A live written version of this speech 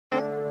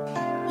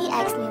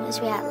asked me which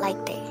way I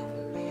liked it.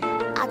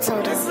 I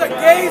told her, This is a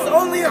gays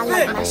only I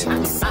like event. my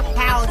shoes.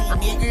 Howdy,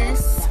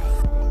 niggas.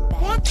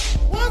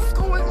 What's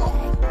going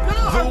on?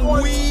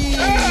 The weed.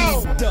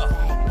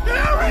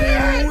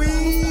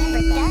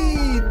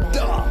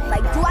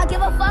 Like, do I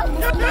give a fuck?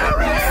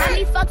 How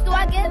many fucks do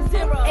I give?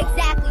 0.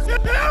 Exactly.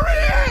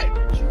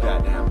 You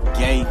goddamn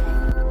gay.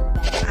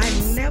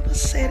 I never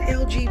said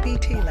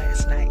LGBT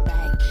last night.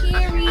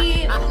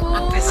 Period.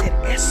 I said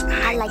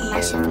I like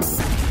my SIN. shoes.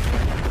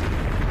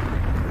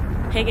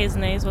 Hey guys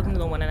and nays, welcome to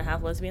the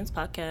 1.5 Lesbians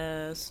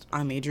podcast.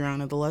 I'm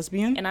Adriana the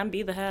Lesbian. And I'm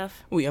B the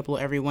Half. We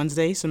upload every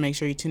Wednesday, so make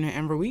sure you tune in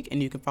every week,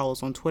 and you can follow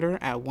us on Twitter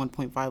at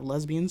 1.5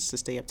 Lesbians to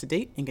stay up to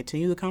date and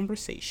continue the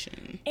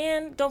conversation.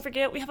 And don't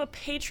forget, we have a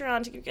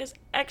Patreon to give you guys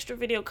extra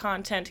video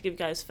content to give you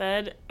guys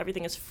fed.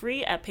 Everything is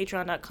free at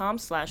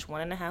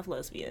patreon.com/1.5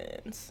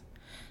 Lesbians.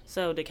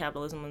 So, did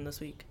capitalism win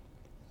this week?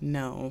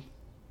 No.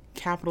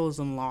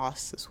 Capitalism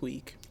lost this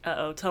week.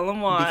 Uh-oh, tell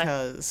them why.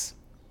 Because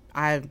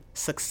I've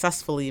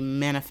successfully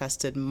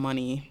manifested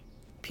money.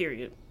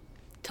 Period.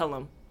 Tell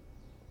them.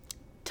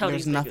 Tell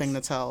There's these nothing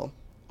niggas. to tell.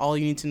 All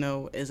you need to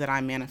know is that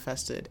I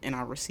manifested and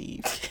I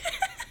received.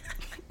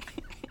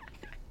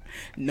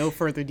 No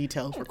further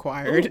details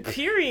required. Ooh,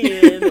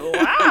 period.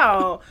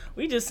 Wow.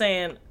 We just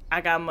saying,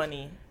 I got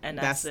money, and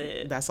that's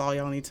it. That's all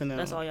y'all need to know.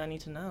 That's all y'all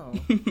need to know.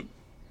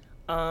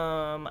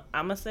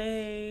 I'ma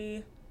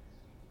say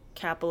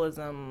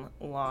capitalism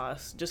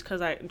lost just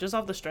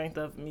off the strength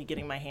of me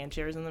getting my hand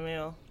chairs in the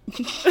mail.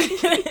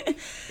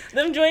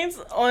 Them joints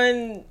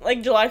on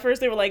like July 1st,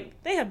 they were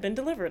like, they have been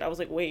delivered. I was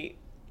like, wait,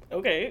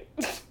 okay.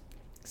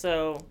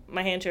 So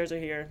my hand chairs are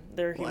here.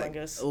 They're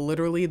humongous.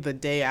 Literally the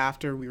day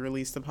after we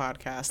released the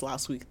podcast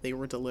last week, they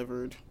were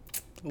delivered.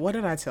 What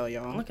did I tell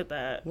y'all? Look at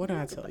that. What did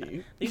I tell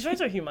you? These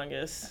joints are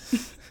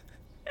humongous.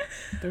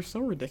 They're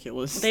so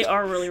ridiculous. They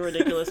are really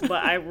ridiculous,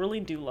 but I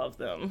really do love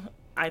them.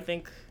 I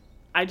think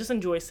I just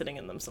enjoy sitting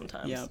in them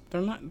sometimes. Yeah,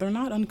 they're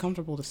not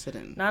uncomfortable to sit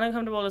in. Not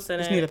uncomfortable to sit in.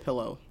 Just need a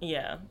pillow.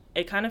 Yeah.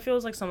 It kind of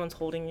feels like someone's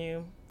holding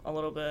you a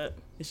little bit.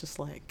 It's just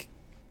like,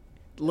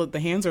 look, the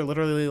hands are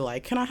literally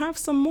like, can I have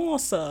some more,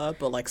 sir?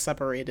 But like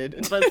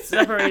separated. But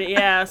separated,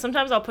 yeah.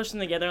 Sometimes I'll push them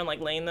together and like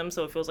lay in them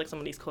so it feels like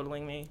somebody's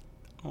cuddling me.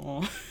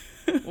 Aw.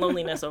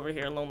 Loneliness over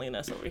here,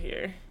 loneliness over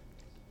here.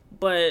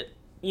 But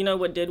you know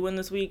what did win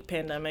this week?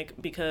 Pandemic,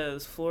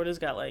 because Florida's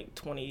got like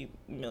 20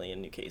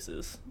 million new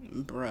cases.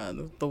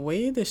 Bruh, the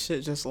way this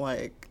shit just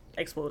like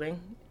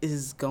Exploding.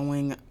 is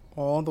going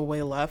all the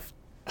way left,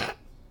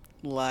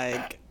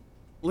 like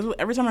literally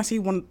every time I see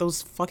one of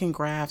those fucking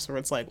graphs where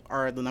it's like,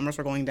 the numbers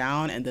are going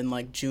down, and then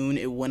like June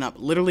it went up.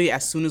 Literally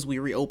as soon as we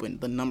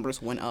reopened, the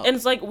numbers went up. And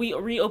it's like we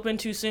reopened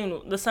too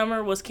soon. The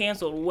summer was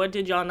canceled. What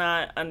did y'all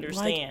not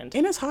understand? Like,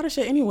 and it's hot as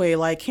shit anyway.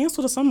 Like,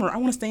 cancel the summer. I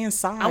want to stay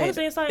inside. I want to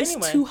stay inside anyway.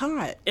 It's too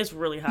hot. It's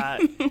really hot.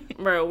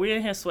 Bro, we're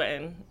in here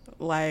sweating.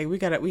 Like, we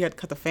gotta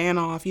cut the fan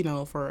off,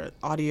 for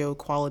audio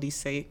quality's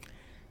sake.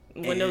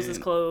 Windows is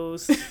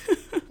closed.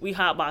 We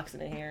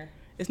hotboxing in here.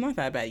 It's not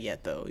that bad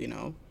yet, though,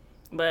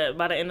 But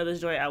by the end of this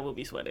joint, I will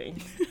be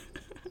sweating.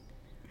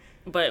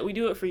 But we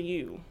do it for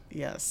you.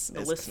 Yes.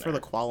 The it's listener. for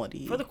the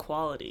quality. For the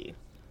quality.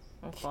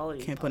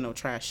 Can't put no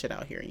trash shit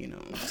out here,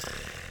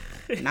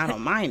 Not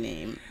on my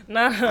name.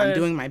 Nah. I'm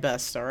doing my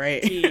best, all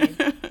right?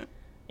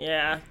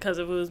 Yeah, because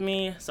if it was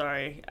me,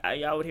 sorry,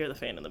 y'all would hear the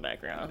fan in the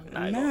background.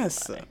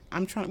 Yes.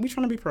 We trying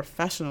to be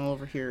professional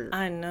over here.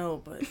 I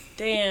know, but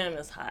damn,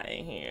 it's hot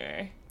in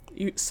here.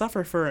 You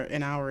suffer for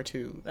an hour or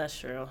two. That's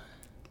true.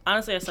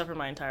 Honestly, I suffered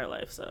my entire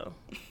life, so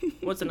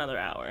what's another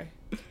hour?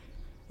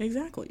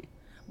 Exactly.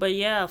 But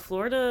yeah,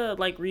 Florida,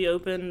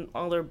 reopened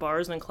all their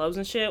bars and clubs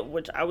and shit,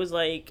 which I was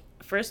like,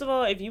 first of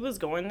all, if you was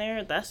going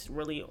there, that's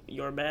really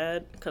your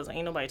bad, because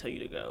ain't nobody tell you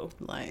to go.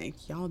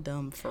 Y'all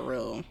dumb for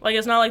real.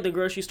 It's not like the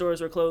grocery stores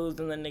were closed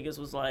and then niggas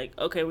was like,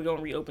 okay, we're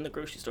gonna reopen the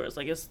grocery stores.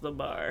 It's the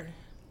bar.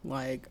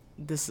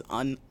 This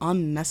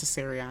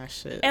unnecessary ass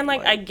shit. And,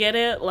 I get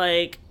it,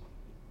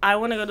 I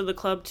want to go to the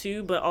club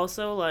too, but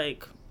also,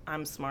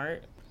 I'm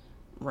smart.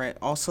 Right.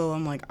 Also,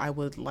 I'm I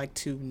would like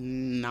to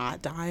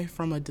not die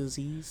from a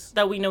disease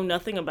that we know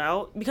nothing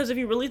about. Because if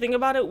you really think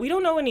about it, we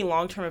don't know any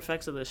long-term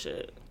effects of this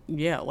shit.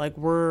 Yeah,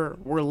 we're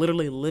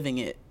literally living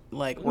it.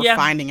 We're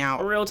finding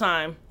out real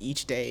time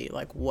each day.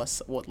 What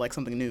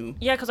something new.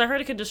 Yeah, because I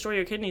heard it could destroy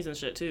your kidneys and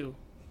shit too.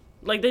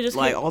 They just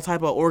all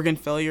type of organ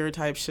failure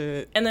type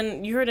shit. And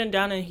then you heard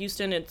down in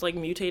Houston, it's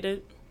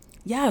mutated.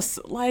 Yes,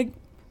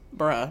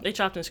 bruh. They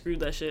chopped and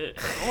screwed that shit.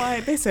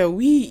 They said,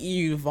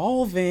 we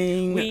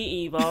evolving.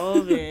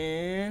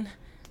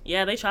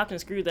 Yeah, they chopped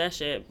and screwed that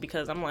shit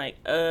because I'm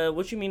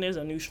what you mean there's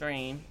a new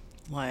strain?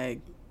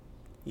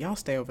 Y'all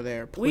stay over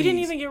there, please. We didn't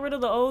even get rid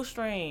of the old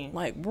strain.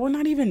 We're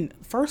not even,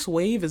 first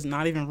wave is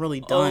not even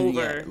really done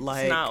yet. It's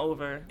not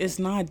over. It's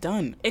not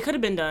done. It could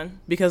have been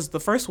done. Because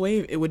the first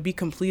wave, it would be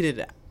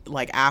completed,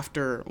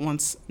 after,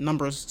 once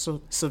numbers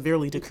so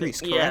severely decrease,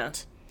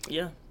 correct?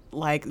 Yeah.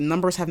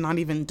 Numbers have not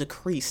even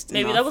decreased.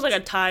 Maybe that was a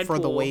tide for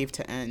pool. The wave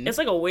to end. It's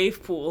like a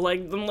wave pool,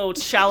 them little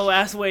shallow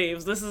ass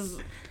waves.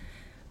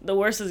 The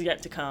worst is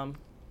yet to come.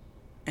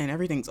 and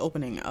everything's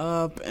opening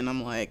up, and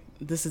I'm like,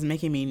 this is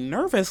making me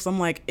nervous. I'm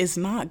like, it's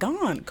not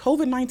gone.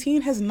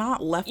 COVID-19 has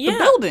not left the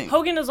building.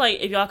 Hogan is like,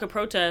 if y'all could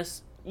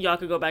protest, y'all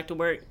could go back to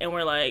work. And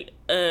we're like,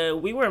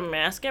 we wear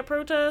masks at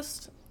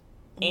protest.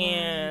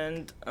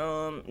 And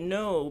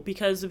no,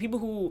 because the people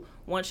who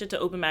want shit to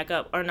open back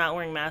up are not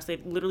wearing masks. They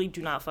literally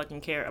do not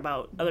fucking care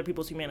about other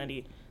people's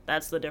humanity.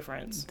 That's the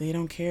difference. They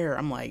don't care.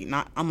 I'm like,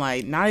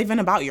 not even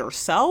about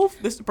yourself.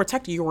 This is to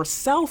protect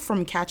yourself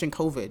from catching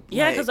COVID.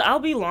 Yeah, Like, because I'll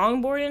be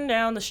longboarding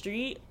down the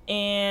street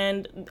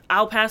and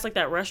I'll pass like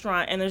that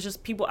restaurant and there's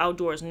just people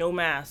outdoors, no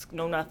mask,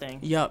 no nothing.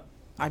 Yep,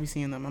 I be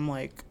seeing them. I'm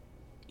like,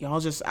 y'all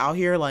just out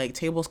here, like,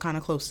 tables kind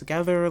of close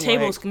together.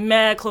 Tables like,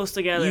 mad close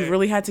together. you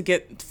really had to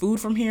get food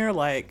from here,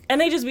 like. And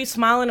they just be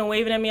smiling and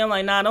waving at me. I'm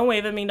like, nah, don't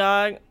wave at me,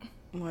 dog.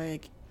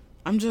 Like,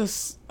 I'm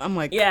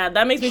like, Yeah,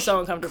 that makes me so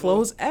uncomfortable.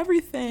 close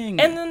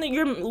everything. And then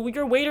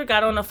your waiter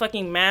got on a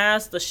fucking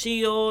mask, the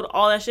shield,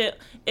 all that shit.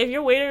 If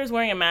your waiter is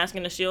wearing a mask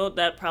and a shield,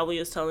 that probably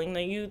is telling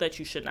you that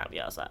you should not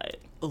be outside.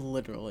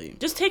 Literally.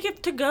 Just take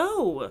it to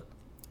go.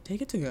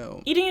 Take it to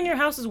go. Eating in your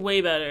house is way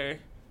better.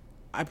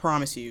 I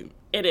promise you.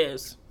 It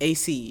is.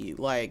 AC,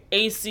 like.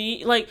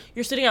 AC, like,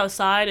 you're sitting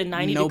outside in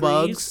 90 No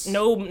degrees. bugs.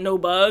 No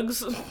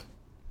bugs.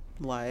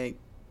 Like.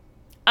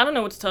 I don't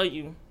know what to tell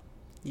you.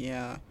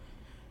 Yeah.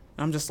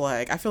 I'm just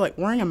like, I feel like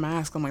wearing a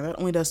mask, I'm like, that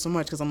only does so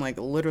much, because I'm like,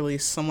 literally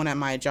someone at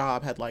my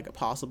job had like a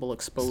possible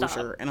exposure.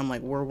 Stop. And I'm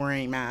like, we're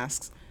wearing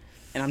masks.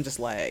 And I'm just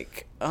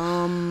like,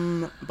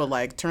 but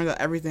like, turns out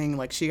everything,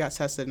 like, she got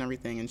tested and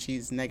everything, and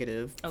she's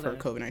negative for Okay.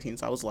 COVID-19.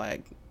 So I was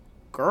like,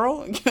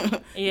 girl,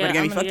 Yeah,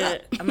 I'm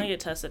I'm gonna get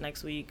tested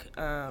next week.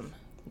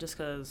 Just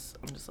because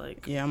I'm just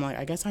like. Yeah, I'm like,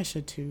 I guess I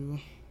should too.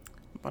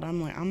 But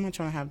I'm like, I'm not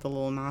trying to have the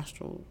little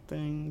nostril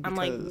thing. I'm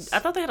like, I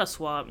thought they had a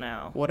swab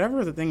now.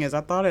 Whatever the thing is, I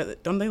thought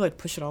don't they like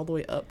push it all the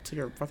way up to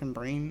your fucking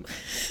brain?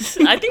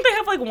 I think they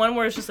have like one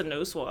where it's just a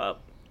nose swab.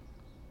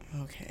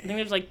 Okay. I think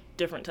there's like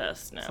different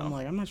tests now. So I'm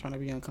like, I'm not trying to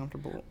be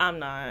uncomfortable. I'm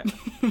not.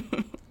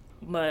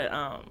 But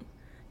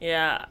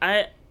yeah,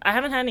 I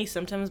haven't had any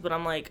symptoms, but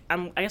I'm like,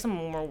 I guess I'm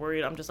more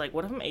worried. I'm just like,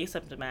 what if I'm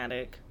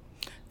asymptomatic?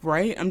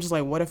 Right? I'm just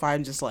like, what if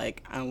I'm just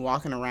like, I'm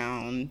walking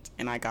around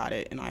and I got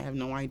it and I have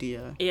no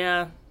idea?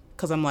 Yeah.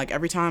 Because I'm like,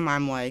 every time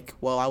I'm like,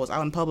 well, I was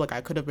out in public, I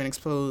could have been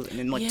exposed, and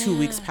then like 2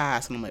 weeks Yeah.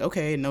 pass, and I'm like,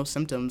 okay, no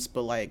symptoms,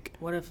 but like,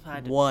 What if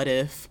I did? what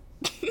if?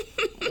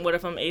 What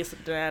if I'm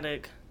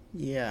asymptomatic?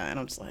 Yeah, and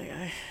I'm just like,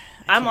 I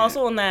I'm can't.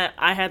 also on that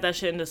I had that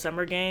shit in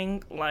December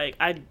gang. Like,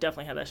 I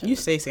definitely had that shit. You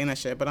saying that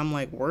shit, but I'm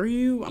like, were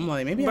you? I'm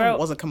like, maybe I Bro.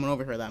 wasn't coming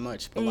over here that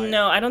much, but like,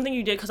 No, I don't think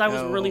you did because I was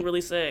No. really,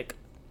 really sick.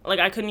 Like,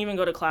 I couldn't even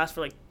go to class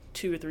for like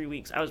 2 or 3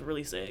 weeks. I was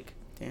really sick.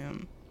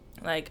 damn.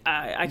 Like,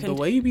 I couldn't. The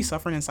way you be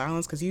suffering in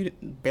silence, because you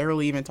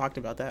barely even talked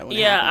about that. When it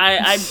Yeah,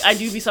 happened. I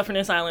do be suffering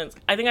in silence.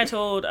 I think I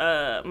told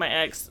my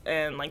ex,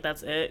 and like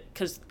that's it,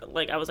 cause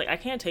like I was like, I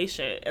can't taste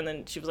shit, and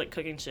then she was like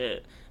cooking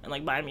shit and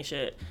like buying me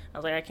shit. I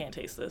was like, I can't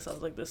taste this. I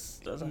was like, this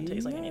doesn't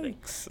taste like anything.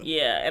 Yikes.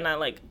 Yeah, and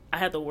I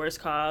had the worst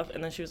cough,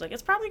 and then she was like,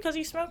 it's probably because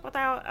you smoke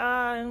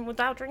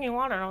without drinking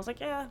water, and I was like,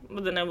 yeah.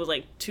 But then it was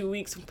like 2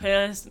 weeks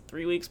passed,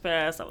 3 weeks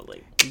passed. I was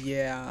like,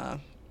 Yeah.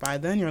 By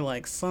then you're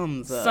like,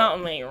 something's up.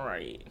 something ain't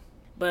right.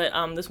 But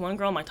this one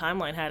girl on my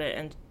timeline had it,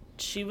 and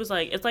she was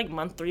like, it's like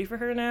month 3 for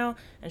her now,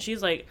 and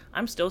she's like,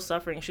 I'm still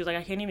suffering. She was like,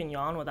 I can't even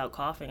yawn without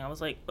coughing. I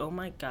was like, oh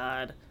my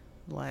god.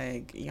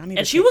 Like, y'all need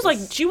And to she take was like,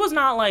 this- she was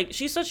not like,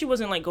 she said she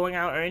wasn't like going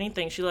out or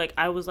anything. She like,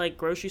 I was like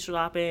grocery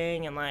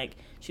shopping, and like,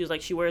 she was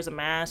like, she wears a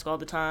mask all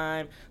the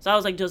time. So I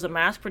was like, does a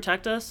mask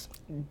protect us?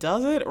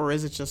 does it, or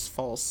is it just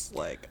false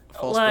Like,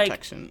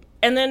 protection?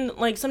 And then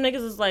like some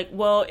niggas is like,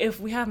 well, if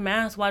we have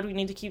masks, why do we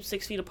need to keep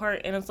 6 feet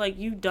apart? And it's like,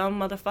 you dumb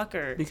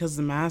motherfucker. Because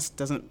the mask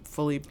doesn't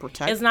fully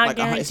protect. It's not like,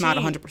 guaranteed. It's not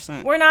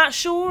 100%. We're not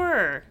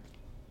sure.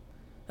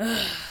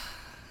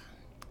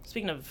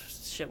 Speaking of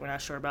shit we're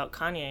not sure about,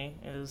 Kanye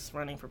is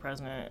running for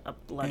president,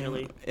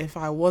 allegedly. And if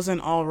I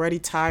wasn't already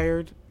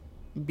tired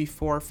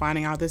before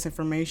finding out this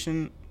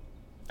information,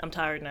 I'm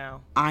tired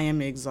now. I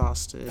am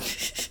exhausted.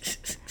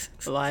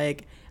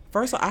 Like,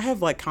 first I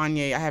have like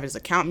Kanye, I have his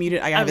account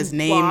muted, I have his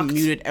name blocked.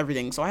 muted,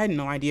 everything. So I had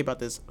no idea about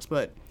this.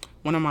 But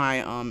one of my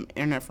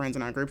internet friends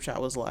in our group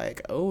chat was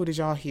like, "Oh, did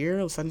y'all hear?"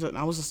 And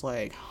I was just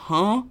like,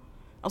 "Huh?"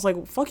 I was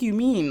like, "Fuck you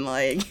mean?"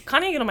 Like,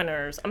 Kanye get on my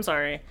nerves. I'm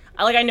sorry.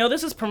 I know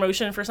this is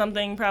promotion for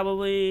something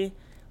probably,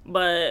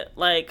 but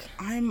like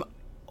I'm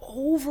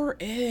over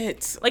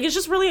it. it's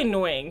just really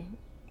annoying.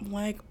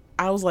 Like,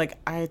 I was like,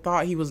 I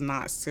thought he was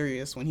not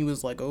serious when he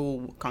was like,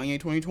 "Oh, Kanye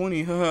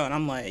 2020," haha. And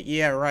I'm like,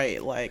 yeah,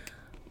 right. Like,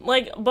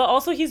 But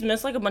also he's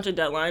missed like a bunch of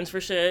deadlines for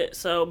shit.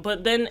 So,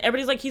 but then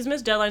everybody's like, he's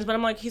missed deadlines, but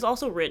I'm like, he's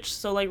also rich.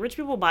 So like, rich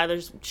people buy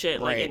their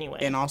shit like right. anyway.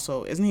 And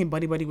also, isn't he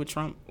buddy with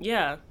Trump?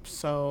 Yeah.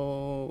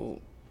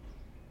 So,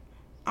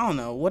 I don't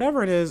know.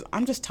 Whatever it is,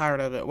 I'm just tired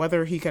of it.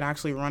 Whether he could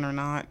actually run or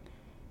not.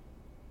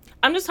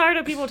 I'm just tired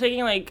of people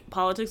taking like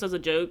politics as a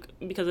joke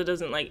because it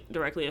doesn't like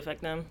directly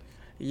affect them.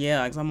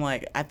 Yeah, because I'm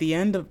like, at the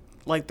end of,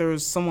 like,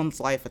 there's someone's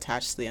life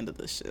attached to the end of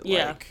this shit.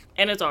 Yeah. Like,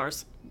 And it's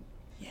ours.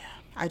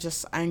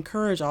 I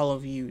encourage all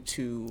of you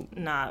to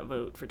not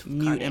vote for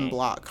mute Kanye. and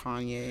block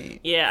Kanye.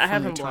 Yeah, I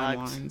have from him your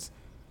blocked. timelines.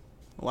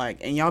 Like,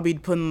 and y'all be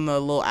putting the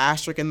little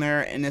asterisk in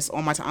there, and it's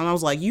on my time. I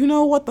was like, you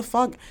know what the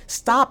fuck?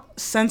 Stop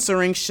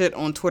censoring shit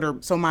on Twitter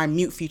so my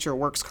mute feature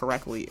works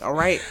correctly. All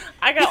right.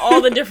 I got all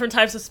the different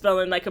types of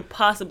spelling that could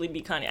possibly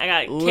be Kanye. I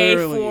got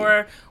Literally.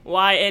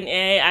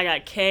 K4YNA. I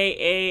got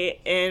KANYE.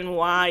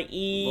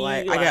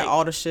 Like, I got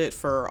all the shit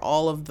for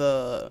all of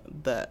the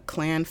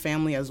clan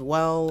family as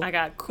well. I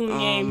got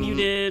Kanye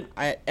muted.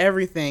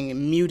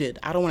 Everything muted.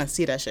 I don't want to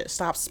see that shit.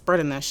 Stop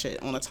spreading that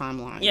shit on the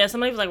timeline. Yeah,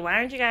 somebody was like, "Why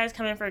aren't you guys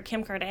coming for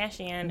Kim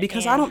Kardashian?"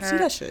 Because and I don't her?" see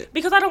that shit.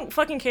 Because I don't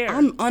fucking care.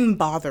 I'm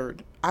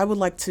unbothered. I would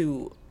like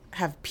to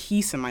have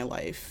peace in my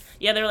life.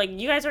 Yeah, they were like,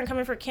 "You guys aren't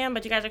coming for Kim,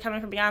 but you guys are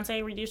coming for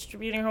Beyonce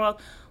redistributing her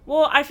wealth."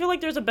 Well, I feel like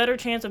there's a better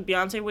chance of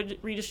Beyonce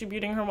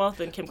redistributing her wealth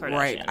than Kim Kardashian.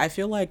 Right. I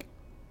feel like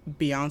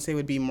Beyonce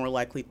would be more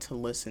likely to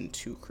listen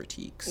to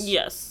critiques.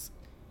 Yes.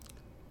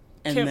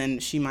 And Kim- then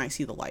she might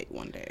see the light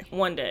one day.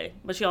 One day.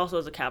 But she also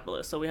is a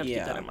capitalist, so we have to keep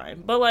Yeah. that in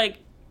mind. But, like,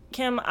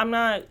 Kim, I'm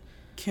not...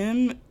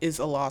 Kim is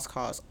a lost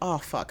cause. Oh,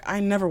 fuck.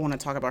 I never want to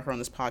talk about her on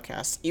this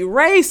podcast.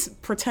 Erase!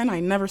 Pretend I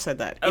never said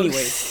that.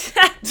 Anyways.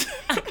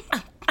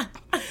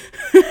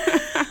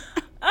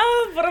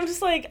 But I'm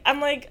just like,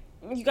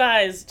 you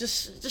guys,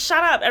 just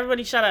shut up.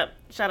 Everybody shut up.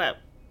 Shut up.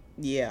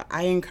 Yeah,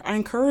 I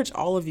encourage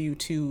all of you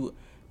to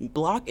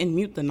block and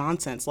mute the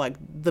nonsense. Like,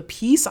 the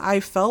peace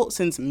I felt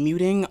since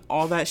muting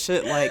all that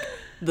shit, like,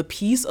 the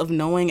peace of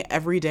knowing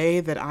every day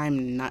that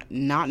I'm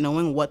not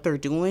knowing what they're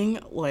doing,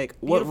 like,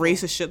 what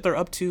racist shit they're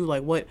up to,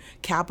 like, what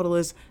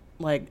capitalist,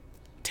 like,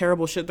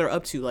 terrible shit they're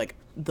up to, like,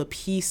 the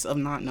peace of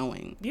not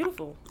knowing.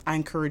 Beautiful. I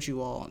encourage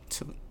you all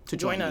to join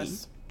Join me.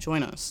 us.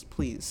 Join us,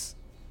 please.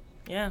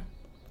 Yeah.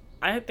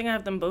 I think I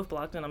have them both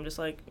blocked, and I'm just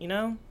like,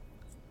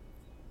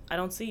 I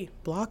don't see.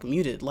 Block,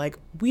 muted. Like,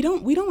 we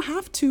don't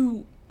have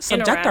to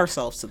subject Interact.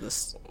 ourselves to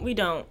this. We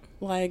don't.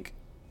 Like,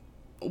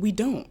 we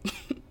don't.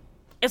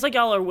 It's like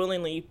y'all are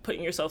willingly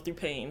putting yourself through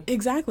pain.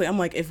 Exactly. I'm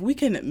like, if we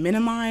can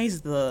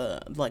minimize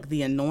the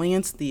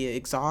annoyance, the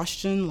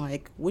exhaustion,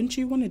 like, wouldn't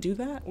you want to do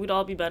that? We'd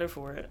all be better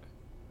for it.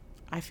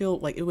 I feel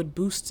like it would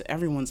boost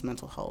everyone's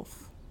mental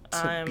health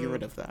to be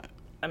rid of that.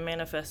 I'm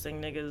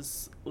manifesting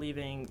niggas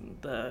leaving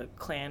the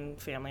clan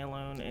family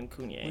alone in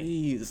Kanye.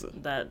 Please.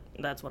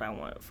 That's what I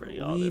want for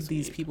y'all Leave this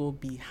these week. people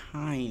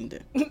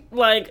behind.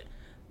 Like,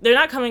 they're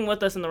not coming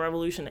with us in the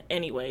revolution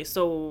anyway,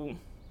 so...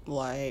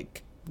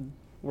 Like,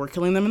 we're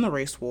killing them in the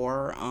race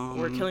war.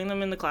 We're killing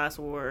them in the class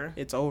war.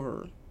 It's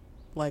over.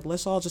 Like,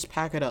 let's all just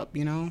pack it up,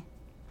 you know?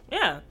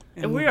 Yeah.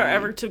 And If we move are on.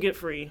 ever to get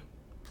free.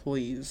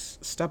 Please.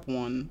 Step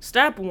 1.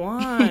 Step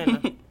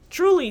 1.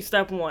 Truly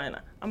step 1.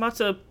 I'm about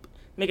to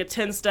make a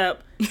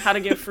 10-step how to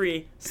get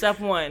free. Step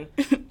 1.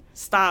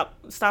 Stop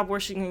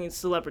worshiping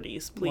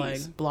celebrities,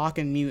 please. Like, block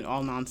and mute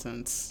all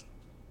nonsense.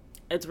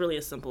 It's really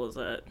as simple as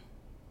that.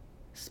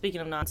 Speaking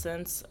of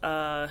nonsense,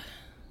 I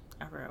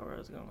forgot where I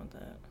was going with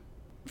that.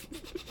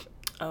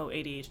 Oh,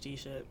 ADHD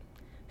shit.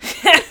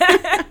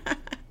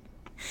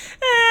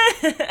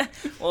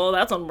 Well,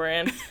 that's on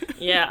brand.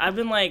 Yeah, I've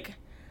been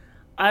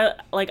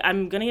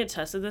I'm gonna get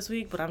tested this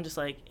week, but I'm just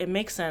like, it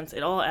makes sense.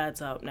 It all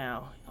adds up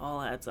now. It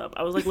all adds up.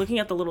 I was like looking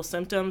at the little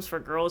symptoms for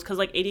girls, because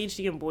like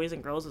ADHD in boys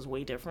and girls is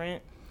way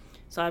different.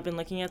 So I've been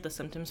looking at the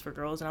symptoms for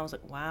girls, and I was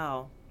like,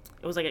 wow.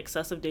 It was like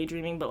excessive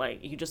daydreaming, but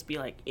like you just be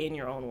like in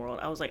your own world.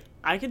 I was like,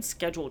 I could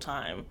schedule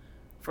time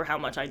for how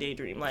much I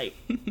daydream. Like,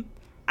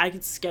 I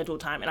could schedule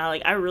time, and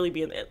I really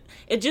be in it.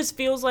 It just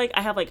feels like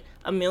I have like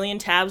a million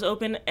tabs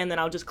open, and then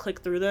I'll just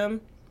click through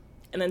them.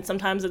 And then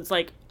sometimes it's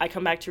like I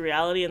come back to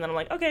reality, and then I'm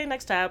like, okay,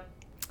 next tab.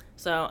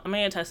 So I'm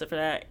gonna get tested for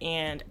that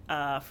and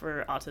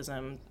for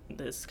autism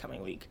this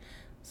coming week.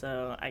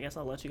 So I guess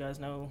I'll let you guys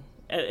know.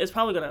 It's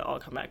probably gonna all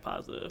come back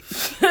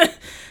positive.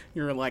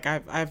 You're like,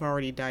 I've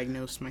already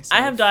diagnosed myself.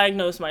 I have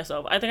diagnosed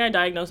myself. I think I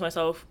diagnosed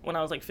myself when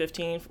I was like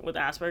 15 with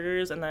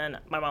Asperger's, and then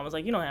my mom was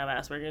like, you don't have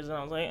Asperger's, and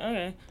I was like,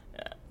 okay.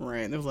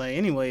 Right. It was like,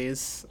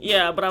 anyways.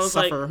 Yeah, but I was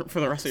suffer like, for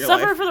the rest of your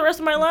life. suffer for the rest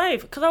of my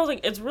life, because I was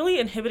like, it's really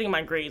inhibiting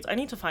my grades. I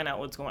need to find out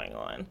what's going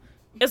on.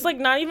 It's like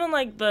not even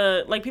like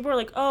people are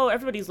like, oh,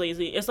 everybody's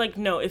lazy. It's like,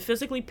 no, it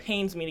physically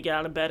pains me to get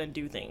out of bed and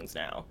do things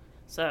now.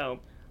 So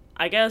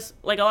I guess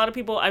like a lot of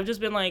people, I've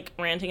just been like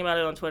ranting about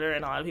it on Twitter,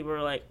 and a lot of people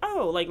are like,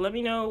 oh, like let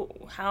me know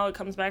how it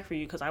comes back for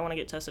you, because I want to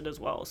get tested as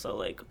well. So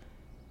like,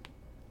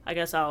 I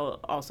guess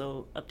I'll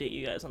also update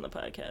you guys on the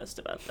podcast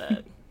about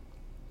that.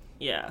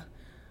 Yeah.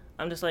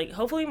 I'm just like,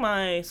 hopefully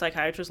my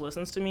psychiatrist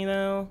listens to me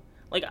though.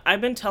 Like,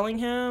 I've been telling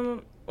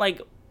him, like,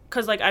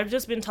 because like I've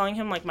just been telling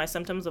him like my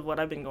symptoms of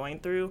what I've been going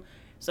through.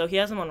 So he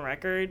has them on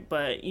record,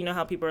 but you know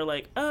how people are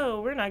like,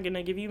 oh, we're not going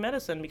to give you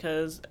medicine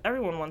because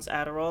everyone wants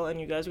Adderall and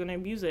you guys are going to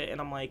abuse it.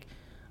 And I'm like,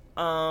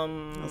 I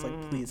was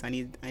like, please, I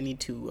need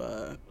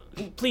to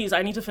please,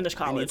 I need to finish I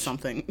college. need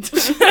something.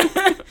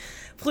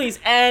 Please,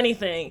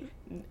 anything.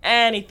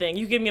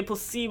 You give me a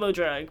placebo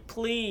drug,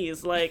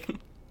 please. Like,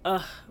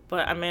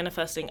 but I'm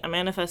manifesting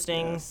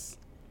Yes.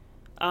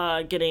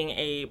 getting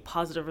a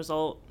positive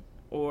result,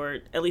 or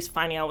at least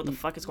finding out what the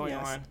fuck is going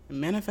Yes. on.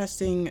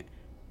 Manifesting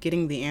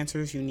getting the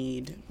answers you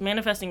need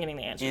Manifesting getting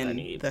the answers I and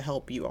need. the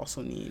help you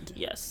also need.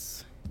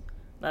 Yes.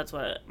 That's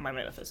what my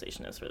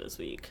manifestation is for this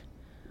week.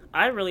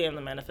 I really am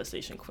the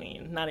manifestation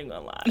queen. Not even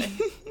gonna lie.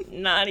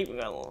 Not even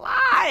gonna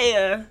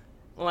lie.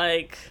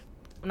 Like,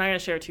 I'm not gonna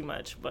share too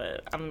much,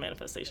 but I'm the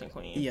manifestation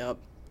queen. Yep.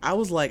 I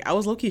was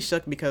low-key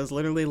shook because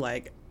literally,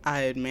 like, I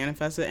had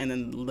manifested and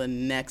then the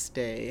next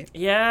day,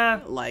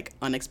 Yeah. like,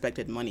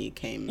 unexpected money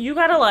came. You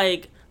gotta,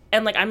 like,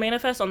 and, like, I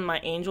manifest on my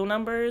angel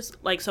numbers.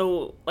 Like,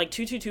 so, like,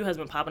 222 has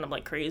been popping up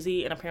like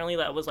crazy, and apparently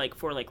that was, like,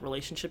 for, like,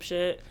 relationship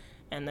shit.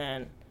 And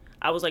then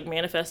I was, like,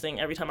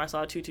 manifesting every time I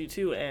saw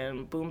 222,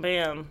 and boom,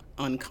 bam.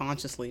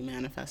 Unconsciously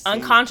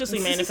manifesting.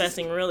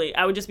 Manifesting, really.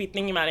 I would just be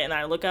thinking about it, and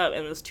I look up,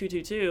 and it's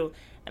 222,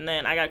 and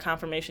then I got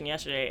confirmation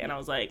yesterday, and I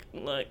was like,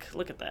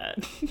 look at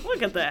that.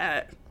 Look at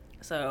that.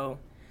 So,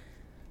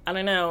 I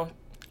don't know.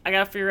 I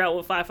gotta figure out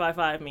what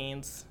 555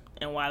 means,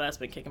 and why that's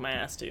been kicking my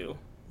ass, too.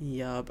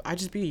 Yup. I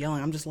just be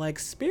yelling. I'm just like,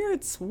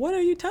 spirits, what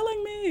are you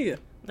telling me?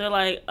 They're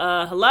like,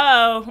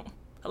 hello?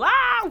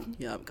 Hello?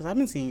 Yup, because I've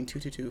been seeing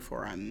 222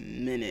 for a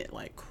minute,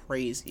 like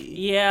crazy.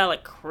 Yeah,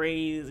 like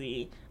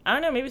crazy. I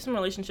don't know, maybe some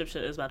relationship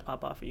shit is about to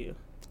pop off for you.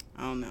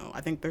 I don't know.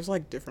 I think there's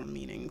like different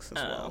meanings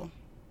as well.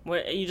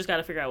 What, you just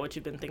gotta figure out what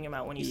you've been thinking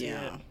about when you see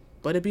it.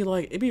 But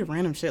it'd be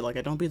random shit. Like,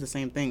 it don't be the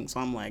same thing. So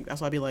I'm like,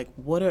 that's why I'd be like,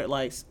 what are,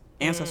 like,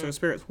 ancestor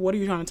spirits? What are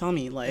you trying to tell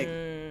me? Like,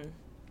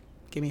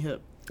 give me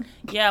hip.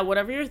 Yeah,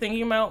 whatever you're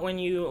thinking about when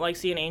you, like,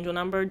 see an angel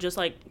number, just,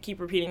 like, keep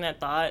repeating that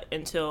thought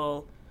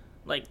until,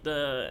 like,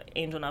 the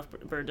angel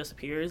number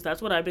disappears.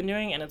 That's what I've been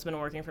doing, and it's been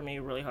working for me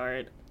really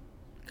hard.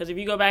 Because if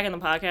you go back in the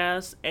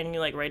podcast and you,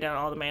 like, write down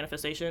all the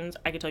manifestations,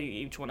 I can tell you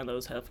each one of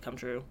those have come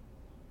true.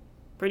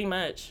 Pretty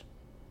much.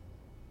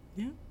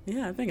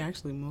 Yeah, I think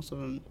actually most of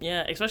them.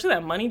 Yeah, especially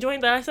that money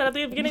joint that I said at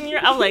the beginning of the year.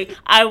 I was like,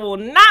 I will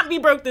not be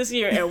broke this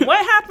year. And what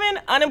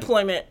happened?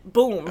 Unemployment.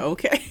 Boom.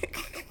 Okay.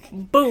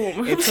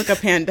 Boom. It took a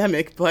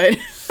pandemic, but.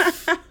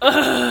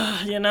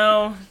 You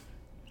know?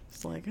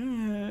 It's like,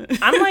 I'm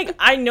like,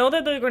 I know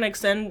that they're going to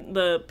extend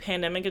the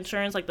pandemic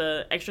insurance, like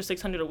the extra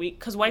 $600 a week,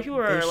 because white people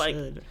are like,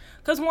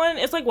 because one,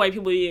 it's like white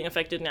people being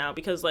affected now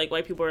because like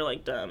white people are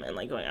like dumb and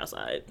like going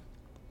outside.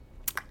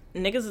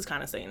 Niggas is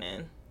kind of staying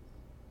in,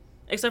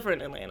 except for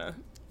in Atlanta.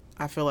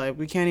 I feel like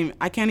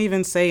I can't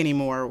even say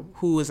anymore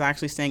who is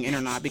actually staying in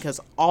or not because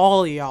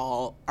all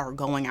y'all are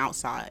going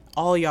outside.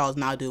 All y'all is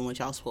not doing what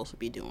y'all supposed to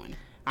be doing.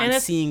 I'm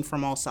seeing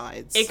from all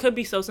sides. It could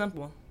be so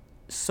simple.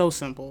 So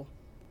simple.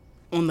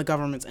 On the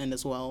government's end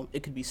as well.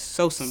 It could be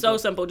so simple. So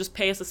simple. Just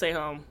pay us to stay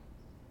home.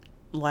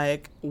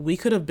 Like, we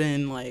could have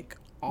been, like,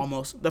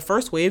 almost... The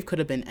first wave could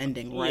have been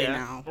ending right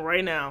now.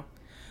 Right now.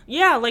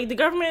 Yeah, like, the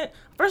government...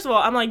 First of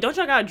all, I'm like, don't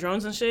y'all got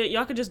drones and shit?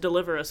 Y'all could just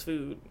deliver us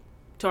food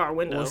to our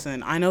window.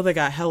 Listen, I know they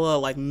got hella,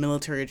 like,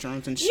 military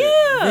drones and shit.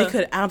 Yeah. They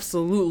could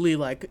absolutely,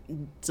 like,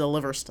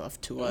 deliver stuff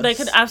to us. They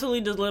could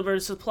absolutely deliver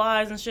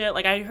supplies and shit.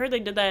 Like, I heard they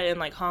did that in,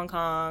 like, Hong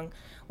Kong,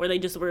 where they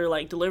just were,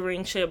 like,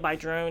 delivering shit by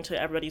drone to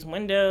everybody's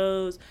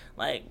windows.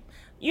 Like,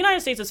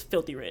 United States is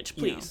filthy rich,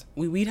 please.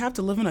 You know, we'd have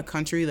to live in a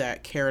country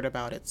that cared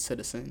about its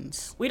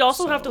citizens. We'd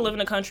also have to live in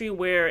a country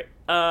where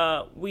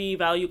we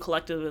value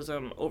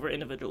collectivism over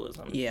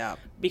individualism. Yeah.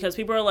 Because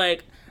people are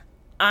like,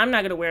 I'm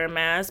not going to wear a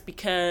mask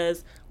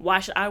because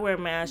why should I wear a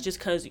mask just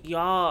because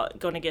y'all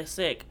going to get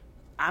sick?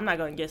 I'm not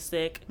going to get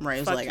sick. Right.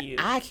 It's like, you.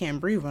 I can't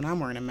breathe when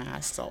I'm wearing a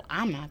mask, so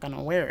I'm not going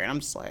to wear it.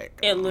 I'm just like...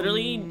 It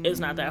literally is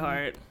not that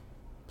hard.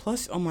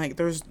 Plus, I'm like,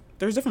 there's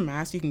different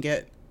masks you can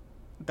get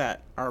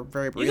that are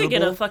very breathable. You could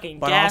get a fucking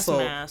gas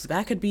mask.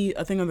 That could be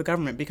a thing of the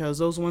government because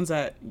those ones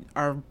that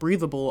are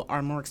breathable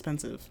are more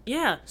expensive.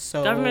 Yeah.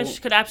 So government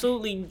could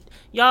absolutely...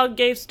 Y'all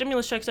gave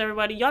stimulus checks to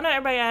everybody. Y'all know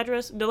everybody's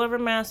address. Deliver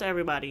masks to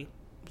everybody.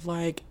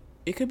 Like,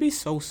 it could be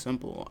so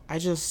simple.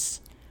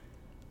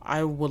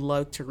 I would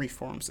like to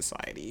reform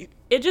society.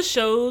 It just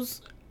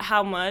shows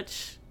how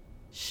much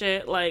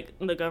shit, like,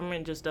 the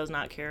government just does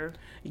not care.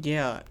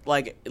 Yeah.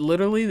 Like,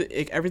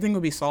 literally, everything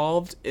would be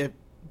solved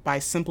by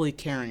simply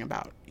caring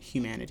about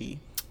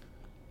humanity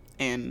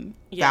and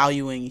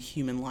valuing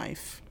human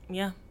life.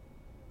 Yeah.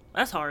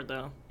 That's hard,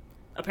 though.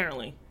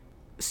 Apparently.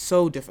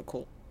 So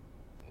difficult.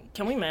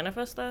 Can we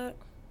manifest that?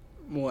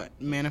 What?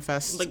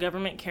 Manifest? The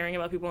government caring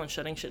about people and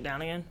shutting shit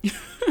down again?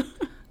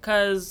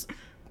 Because,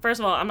 first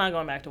of all, I'm not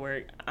going back to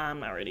work. I'm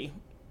not ready.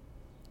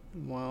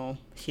 Well,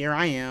 here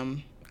I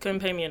am. Couldn't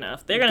pay me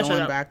enough. They're going to shut down.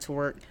 Going back to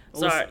work.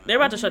 Sorry. They're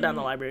about to shut down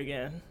the library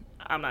again.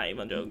 I'm not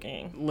even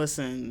joking.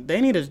 Listen,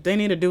 they need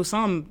to do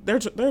something.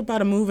 They're about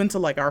to move into,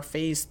 like, our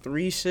phase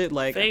 3 shit.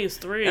 Like, phase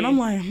 3? And I'm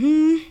like,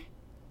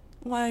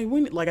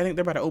 Like, I think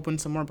they're about to open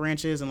some more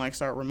branches and, like,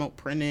 start remote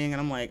printing.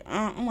 And I'm like,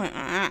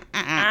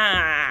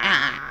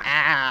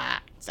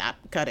 stop,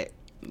 cut it.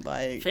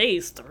 Like,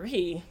 phase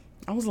 3?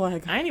 I was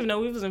like, I didn't even know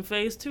we was in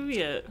phase 2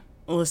 yet.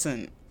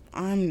 Listen,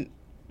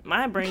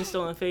 my brain's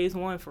still in phase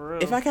 1 for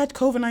real. If I catch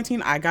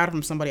COVID-19, I got it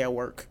from somebody at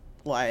work.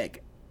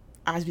 Like,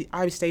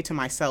 I stay to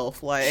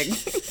myself. Like,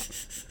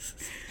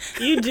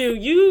 you do.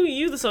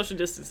 You the social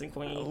distancing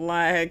queen.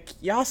 Like,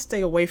 y'all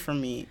stay away from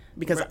me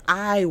because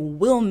I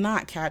will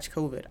not catch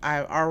COVID.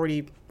 I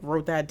already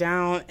wrote that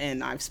down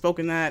and I've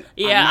spoken that.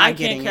 Yeah, I can't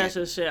getting catch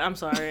it. this shit. I'm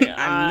sorry.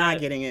 I'm not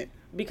getting it.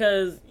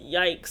 Because,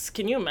 yikes,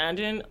 can you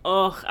imagine?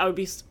 Oh, I would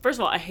be... First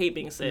of all, I hate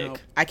being sick. No,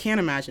 I can't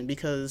imagine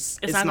because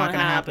it's not gonna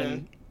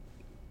happen.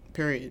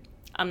 Period.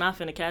 I'm not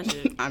finna catch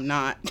it. I'm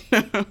not.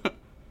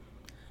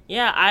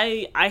 Yeah,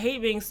 I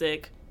hate being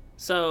sick,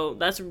 so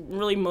that's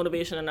really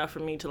motivation enough for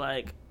me to,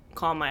 like,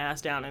 calm my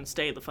ass down and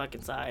stay the fuck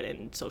inside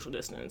and social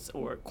distance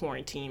or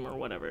quarantine or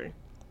whatever.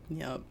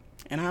 Yep.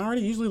 And I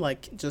already usually,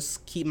 like,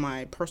 just keep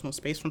my personal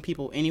space from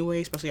people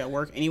anyway, especially at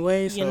work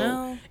anyway, so you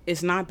know?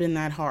 It's not been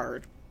that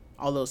hard.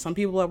 Although some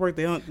people at work,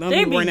 they don't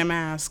be wearing a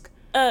mask.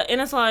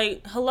 And it's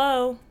like,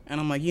 hello. And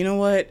I'm like, you know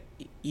what?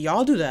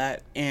 Y'all do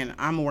that, and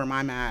I'm gonna wear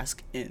my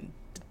mask and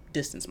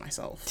distance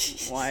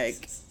myself.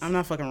 Like, I'm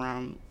not fucking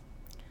around.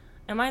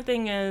 And my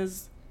thing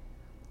is,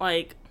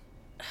 like,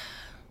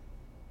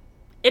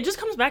 it just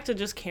comes back to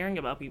just caring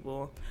about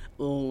people.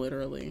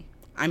 Literally.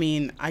 I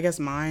mean, I guess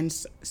mine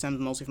stems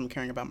mostly from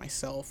caring about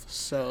myself,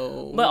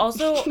 so... But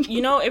also,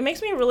 you know, it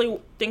makes me really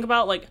think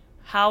about, like,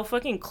 how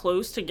fucking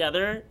close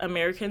together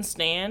Americans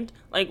stand,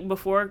 like,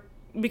 before...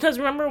 Because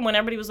remember when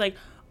everybody was like,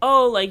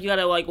 oh, like, you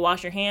gotta, like,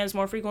 wash your hands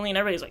more frequently, and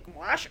everybody's like,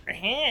 wash your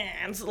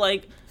hands,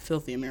 like...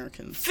 Filthy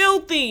Americans.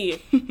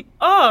 Filthy!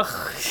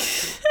 Ugh!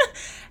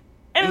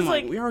 And it's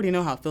like... We already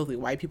know how filthy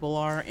white people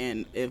are,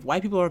 and if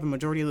white people are the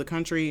majority of the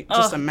country,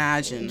 just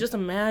imagine. Just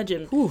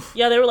imagine. Oof,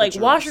 yeah, they were like,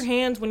 wash your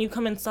hands when you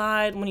come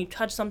inside, when you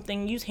touch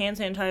something, use hand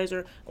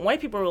sanitizer. And white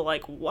people were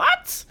like,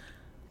 what?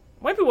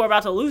 White people are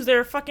about to lose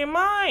their fucking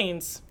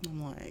minds.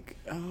 I'm like,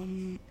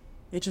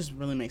 it just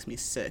really makes me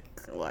sick.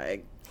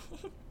 Like,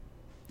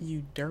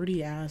 you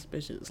dirty ass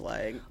bitches.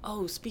 Like,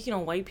 oh, speaking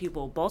of white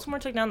people, Baltimore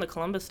took down the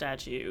Columbus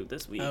statue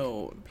this week.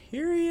 Oh,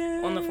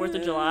 period. On the 4th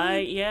of July.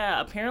 Yeah,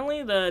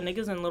 apparently the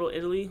niggas in Little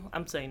Italy,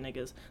 I'm saying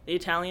niggas, the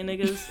Italian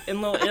niggas in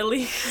Little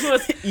Italy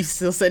was... You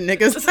still said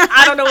niggas?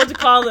 I don't know what to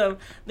call them.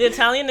 The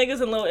Italian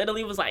niggas in Little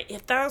Italy was like,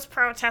 if those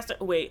protesters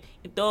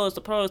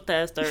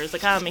are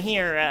coming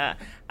here,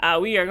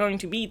 we are going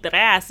to beat their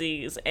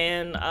asses.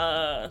 And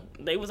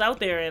they was out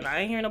there, and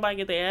I ain't hear nobody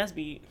get their ass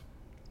beat.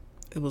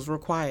 It was real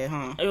quiet,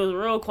 huh? It was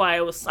real quiet.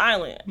 It was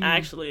silent,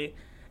 actually.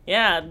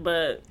 Yeah,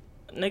 but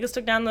niggas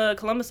took down the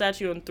Columbus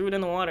statue and threw it in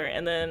the water.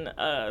 And then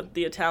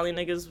the Italian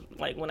niggas,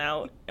 like, went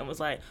out and was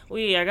like,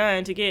 we are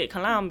going to get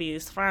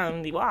Columbus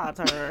from the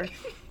water.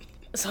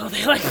 So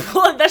they, like,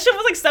 pulled... That shit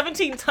was, like,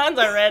 17 tons,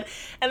 I read.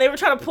 And they were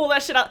trying to pull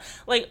that shit out.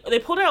 Like, they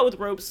pulled it out with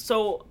ropes.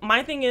 So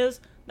my thing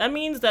is, that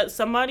means that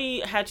somebody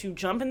had to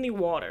jump in the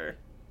water,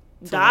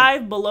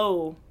 dive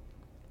below,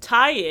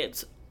 tie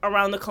it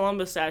around the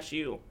Columbus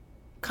statue,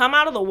 come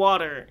out of the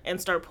water and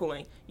start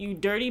pulling. You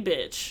dirty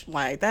bitch.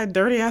 Like, that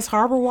dirty ass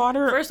harbor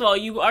water. First of all,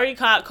 you already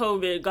caught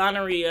COVID,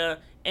 gonorrhea,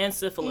 and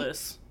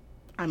syphilis.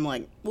 I'm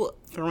like,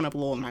 throwing up a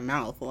little in my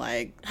mouth.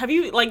 Like, have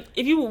you, like,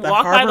 if you the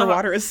walk by the harbor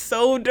water is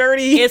so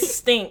dirty. It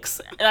stinks.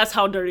 That's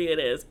how dirty it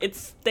is. It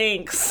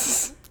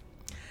stinks.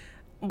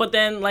 But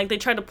then, like, they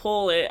tried to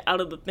pull it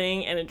out of the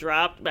thing and it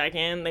dropped back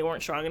in. They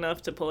weren't strong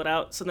enough to pull it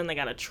out. So then they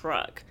got a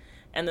truck.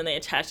 And then they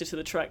attached it to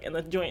the truck, and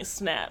the joint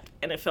snapped,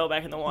 and it fell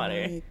back in the water.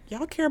 Like,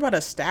 y'all care about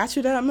a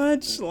statue that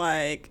much?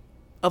 Like,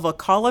 of a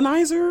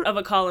colonizer? Of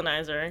a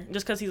colonizer,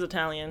 just because he's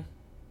Italian.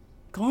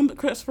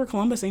 Christopher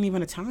Columbus ain't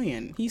even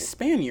Italian. He's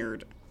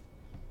Spaniard.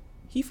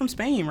 He from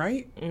Spain,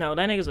 right? No,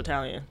 that nigga's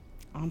Italian.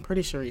 I'm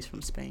pretty sure he's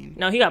from Spain.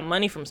 No, he got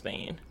money from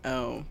Spain.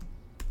 Oh.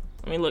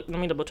 Let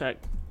me double check.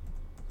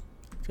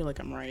 I feel like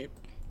I'm right.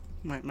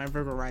 My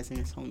Virgo rising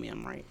is telling me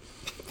I'm right.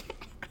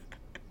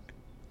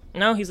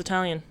 No, he's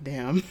Italian.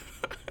 Damn.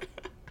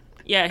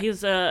 Yeah,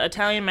 he's an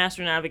Italian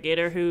master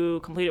navigator who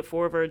completed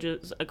 4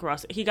 voyages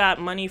across. He got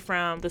money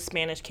from the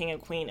Spanish king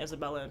and queen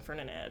Isabella and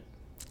Ferdinand.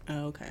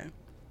 Oh, okay.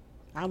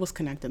 I was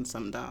connecting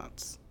some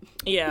dots.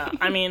 Yeah,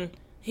 I mean,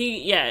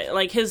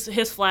 like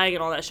his flag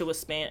and all that shit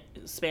was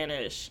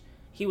Spanish.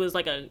 He was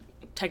like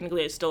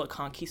technically still a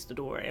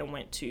conquistador and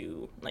went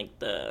to like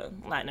the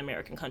Latin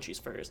American countries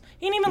first.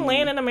 He didn't even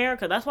land in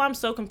America. That's why I'm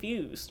so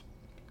confused.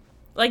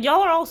 Like,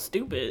 y'all are all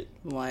stupid.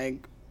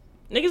 Like,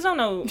 niggas don't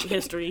know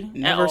history.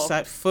 Never at all.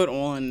 set foot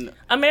on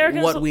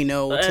Americans, what we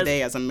know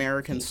today as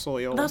American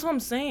soil. That's what I'm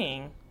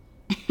saying.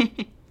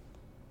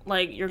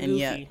 Like, you're goofy. And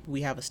yet,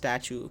 we have a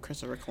statue of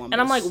Christopher Columbus.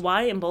 And I'm like,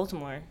 why in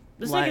Baltimore?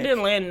 This nigga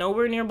didn't land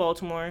nowhere near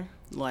Baltimore.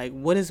 Like,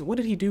 what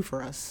did he do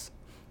for us?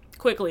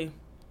 Quickly.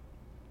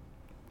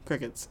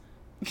 Crickets.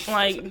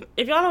 Like,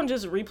 if y'all don't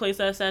just replace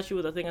that statue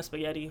with a thing of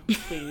spaghetti,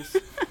 please.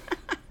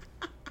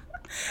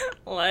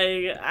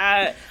 Like,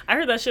 I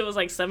heard that shit was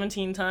like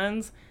 17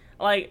 tons.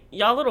 Like,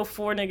 y'all little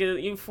 4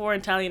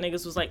 Italian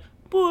niggas was like,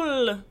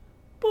 pull.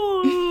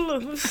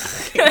 I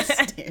can't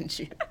stand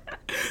you.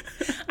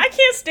 I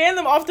can't stand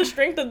them off the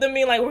strength of them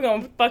being like, we're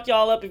gonna fuck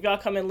y'all up if y'all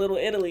come in Little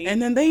Italy. And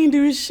then they ain't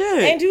do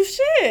shit.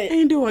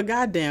 Ain't do a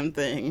goddamn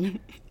thing.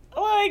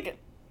 Like,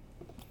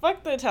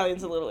 fuck the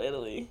Italians in Little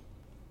Italy.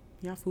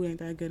 Y'all food ain't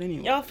that good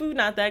anyway. Y'all food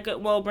not that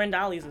good. Well,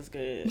 Brendali's is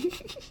good.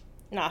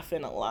 Not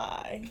finna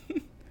lie.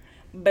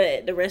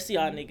 But the rest of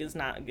y'all niggas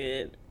not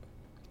good.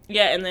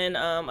 Yeah, and then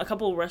a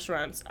couple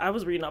restaurants, I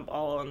was reading up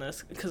all on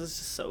this because it's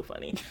just so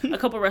funny. A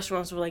couple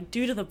restaurants were like,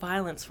 due to the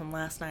violence from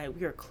last night,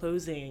 we are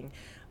closing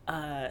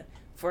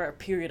for a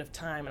period of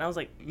time. And I was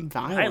like,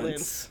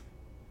 violence?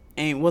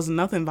 Wasn't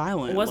nothing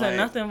violent. Wasn't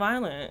nothing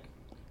violent.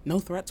 No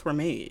threats were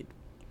made.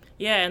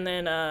 Yeah, and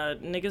then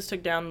niggas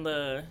took down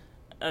the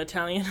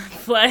Italian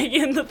flag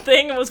in the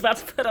thing and was about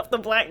to put up the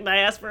black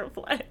diaspora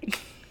flag.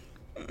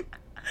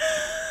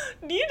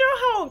 Do you know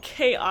how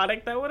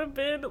chaotic that would have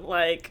been?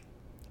 Like...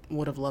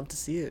 Would have loved to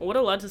see it. Would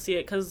have loved to see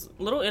it, because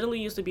Little Italy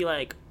used to be,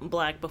 like,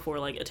 black before,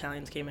 like,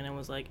 Italians came in and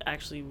was like,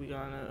 actually, we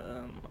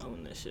gonna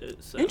own this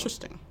shit. So,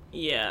 interesting.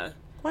 Yeah.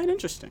 Quite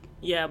interesting.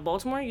 Yeah,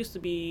 Baltimore used to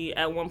be,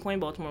 at one point,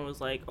 Baltimore was,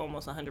 like,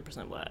 almost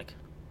 100% black.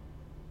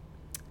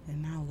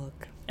 And now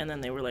look. And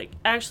then they were like,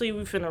 actually,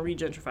 we finna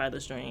re-gentrify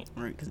this joint.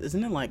 Right, because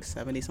isn't it, like,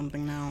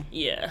 70-something now?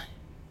 Yeah.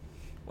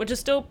 Which is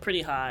still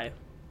pretty high,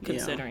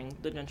 considering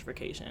the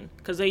gentrification.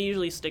 Because they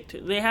usually stick to,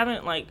 they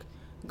haven't, like,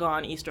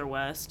 gone east or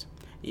west.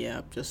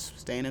 Yeah, just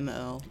staying in the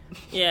L.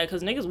 Yeah,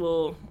 because niggas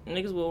will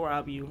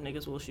rob you.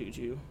 Niggas will shoot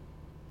you.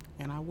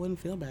 And I wouldn't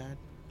feel bad.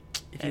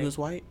 If he was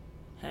white.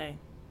 Hey,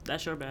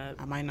 that's your bad.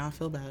 I might not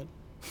feel bad.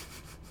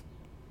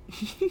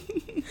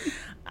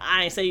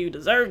 I ain't say you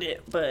deserved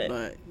it, but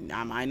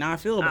I might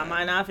not feel bad. I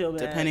might not feel bad.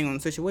 Depending on the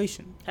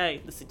situation.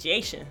 Hey, the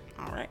situation.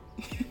 All right.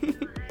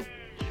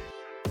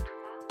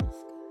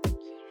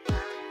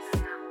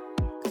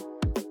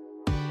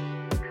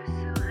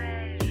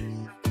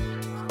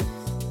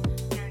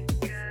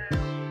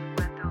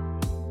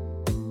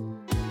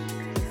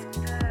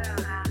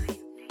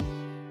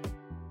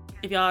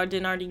 If y'all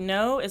didn't already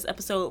know, it's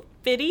episode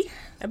 50.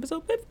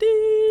 Episode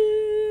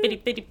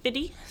 50.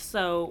 50.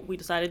 So we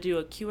decided to do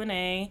a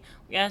Q&A.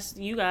 We asked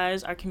you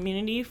guys, our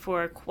community,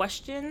 for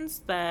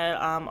questions that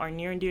are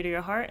near and dear to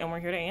your heart, and we're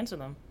here to answer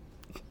them.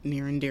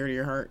 Near and dear to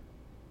your heart.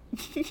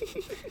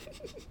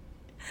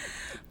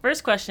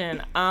 First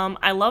question.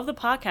 I love the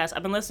podcast.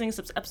 I've been listening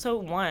since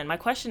episode 1. My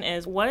question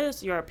is, what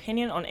is your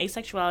opinion on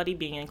asexuality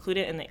being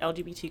included in the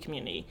LGBT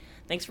community?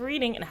 Thanks for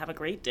reading, and have a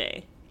great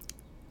day.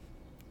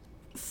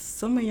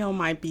 Some of y'all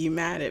might be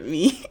mad at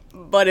me,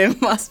 but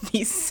it must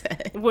be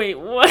said. Wait,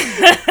 what?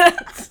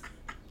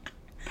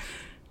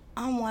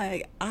 I'm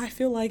like, I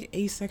feel like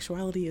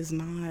asexuality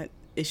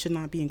it should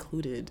not be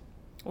included.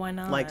 Why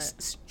not? Like,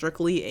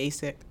 strictly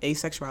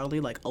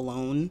asexuality, like,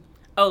 alone.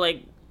 Oh,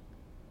 like,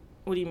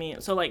 what do you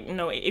mean? So, like,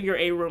 no, if you're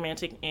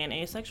aromantic and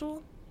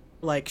asexual?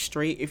 Like,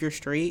 straight, if you're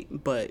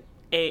straight, but...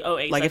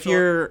 asexual. Like, if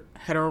you're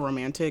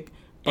heteroromantic...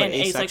 But and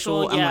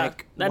asexual, I'm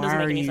like, that why doesn't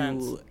are make any you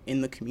sense.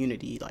 In the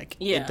community? Like,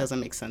 it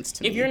doesn't make sense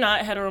to me. If you're not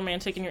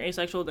heteromantic and you're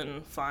asexual,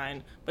 then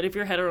fine. But if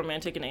you're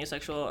heteromantic and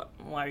asexual,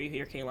 why are you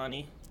here,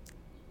 Kaylani?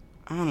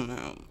 I don't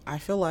know. I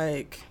feel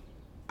like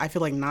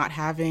not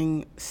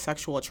having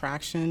sexual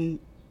attraction,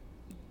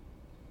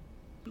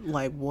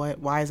 like,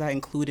 why is that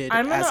included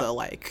I'm gonna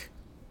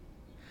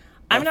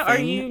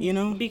argue, you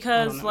know?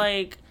 Because,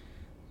 like,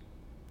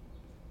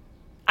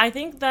 I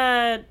think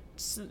that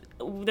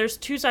there's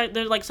two sides.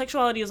 There's like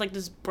sexuality is like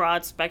this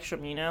broad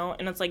spectrum, you know,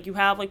 and it's like you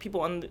have like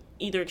people on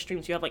either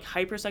extremes. You have like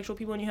hypersexual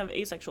people and you have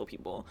asexual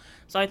people.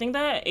 So I think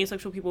that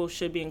asexual people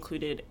should be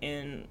included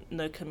in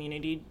the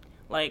community,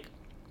 like,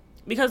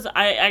 because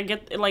I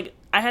get, like,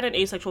 I had an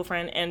asexual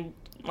friend and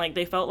like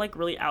they felt like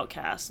really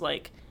outcast,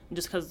 like,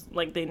 just because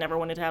like they never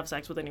wanted to have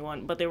sex with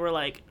anyone, but they were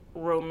like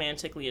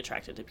romantically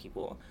attracted to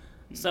people.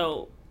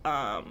 So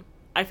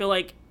I feel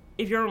like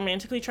if you're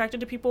romantically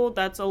attracted to people,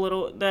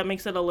 that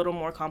makes it a little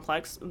more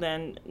complex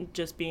than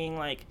just being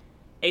like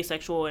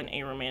asexual and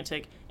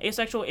aromantic.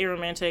 Asexual,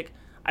 aromantic,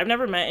 I've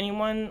never met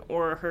anyone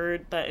or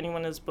heard that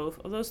anyone is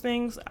both of those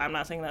things. I'm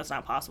not saying that's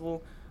not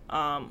possible.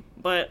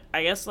 But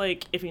I guess,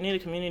 like, if you need a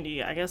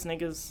community, I guess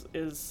niggas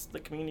is the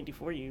community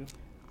for you.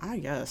 I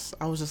guess.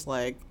 I was just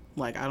like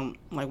I don't,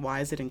 like, why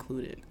is it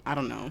included? I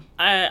don't know.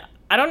 I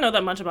don't know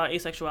that much about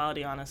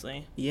asexuality,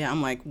 honestly. Yeah,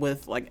 I'm like,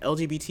 with like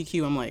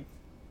LGBTQ, I'm like,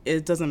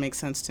 it doesn't make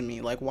sense to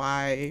me. Like,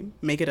 why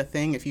make it a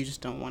thing if you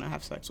just don't want to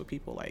have sex with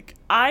people? Like,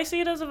 I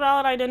see it as a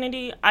valid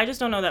identity. I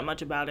just don't know that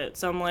much about it.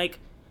 So I'm like,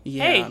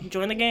 hey,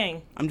 join the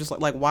gang. I'm just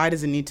like, why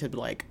does it need to,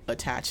 like,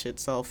 attach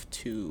itself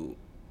to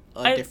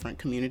a different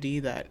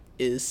community that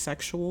is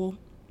sexual?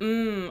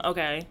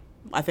 Okay.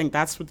 I think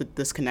that's what the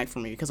disconnect for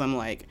me, because I'm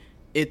like,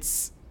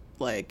 it's,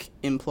 like,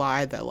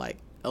 implied that, like,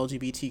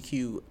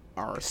 LGBTQ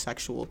are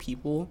sexual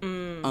people,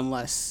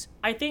 unless...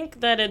 I think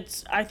that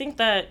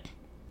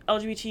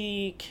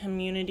LGBT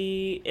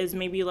community is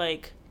maybe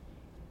like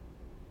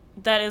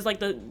that is like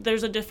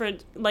there's a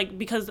different, like,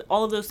 because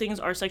all of those things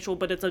are sexual,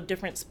 but it's a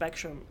different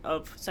spectrum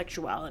of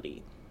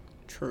sexuality.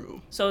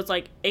 True. So it's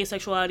like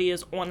asexuality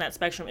is on that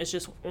spectrum. It's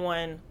just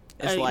on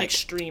an like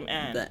extreme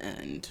end. The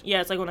end.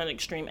 Yeah, it's like on an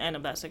extreme end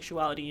of that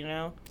sexuality, you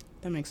know?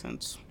 That makes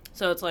sense.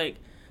 So it's like,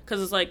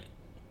 because it's like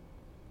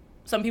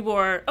some people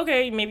are,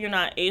 okay, maybe you're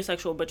not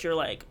asexual, but you're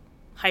like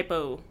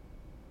hypo,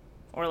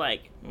 or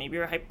like maybe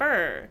you're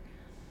hyper.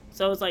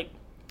 So it's like,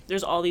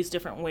 there's all these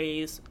different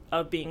ways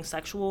of being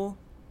sexual,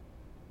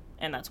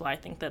 and that's why I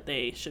think that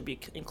they should be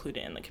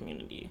included in the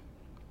community.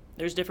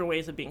 there's different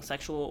ways of being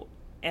sexual,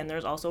 and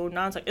there's also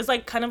non-sex. It's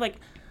like kind of like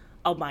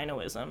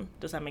albinoism.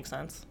 Does that make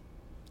sense?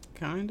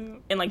 Kind of.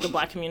 In like the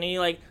black community,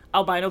 like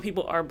albino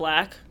people are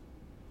black,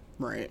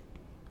 Right.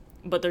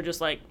 but they're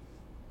just like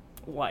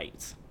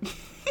white.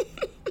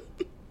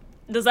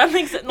 Does that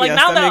make sense? Like Yes,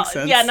 now that makes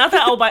sense. yeah, not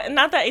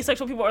that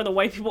asexual people are the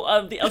white people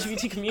of the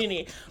LGBT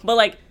community, but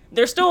like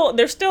they're still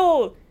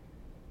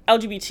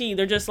LGBT.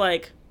 They're just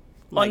like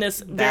on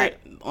this that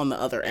on the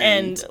other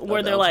end and where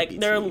of the they're like LGBT.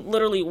 they're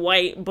literally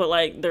white, but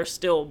like they're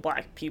still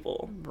black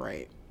people.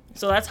 right.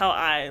 So that's how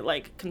I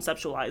like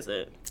conceptualize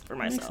it for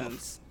Makes myself.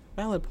 sense.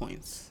 Valid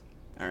points.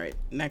 All right,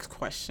 next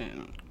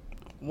question.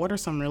 What are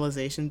some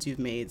realizations you've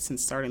made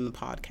since starting the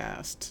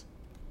podcast?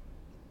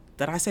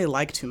 Did I say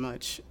like too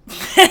much?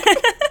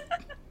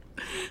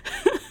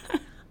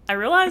 I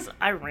realize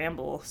I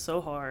ramble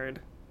so hard.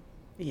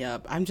 Yeah,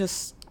 I'm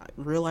just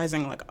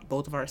realizing like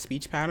both of our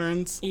speech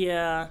patterns.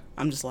 Yeah.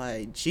 I'm just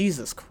like,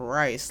 Jesus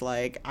Christ,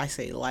 like I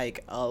say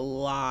like a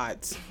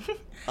lot.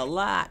 A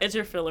lot. It's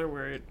your filler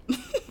word.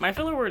 My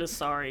filler word is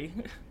sorry.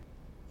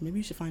 Maybe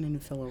you should find a new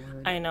filler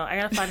word. I know. I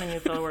gotta find a new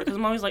filler word because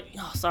I'm always like,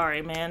 oh,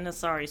 sorry, man. That's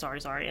sorry.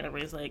 And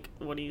everybody's like,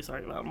 what are you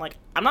sorry about? I'm like,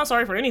 I'm not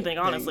sorry for anything,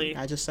 honestly.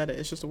 I just said it.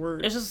 It's just a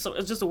word. It's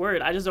just a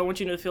word. I just don't want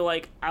you to feel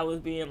like I was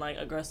being like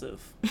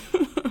aggressive.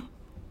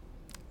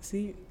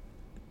 See,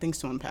 things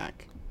to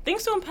unpack.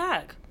 Things to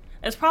unpack.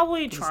 It's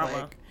probably It's trauma.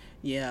 like,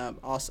 yeah,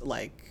 also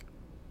like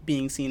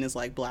being seen as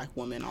like black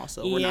women.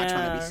 Also, we're not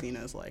trying to be Yeah. seen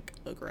as like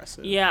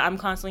aggressive. Yeah, I'm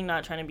constantly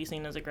not trying to be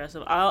seen as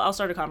aggressive. I'll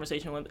start a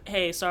conversation with,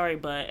 hey, sorry,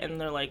 but, and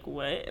they're like,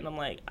 what? And I'm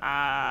like,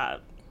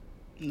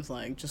 It's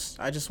like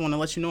I just want to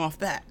let you know off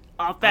bat.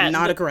 off bat. I'm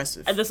not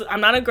aggressive.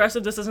 I'm not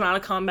aggressive. This is not a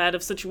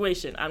combative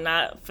situation. I'm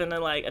not finna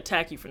like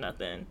attack you for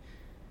nothing.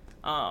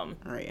 All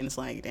right, and it's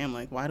like, damn,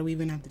 like why do we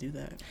even have to do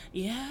that?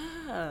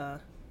 Yeah.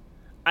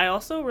 I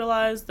also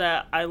realized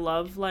that I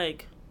love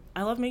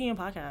making a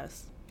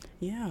podcast.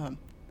 Yeah,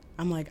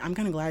 I'm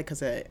kind of glad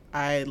because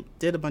I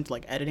did a bunch of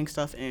like editing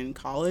stuff in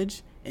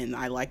college and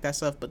I like that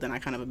stuff, but then I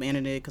kind of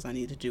abandoned it because I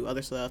needed to do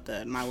other stuff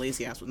that my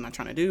lazy ass was not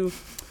trying to do.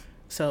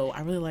 So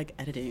I really like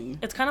editing.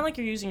 It's kind of like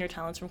you're using your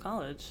talents from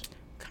college.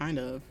 Kind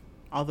of,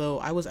 although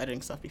I was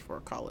editing stuff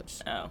before college.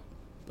 Oh.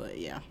 But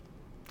yeah,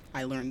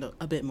 I learned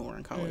a bit more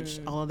in college.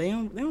 Although they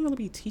don't really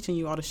be teaching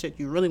you all the shit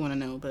you really want to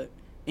know. But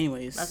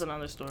anyways, That's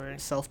another story.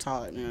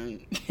 self-taught,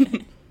 man.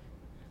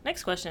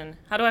 Next question.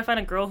 How do I find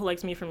a girl who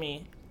likes me for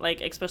me?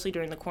 Like, especially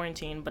during the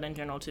quarantine, but in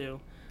general,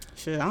 too.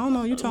 Shit, I don't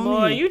know. You tell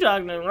Boy, me. you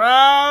talking to the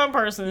wrong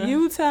person.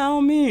 You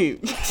tell me.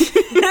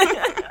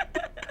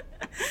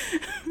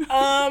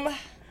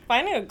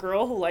 Finding a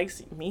girl who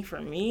likes me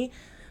for me,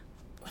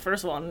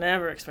 first of all,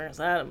 never experienced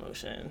that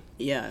emotion.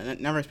 Yeah,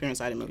 never experienced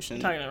that emotion.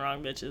 Talking to the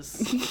wrong bitches.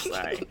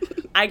 Sorry.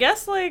 I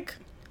guess, like,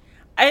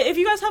 if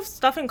you guys have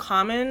stuff in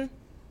common,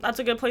 that's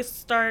a good place to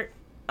start.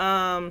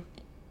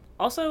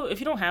 Also, if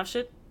you don't have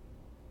shit,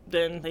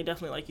 then they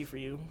definitely like you for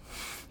you.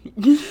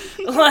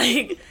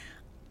 Like,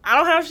 I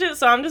don't have shit,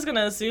 so I'm just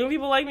gonna assume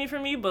people like me for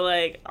me, but,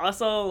 like,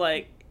 also,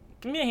 like,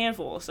 give me a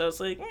handful. So it's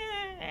like,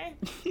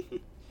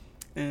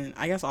 And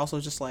I guess also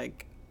just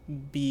like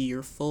be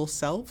your full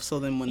self, so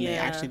then when they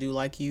Yeah. actually do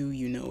like you,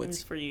 you know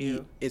it's for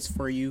you. It's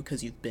for you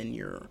because you've been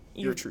your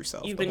true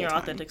self. You've the been whole your time.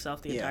 authentic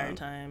self the Yeah. entire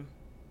time.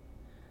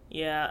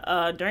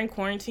 Yeah. During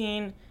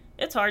quarantine,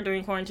 it's hard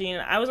during quarantine.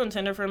 I was on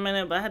Tinder for a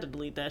minute, but I had to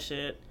delete that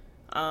shit.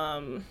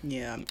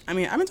 Yeah, I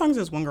mean, I've been talking to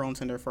this one girl on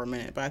Tinder for a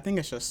minute, but I think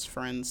it's just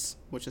friends,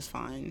 which is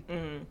fine.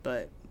 Mm-hmm.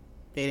 But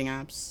dating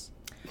apps,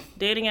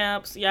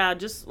 yeah,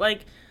 just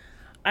like,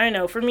 I don't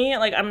know. For me,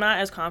 like, I'm not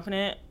as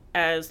confident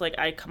as like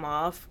I come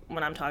off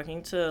when I'm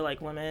talking to like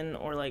women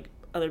or like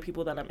other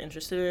people that I'm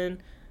interested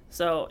in.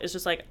 So it's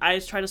just like I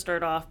try to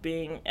start off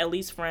being at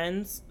least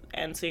friends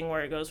and seeing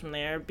where it goes from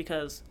there,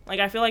 because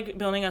like I feel like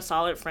building a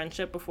solid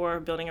friendship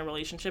before building a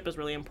relationship is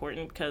really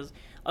important, because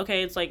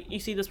okay, it's like you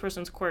see this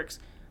person's quirks.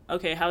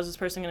 Okay, how is this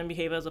person going to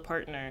behave as a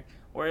partner?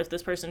 Or if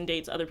this person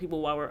dates other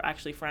people while we're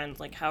actually friends,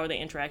 like how are they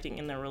interacting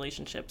in their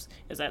relationships?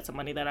 Is that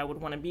somebody that I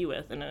would want to be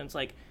with? And then it's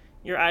like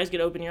your eyes get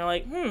open, you're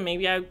like,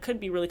 maybe I could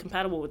be really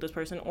compatible with this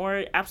person,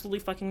 or absolutely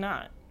fucking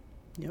not.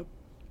 Yep.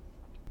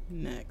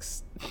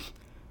 Next,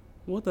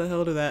 what the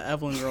hell did that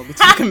Evelyn girl be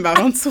talking about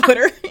on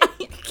Twitter?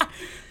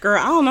 Girl,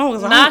 I don't know,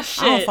 because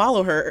I don't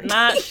follow her.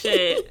 Not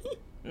shit.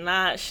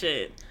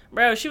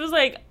 Bro, she was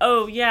like,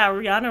 oh, yeah,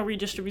 Rihanna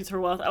redistributes her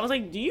wealth. I was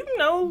like, do you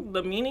know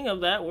the meaning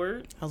of that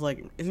word? I was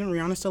like, isn't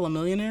Rihanna still a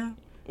millionaire?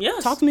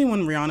 Yes. Talk to me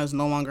when Rihanna's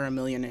no longer a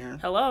millionaire.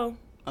 Hello.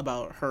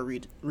 About her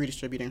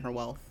redistributing her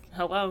wealth.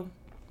 Hello.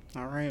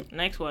 All right.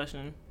 Next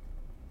question.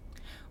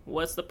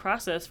 What's the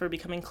process for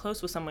becoming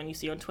close with someone you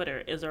see on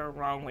Twitter? Is there a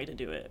wrong way to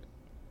do it?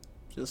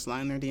 Just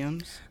slide in their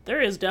DMs? There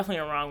is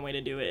definitely a wrong way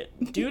to do it.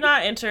 Do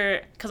not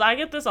enter, because I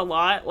get this a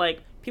lot,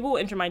 like, people will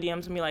enter my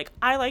DMs and be like,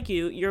 I like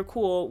you, you're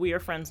cool, we are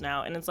friends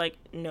now. And it's like,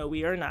 no,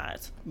 we are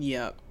not.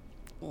 Yep.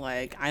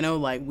 Like, I know,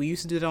 like, we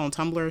used to do that on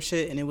Tumblr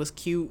shit, and it was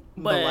cute.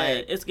 But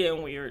like, it's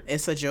getting weird.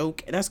 It's a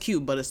joke. That's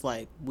cute, but it's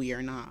like, we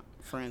are not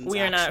friends, We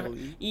are actually.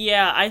 not.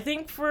 Yeah, I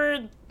think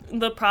for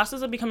the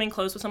process of becoming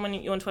close with someone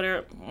you on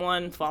Twitter,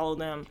 one, follow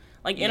them.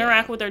 Like,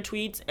 interact with their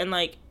tweets, and,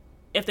 like,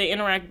 if they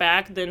interact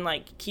back, then,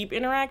 like, keep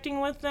interacting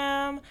with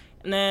them,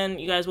 and then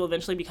you guys will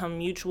eventually become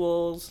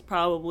mutuals,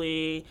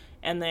 probably,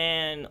 and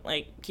then,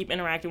 like, keep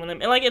interacting with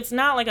them. And, like, it's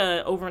not, like,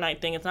 a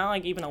overnight thing. It's not,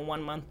 like, even a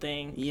 1 month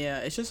thing. Yeah,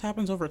 it just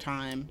happens over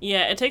time.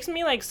 Yeah, it takes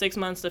me, like, 6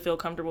 months to feel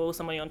comfortable with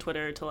somebody on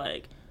Twitter to,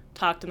 like,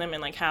 talk to them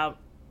and, like, have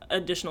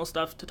additional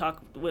stuff to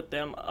talk with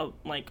them,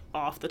 like,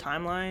 off the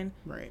timeline.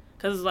 Right.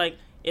 Because, like,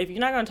 if you're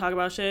not going to talk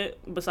about shit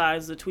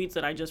besides the tweets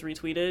that I just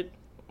retweeted,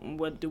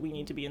 what do we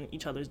need to be in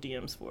each other's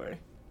DMs for?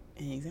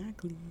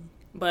 Exactly.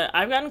 But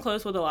I've gotten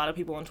close with a lot of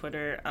people on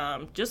Twitter,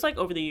 just, like,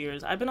 over the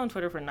years. I've been on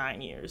Twitter for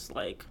 9 years.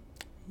 Like,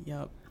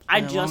 Yep.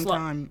 I just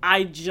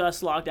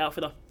logged out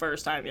for the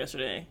first time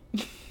yesterday.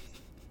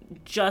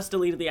 Just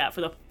deleted the app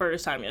for the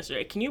first time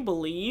yesterday. Can you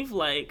believe,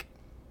 like...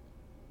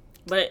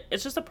 But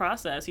it's just a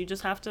process. You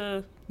just have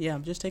to... Yeah,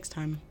 it just takes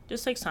time.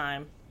 Just takes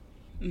time.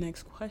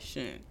 Next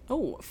question.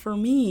 Oh, for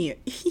me.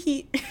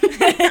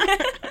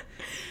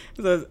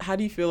 So, how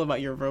do you feel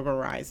about your Virgo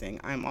rising?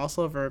 I'm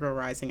also a Virgo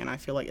rising, and I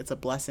feel like it's a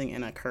blessing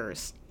and a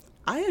curse.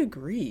 I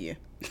agree.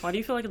 Why do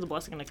you feel like it's a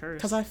blessing and a curse?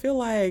 Because I feel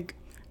like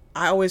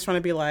I always trying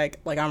to be like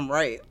I'm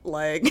right.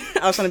 Like,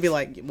 I was trying to be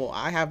like, well,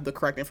 I have the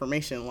correct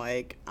information.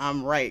 Like,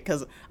 I'm right.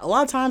 Because a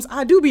lot of times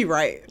I do be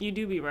right. You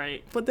do be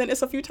right. But then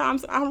it's a few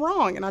times I'm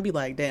wrong. And I'd be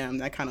like, damn,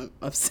 that kind of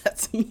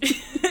upsets me.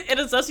 It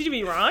upsets you to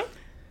be wrong?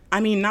 I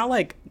mean, not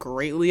like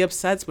greatly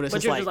upsets, but it's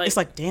just like, it's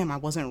like, damn, I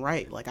wasn't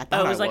right. Like, I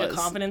thought I was. Oh, it was like a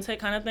confidence hit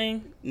kind of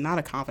thing? Not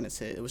a confidence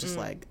hit. It was just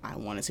like, I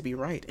wanted to be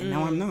right. And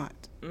now I'm not.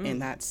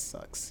 And that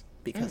sucks.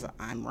 Because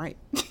I'm right.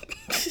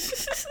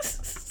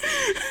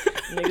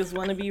 Niggas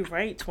want to be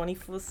right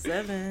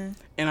 24/7.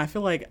 And I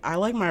feel like I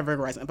like my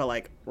Virgo rising, but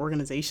like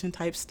organization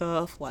type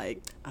stuff,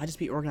 like I just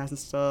be organizing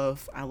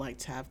stuff. I like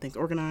to have things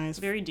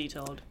organized. Very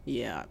detailed.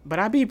 Yeah, but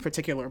I be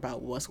particular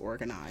about what's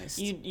organized.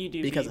 You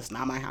do because it's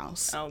not my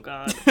house. Oh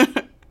God.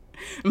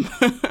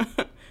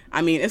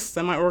 I mean, it's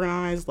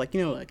semi-organized, like,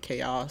 you know, like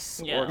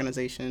chaos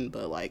organization,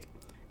 but like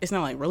it's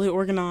not like really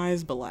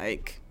organized, but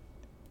like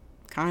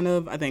kind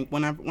of. I think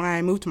when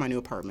I move to my new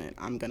apartment,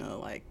 I'm gonna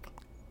like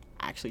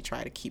actually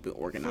try to keep it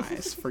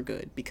organized for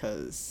good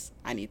because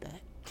I need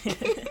that.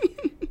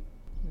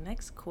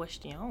 Next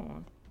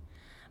question.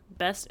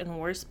 Best and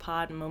worst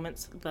pod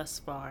moments thus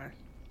far.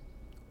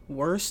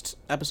 Worst,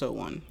 episode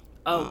 1.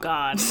 Oh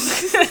God.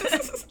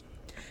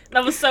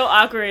 That was so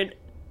awkward.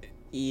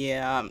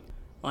 Yeah.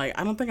 Like,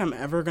 I don't think I'm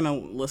ever gonna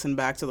listen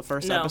back to the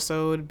first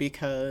episode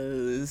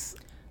because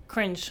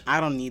cringe. I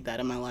don't need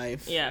that in my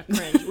life. Yeah,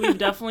 cringe. We've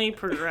definitely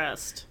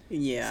progressed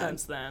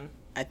since then.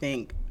 I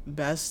think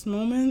best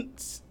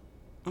moments,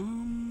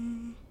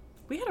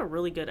 we had a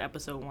really good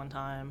episode one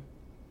time.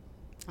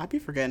 I'd be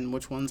forgetting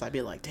which ones. I'd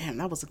be like, damn,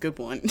 that was a good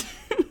one.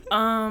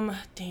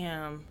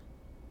 Damn.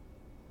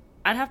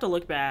 I'd have to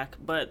look back,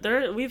 but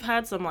we've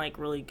had some like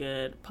really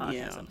good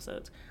podcast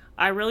episodes.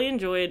 I really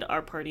enjoyed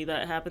our party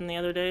that happened the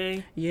other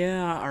day.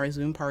 Yeah, our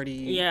Zoom party.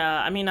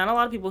 Yeah, I mean, not a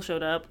lot of people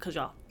showed up because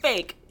y'all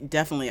fake.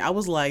 Definitely. I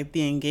was like,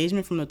 the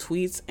engagement from the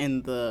tweets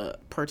and the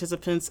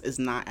participants is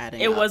not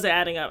adding up. It wasn't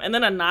adding up. And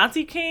then a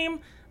Nazi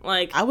came,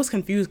 like... I was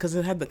confused because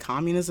it had the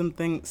communism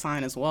thing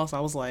sign as well, so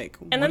I was like,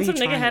 and then some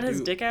nigga had his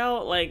dick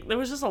out. Like, there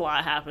was just a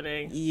lot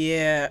happening.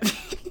 Yeah.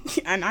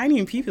 And I didn't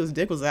even peep his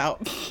dick was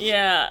out.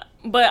 Yeah,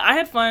 but I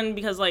had fun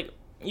because, like,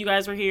 you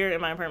guys were here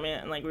in my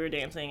apartment and like we were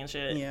dancing and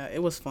shit. Yeah,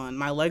 it was fun.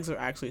 My legs are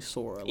actually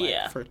sore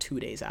for 2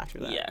 days after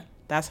that. Yeah.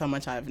 That's how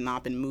much I've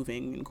not been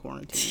moving in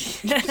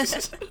quarantine.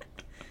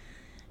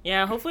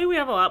 Yeah, hopefully we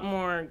have a lot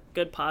more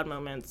good pod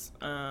moments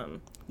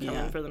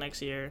coming for the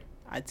next year.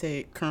 I'd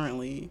say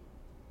currently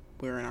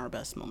we're in our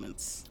best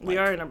moments. We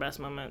are in our best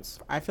moments.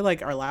 I feel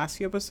like our last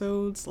few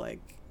episodes, like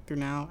through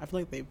now, I feel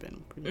like they've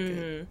been pretty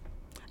good.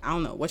 I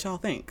don't know. What y'all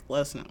think?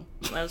 Let us know.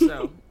 Let us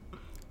know.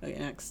 Okay,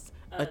 next.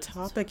 A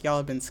topic y'all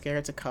have been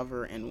scared to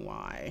cover and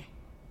why?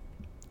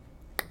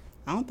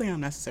 I don't think I'm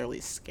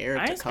necessarily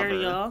scared to cover.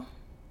 Scared, y'all.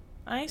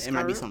 I ain't scared. It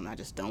might be something I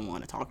just don't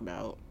want to talk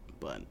about,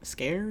 but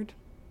scared?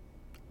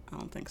 I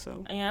don't think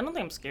so. Yeah, I don't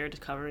think I'm scared to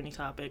cover any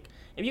topic.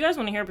 If you guys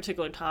want to hear a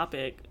particular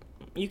topic,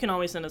 you can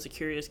always send us a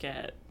curious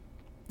cat.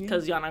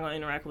 Because y'all not going to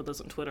interact with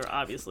us on Twitter,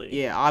 obviously.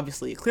 Yeah,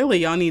 obviously. Clearly,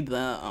 y'all need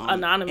the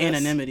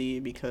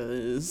anonymity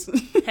because...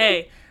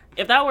 Hey,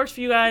 if that works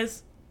for you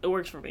guys, it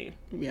works for me.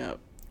 Yep.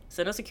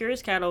 Send us a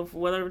curious cat of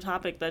whatever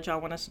topic that y'all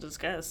want us to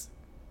discuss.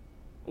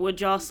 Would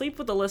y'all sleep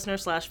with a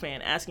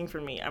listener/fan asking for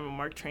me? I'm a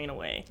Mark Train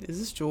away. Is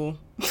this Jewel?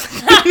 Would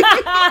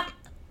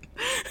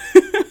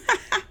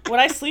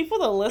I sleep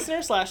with a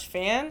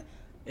listener/fan?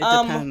 It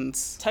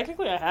depends.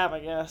 Technically, I have, I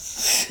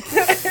guess.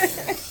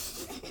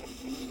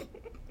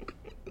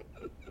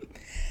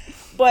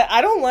 But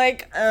I don't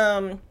like,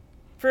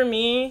 for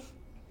me,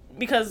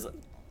 because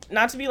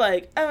not to be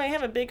like, oh, I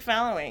have a big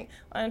following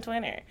on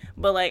Twitter,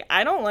 but like,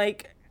 I don't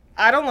like,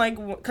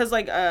 because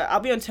like,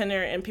 I'll be on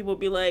Tinder and people will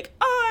be like,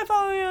 oh, I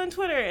follow you on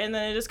Twitter, and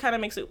then it just kind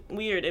of makes it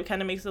weird. It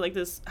kind of makes it like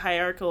this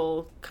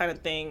hierarchical kind of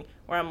thing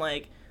where I'm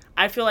like,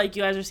 I feel like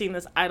you guys are seeing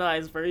this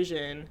idolized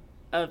version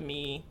of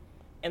me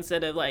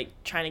instead of like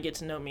trying to get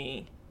to know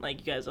me. Like,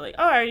 you guys are like,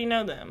 oh, I already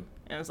know them.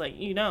 And it's like,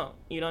 you don't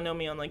know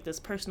me on like this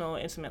personal,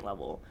 intimate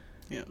level.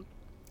 Yeah.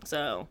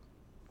 So,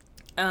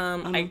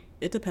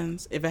 it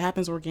depends. If it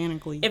happens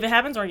organically.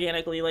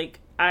 Like,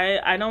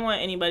 I don't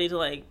want anybody to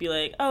like be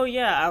like, oh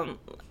yeah,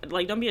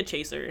 like, don't be a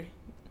chaser.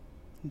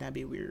 That'd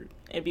be weird.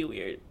 It'd be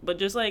weird. But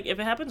just like, if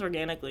it happens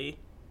organically,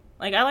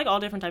 like, I like all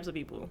different types of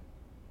people.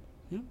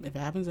 Yeah, if it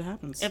happens, it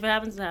happens. If it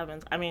happens, it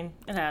happens. I mean,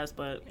 it has,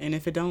 but. And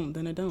if it don't,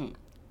 then it don't.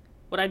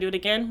 Would I do it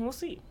again? We'll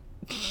see.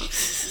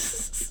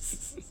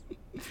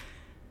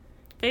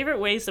 Favorite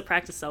ways to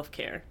practice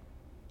self-care?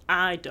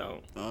 I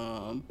don't.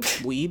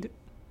 Weed?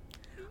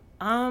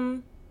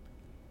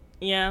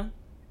 Yeah.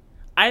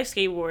 I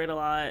skateboard a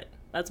lot.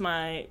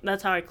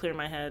 That's how I clear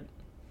my head.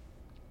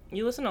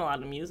 You listen to a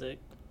lot of music.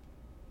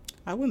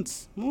 I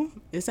wouldn't. Well,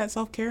 is that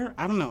self-care?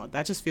 I don't know.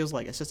 That just feels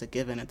like it's just a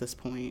given at this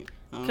point.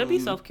 Could be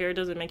self-care.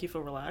 Does it make you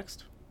feel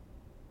relaxed?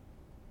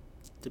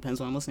 Depends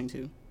what I'm listening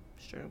to.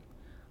 It's true.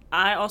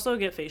 I also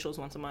get facials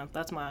once a month.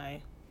 That's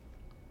my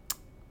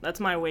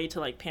way to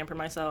like pamper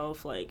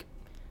myself, like,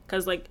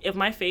 cause like if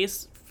I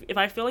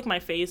feel like my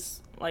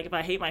face, like if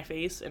I hate my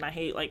face and I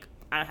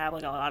have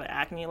like a lot of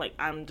acne, like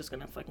I'm just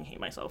gonna fucking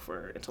hate myself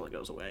until it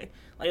goes away.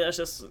 Like it's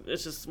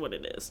just what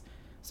it is.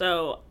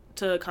 So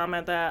to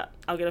combat that,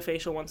 I'll get a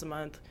facial once a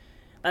month.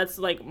 That's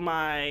like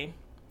my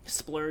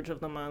splurge of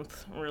the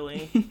month,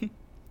 really.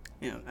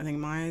 Yeah, I think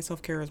my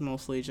self-care is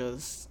mostly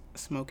just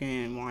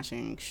smoking and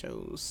watching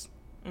shows.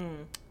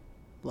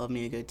 Love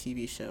me a good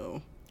TV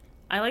show.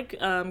 I like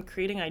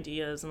creating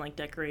ideas and like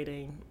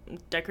decorating.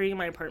 Decorating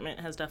my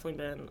apartment has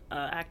definitely been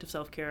active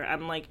self-care.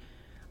 I'm like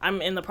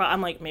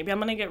maybe I'm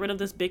gonna get rid of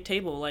this big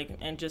table, like,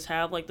 and just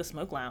have like the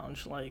smoke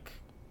lounge, like.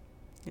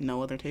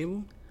 No other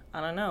table? I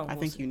don't know. I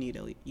think you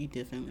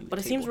definitely need. But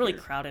it seems really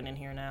crowded in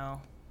here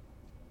now.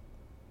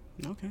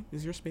 Okay,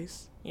 is your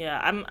space? Yeah,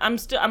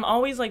 I'm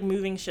always like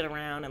moving shit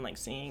around and like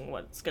seeing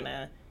what's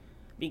gonna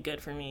be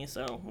good for me.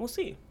 So we'll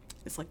see.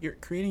 It's like you're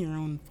creating your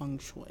own feng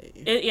shui.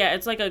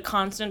 It's like a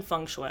constant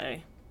feng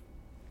shui.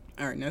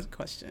 All right, next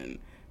question.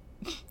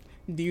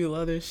 Do you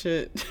love this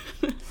shit?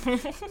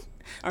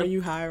 Are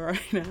you high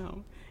right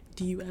now?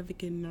 Do you ever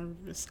get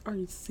nervous? Are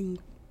you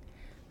single?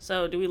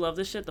 So, do we love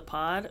this shit, the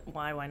pod?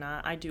 Why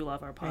not? I do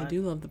love our pod. I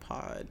do love the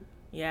pod.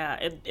 Yeah,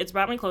 it's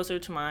brought me closer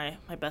to my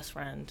best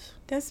friend.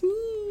 That's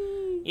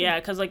me.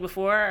 Yeah, because like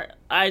before,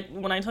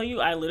 when I tell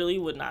you, I literally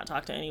would not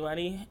talk to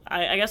anybody.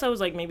 I guess I was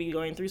like maybe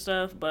going through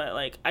stuff, but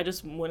like I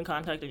just wouldn't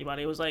contact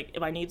anybody. It was like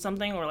if I need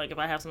something or like if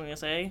I have something to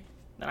say,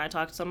 then I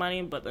talk to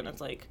somebody. But then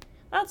it's like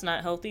that's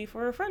not healthy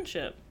for a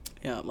friendship.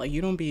 Yeah, like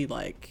you don't be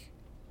like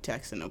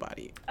texting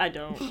nobody. I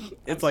don't.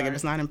 It's like if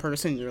it's not in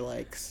person, you're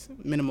like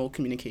minimal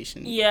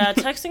communication. Yeah,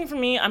 texting for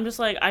me, I'm just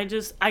like I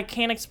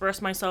can't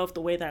express myself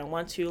the way that I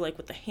want to, like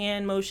with the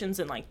hand motions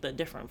and like the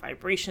different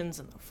vibrations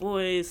and the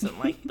voice and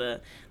like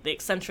the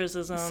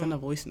eccentricism. Send a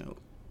voice note.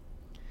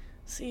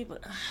 See,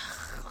 but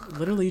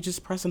literally you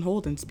just press and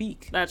hold and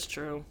speak. That's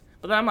true.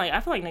 But then I'm like,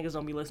 I feel like niggas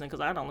don't be listening because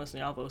I don't listen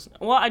to y'all voice.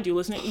 Well, I do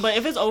listen, but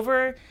if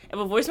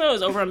a voice note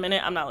is over a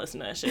minute, I'm not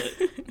listening to that shit.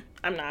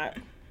 I'm not.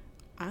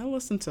 I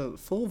listen to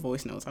full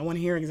voice notes. I want to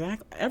hear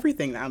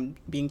everything that I'm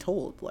being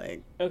told.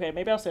 Like, okay,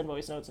 maybe I'll send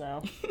voice notes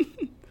now.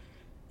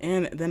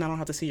 And then I don't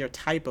have to see your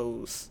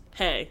typos.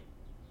 Hey,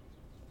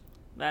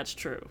 that's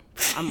true.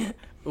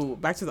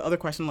 Back to the other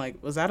question.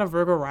 Like, was that a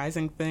Virgo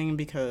rising thing?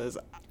 Because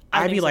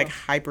I'd be like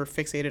hyper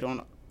fixated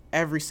on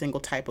every single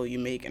typo you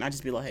make, and I'd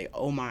just be like, hey,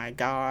 oh my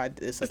god,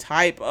 it's a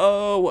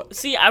typo.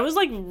 See, I was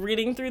like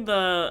reading through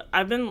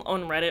I've been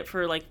on Reddit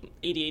for like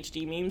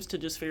ADHD memes to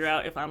just figure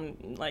out if I'm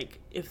like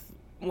if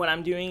what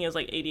I'm doing is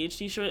like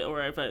ADHD shit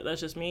or if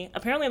that's just me.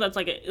 Apparently that's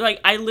like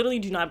I literally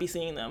do not be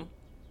seeing them,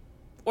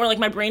 or like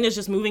my brain is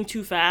just moving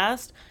too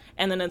fast,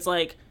 and then it's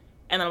like,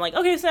 and then I'm like,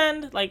 okay,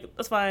 send, like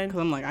that's fine. Because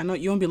I'm like, I know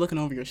you won't be looking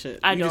over your shit.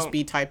 You just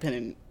be typing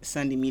and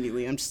send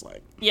immediately. I'm just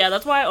like, yeah,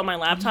 that's why on my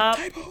laptop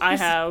I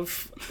have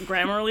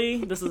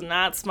Grammarly. This is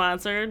not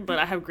sponsored, but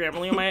I have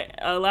Grammarly on my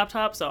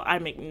laptop, so I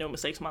make no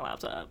mistakes on my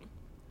laptop.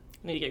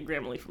 I need to get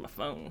Grammarly for my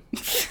phone.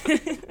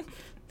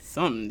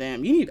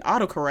 Damn, you need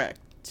autocorrect.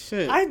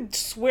 Shit. I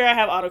swear I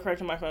have autocorrect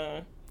on my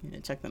phone. Yeah,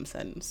 check them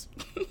settings.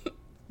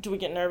 Do we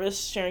get nervous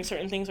sharing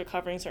certain things or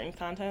covering certain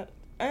content?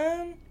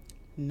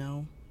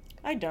 No.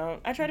 I don't.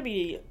 I try to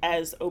be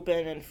as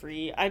open and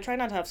free. I try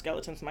not to have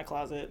skeletons in my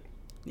closet.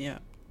 Yeah.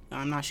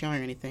 I'm not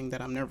sharing anything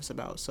that I'm nervous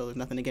about, so there's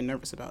nothing to get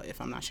nervous about if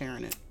I'm not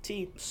sharing it.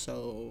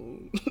 So.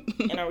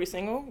 And are we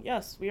single?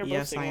 Yes, we are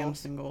both single. Yes, I am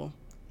single.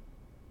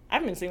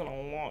 I've been single a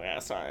long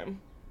ass time.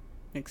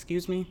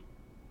 Excuse me?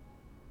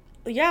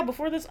 Yeah,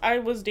 before this, I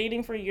was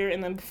dating for a year,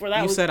 and then before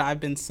that, you said I've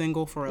been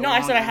single for a long time. No,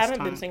 I said I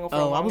haven't been single for a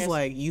long time. I was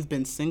like, you've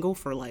been single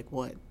for like,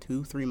 what,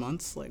 2-3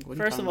 months? Like, what?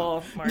 First of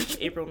all, March,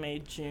 April, May,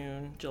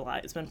 June,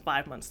 July. It's been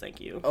 5 months,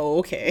 thank you. Oh,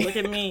 okay. Look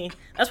at me.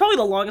 That's probably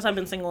the longest I've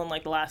been single in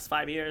like the last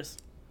 5 years.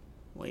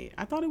 Wait,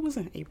 I thought it was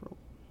in April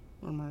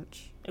or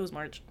March. It was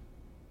March,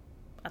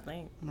 I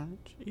think. March?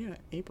 Yeah,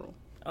 April.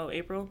 Oh,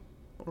 April?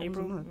 Or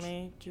April, March?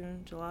 May,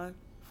 June, July.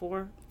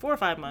 4 or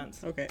 5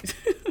 months. Okay.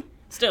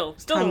 Still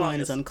the timeline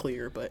longest. is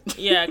unclear, but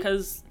Yeah,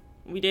 because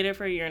we dated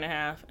for a year and a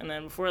half, and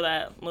then before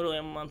that, literally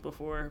a month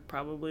before,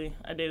 probably,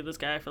 I dated this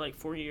guy for like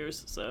 4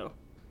 years. So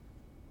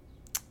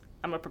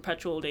I'm a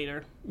perpetual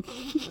dater,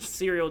 a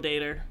serial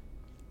dater.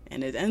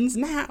 And it ends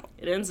now.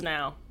 It ends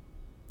now,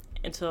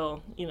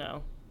 until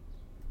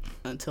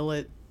Until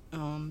it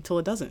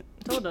doesn't.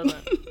 Until it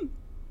doesn't.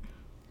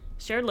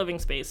 Shared living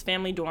space,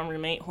 family, dorm,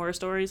 roommate, horror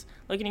stories.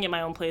 Looking to get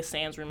my own place,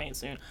 sans roommate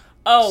soon.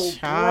 Oh,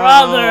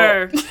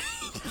 Child. brother.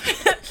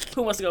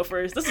 Who wants to go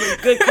first? This is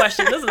a good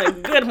question. This is a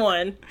good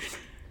one.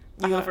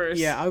 You go first.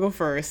 Yeah, I'll go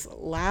first.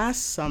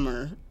 Last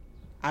summer,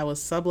 I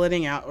was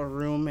subletting out a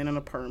room in an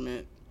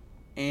apartment,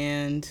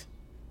 and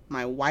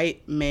my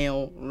white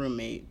male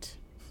roommate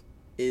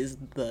is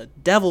the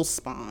devil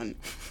spawn.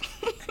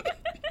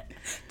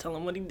 Tell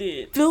him what he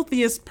did.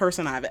 Filthiest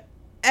person I've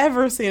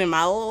ever seen in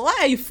my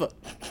life.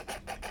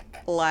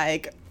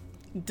 Like,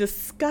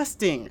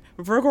 disgusting.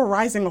 Virgo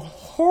rising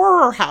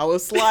horror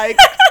house. Like,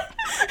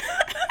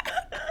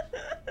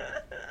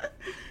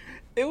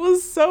 it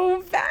was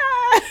so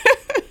bad.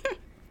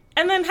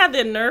 And then had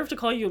the nerve to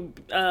call you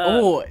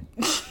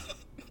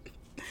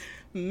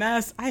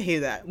mess. I hate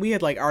that. We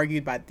had like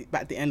argued by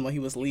the end when he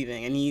was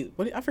leaving, and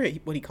I forget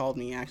what he called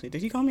me actually.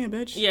 Did he call me a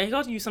bitch? Yeah, he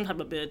called you some type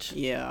of bitch.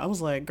 Yeah, I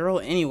was like, girl,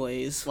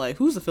 anyways, like,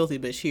 who's the filthy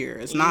bitch here?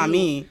 It's not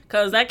me.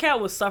 Because that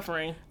cat was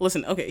suffering.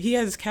 Listen, okay, he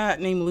has his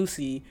cat named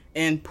Lucy,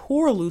 and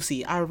poor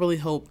Lucy, I really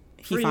hope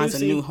he finds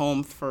a new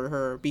home for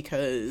her,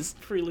 because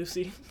Free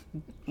Lucy.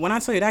 When I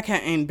tell you that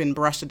cat ain't been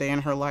brushed a day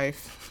in her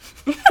life.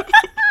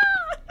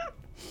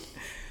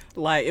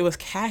 Like, it was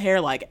cat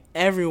hair like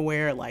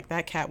everywhere. Like,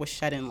 that cat was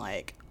shedding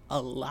like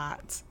a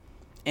lot,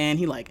 and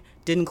he like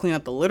didn't clean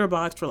up the litter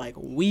box for like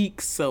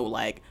weeks. So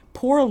like,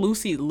 poor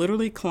Lucy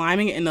literally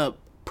climbing in a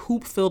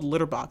poop filled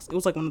litter box. It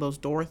was like one of those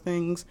door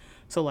things,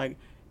 so like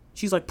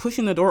she's like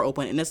pushing the door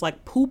open, and it's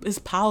like poop is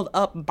piled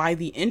up by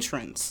the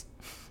entrance.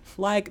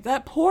 Like,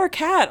 that poor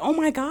cat, oh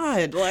my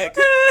god. Like,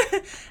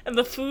 and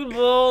the food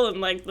bowl and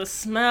like the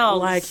smell.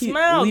 Like, he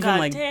leaving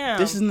like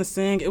dishes in the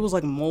sink. It was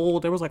like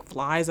mold. There was like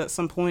flies at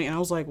some point, and I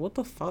was like, what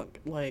the fuck?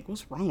 Like,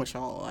 what's wrong with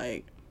y'all?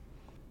 Like,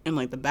 and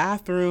like the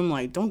bathroom,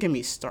 like, don't get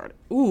me started.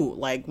 Ooh,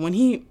 like when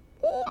he,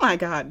 oh my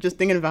god, just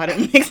thinking about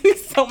it makes me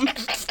so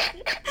mad.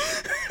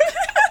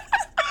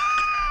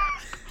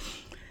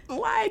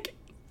 Like,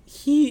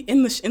 he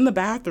in the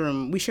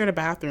bathroom, we shared a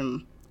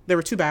bathroom. There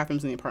were 2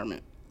 bathrooms in the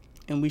apartment,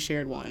 and we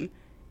shared one,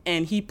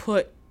 and he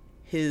put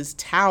his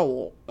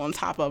towel on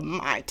top of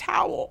my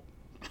towel.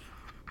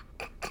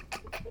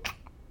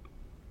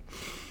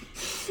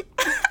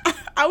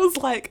 I was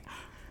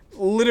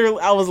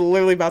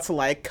literally about to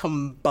like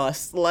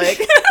combust. Like,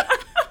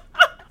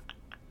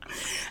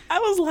 I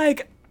was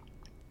like,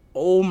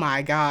 oh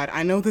my god,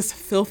 I know this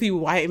filthy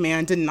white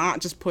man did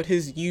not just put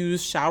his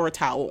used shower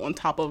towel on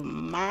top of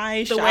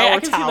my shower towel. The way I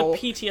can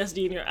see the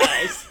PTSD in your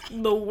eyes.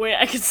 The way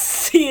I can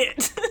see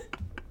it.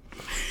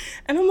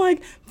 And I'm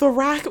like, the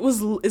rack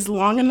is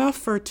long enough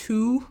for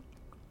two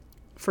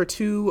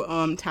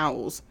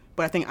towels,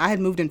 but I think I had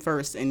moved in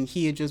first and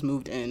he had just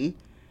moved in.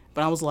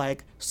 But I was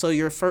like, so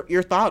your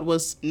thought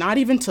was not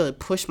even to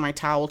push my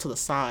towel to the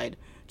side,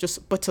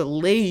 but to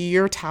lay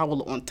your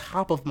towel on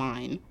top of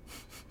mine.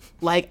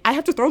 Like, I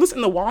have to throw this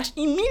in the wash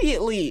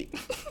immediately.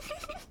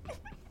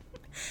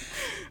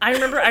 I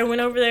remember I went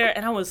over there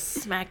and I was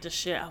smacked as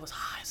shit. I was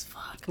high as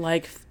fuck.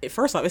 Like,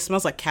 first off, it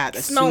smells like cat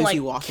as soon as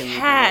you walk in.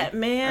 Cat,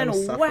 man.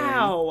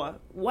 Wow.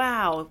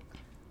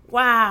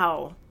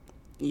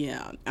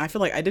 Yeah, and I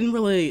feel like I didn't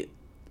really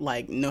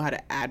like know how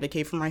to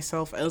advocate for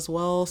myself as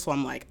well, so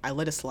I'm like, I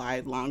let it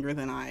slide longer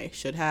than I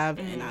should have,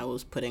 and I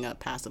was putting up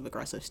passive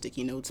aggressive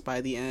sticky notes by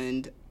the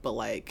end, but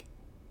like,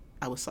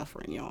 I was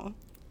suffering, y'all.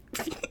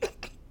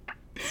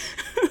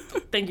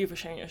 Thank you for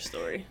sharing your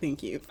story.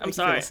 Thank you. I'm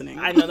sorry. For listening.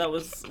 I know that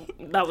was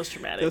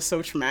traumatic. It was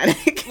so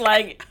traumatic.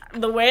 Like,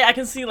 the way I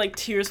can see like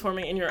tears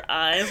forming in your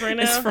eyes right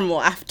now. It's from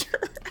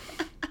laughter.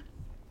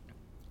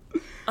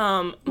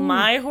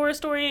 My horror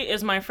story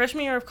is my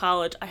freshman year of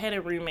college. I had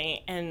a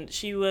roommate and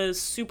she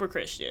was super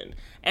Christian.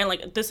 And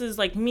like, this is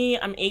like me,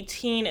 I'm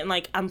 18 and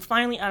like, I'm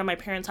finally out of my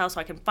parents' house, so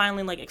I can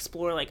finally like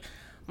explore like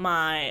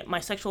my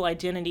sexual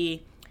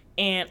identity.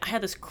 And I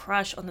had this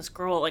crush on this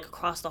girl like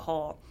across the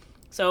hall.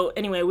 So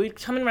anyway, we'd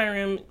come in my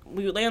room,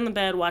 we would lay on the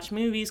bed, watch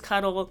movies,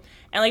 cuddle,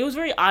 and like, it was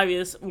very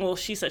obvious. Well,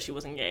 she said she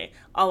wasn't gay.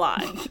 I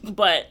lied.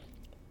 But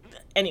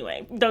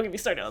anyway, don't get me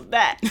started on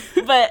that.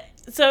 But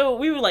so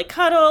we would like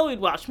cuddle, we'd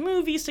watch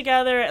movies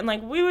together, and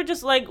like we were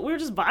just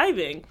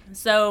vibing.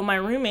 So my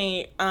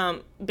roommate,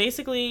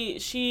 basically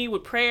she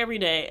would pray every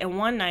day, and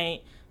one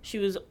night she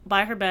was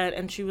by her bed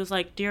and she was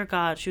like, dear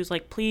God, she was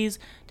like, please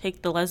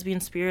take the lesbian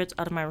spirits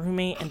out of my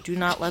roommate and do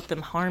not let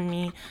them harm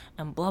me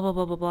and blah, blah,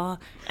 blah, blah, blah.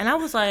 And I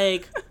was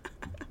like,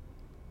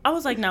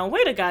 now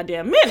wait a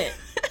goddamn minute.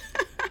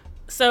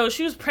 So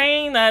she was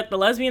praying that the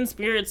lesbian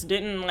spirits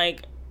didn't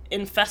like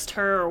infest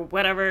her or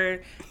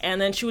whatever.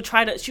 And then she would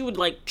try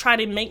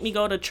to make me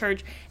go to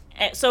church.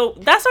 And so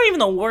that's not even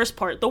the worst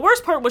part. The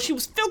worst part was she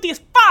was filthy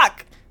as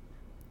fuck.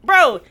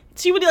 Bro,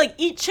 she would like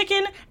eat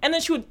chicken and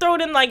then she would throw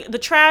it in like the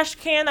trash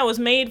can that was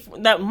made,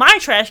 my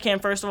trash can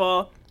first of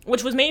all,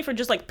 which was made for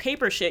just like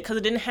paper shit because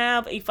it didn't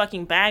have a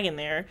fucking bag in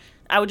there.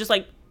 I would just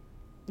like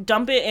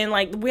dump it in,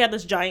 like, we had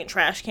this giant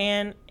trash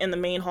can in the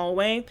main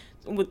hallway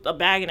with a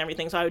bag and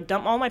everything, so I would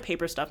dump all my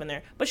paper stuff in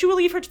there. But she would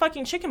leave her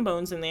fucking chicken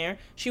bones in there.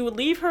 She would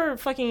leave her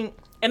fucking,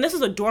 and this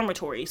is a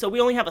dormitory, so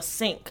we only have a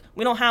sink.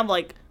 We don't have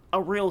like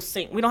a real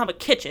sink. We don't have a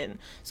kitchen.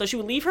 So she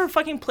would leave her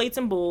fucking plates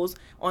and bowls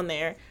on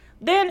there.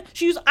 Then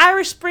she used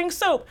Irish Spring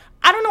soap.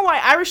 I don't know why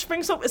Irish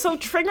Spring soap is so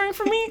triggering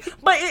for me,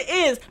 but it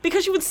is,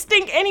 because she would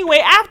stink anyway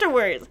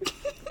afterwards.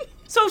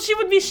 So she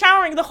would be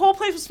showering. The whole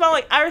place would smell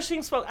like Irish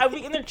Spring soap. I would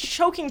be in there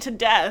choking to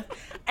death,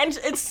 and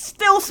it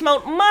still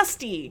smelled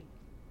musty.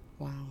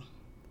 Wow.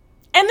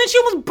 And then she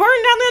almost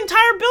burned down the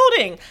entire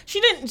building.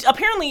 She didn't,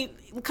 apparently,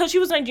 because she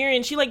was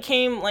Nigerian, she like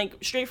came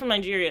like straight from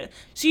Nigeria.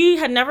 She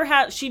never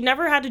had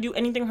to do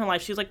anything in her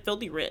life. She was like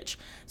filthy rich.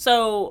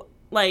 So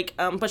like,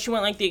 but she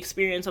went like the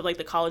experience of like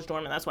the college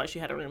dorm, and that's why she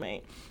had a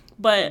roommate.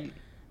 But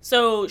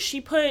so she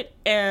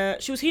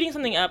was heating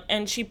something up,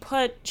 and she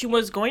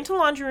was going to the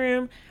laundry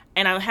room,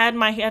 and I had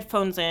my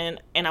headphones in,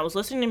 and I was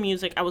listening to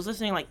music. I was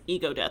listening like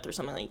Ego Death or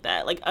something like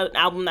that, like an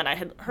album that I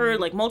had heard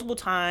like multiple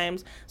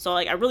times. So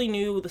like I really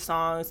knew the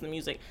songs and the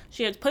music.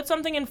 She had put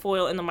something in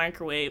foil in the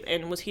microwave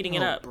and was heating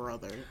it up.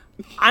 Brother.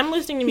 I'm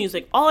listening to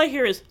music. All I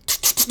hear is,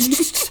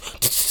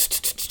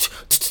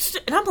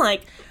 and I'm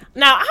like,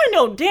 now I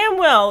know damn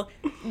well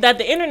that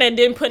the internet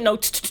didn't put no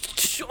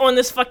on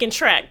this fucking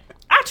track.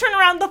 I turn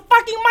around, the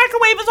fucking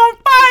microwave is on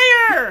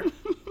fire,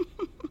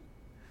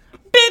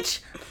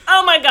 bitch.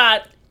 Oh my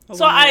god.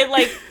 So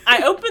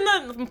I open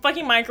the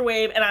fucking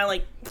microwave, and I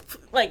like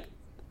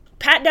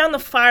pat down the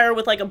fire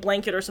with like a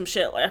blanket or some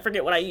shit. Like, I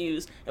forget what I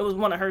used. It was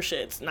one of her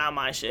shits, not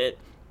my shit.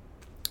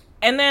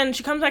 And then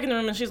she comes back in the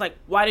room, and she's like,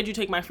 "Why did you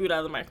take my food out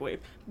of the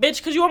microwave, bitch?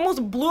 Because you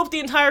almost blew up the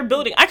entire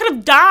building. I could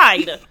have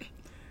died."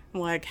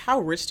 Like, how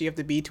rich do you have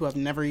to be to have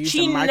never used a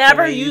microwave? She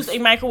never used a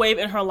microwave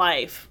in her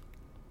life.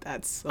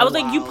 That's so I was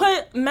like, wild. "You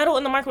put metal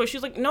in the microwave." She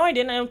was like, "No, I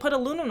didn't. I put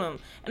aluminum."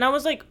 And I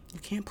was like, You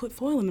can't put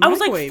foil in the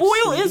microwave.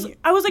 foil is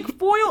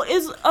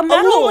a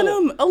metal.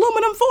 Aluminum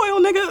foil,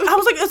 nigga. I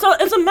was like,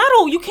 it's a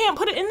metal. You can't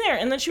put it in there.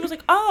 And then she was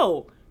like,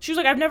 oh. She was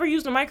like, I've never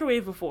used a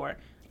microwave before.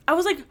 I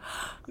was like,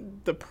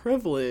 the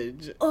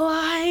privilege.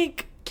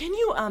 like, can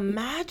you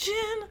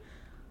imagine?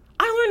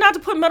 I learned not to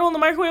put metal in the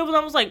microwave when I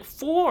was like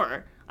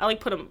 4. I like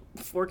put a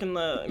fork in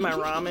my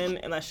ramen,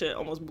 and that shit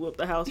almost blew up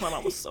the house. My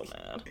mom was so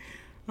mad.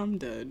 I'm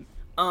dead.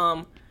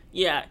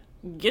 Yeah.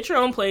 Get your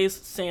own place,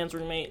 sans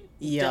roommate.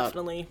 Yeah,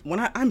 definitely.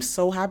 I'm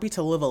so happy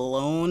to live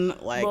alone.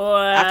 Like, Boy.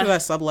 after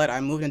that sublet, I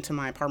moved into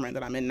my apartment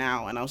that I'm in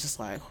now, and I was just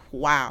like,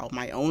 wow,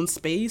 my own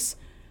space,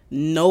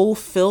 no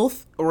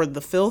filth, or the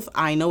filth,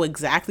 I know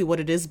exactly what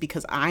it is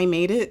because I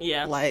made it.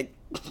 Yeah. Like,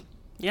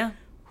 Yeah.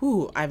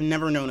 I've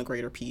never known a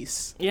greater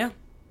peace. Yeah.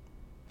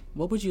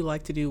 What would you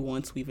like to do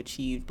once we've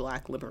achieved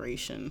Black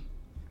liberation?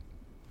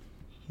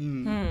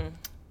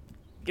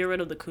 Get rid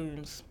of the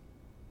coons.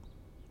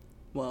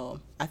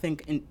 Well, I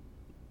think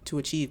to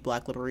achieve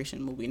Black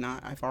liberation, will we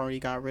not? I've already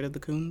got rid of the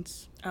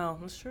coons. Oh,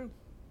 that's true.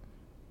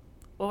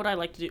 What would I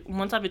like to do?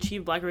 Once I've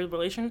achieved Black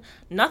liberation?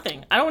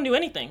 Nothing. I don't want to do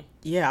anything.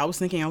 Yeah, I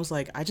was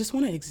like, I just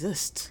want to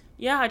exist.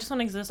 Yeah, I just want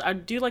to exist. I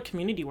do like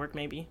community work,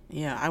 maybe.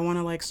 Yeah, I want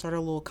to like start a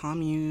little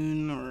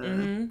commune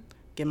or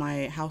get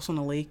my house on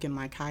a lake and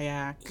my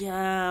kayak.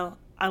 Yeah,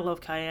 I love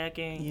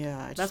kayaking.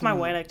 Yeah. That's my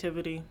white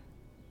activity.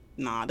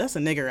 Nah, that's a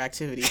nigger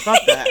activity.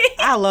 Fuck that.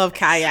 I love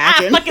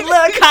kayaking. I fucking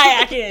love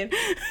kayaking.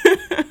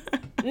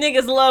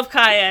 Niggas love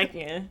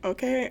kayaking.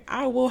 Okay,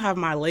 I will have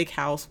my lake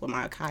house with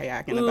my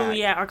kayak in the back. Ooh,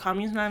 yeah, our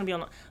commune's not gonna be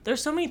on.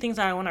 There's so many things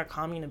that I want our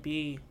commune to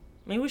be.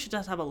 Maybe we should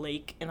just have a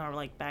lake in our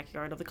like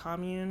backyard of the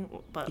commune.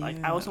 But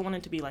like, I also want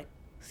it to be like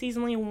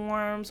seasonally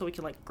warm, so we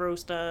can like grow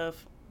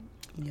stuff.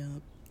 Yep.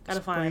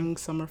 Gotta Spring,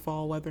 summer,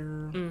 fall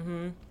weather.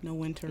 Mm-hmm. No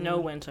winter. No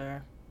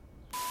winter.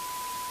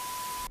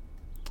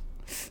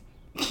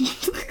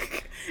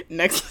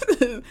 Next,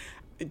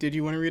 did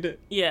you want to read it?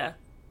 Yeah.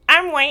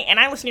 I'm white and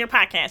I listen to your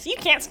podcast. You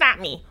can't stop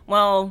me.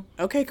 Well,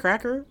 Okay,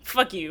 cracker.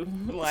 fuck you.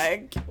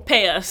 Like,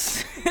 Pay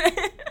us.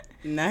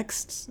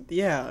 next,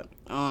 yeah.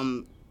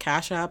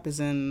 Cash App is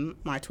in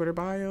my Twitter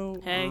bio.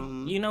 Hey,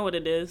 you know what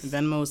it is.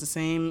 Venmo is the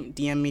same.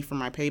 DM me for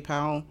my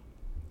PayPal.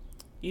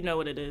 You know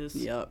what it is.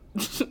 Yep.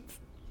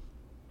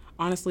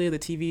 Honestly, the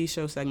TV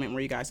show segment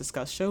where you guys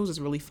discuss shows is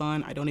really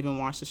fun. I don't even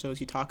watch the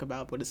shows you talk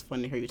about, but it's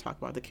fun to hear you talk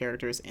about the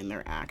characters and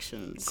their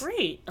actions.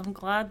 Great. I'm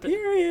glad that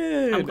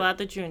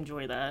you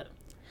enjoy that.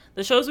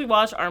 The shows we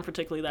watch aren't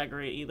particularly that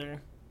great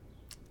either.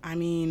 I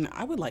mean,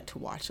 I would like to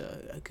watch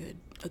a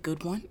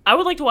good one. I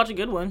would like to watch a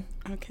good one.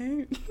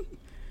 Okay.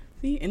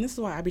 See, and this is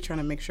why I be trying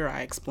to make sure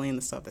I explain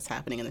the stuff that's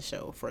happening in the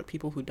show for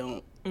people who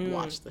don't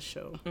watch the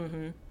show.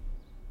 Mm-hmm.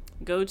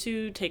 Go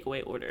to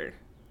takeaway order.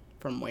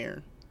 From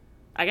where?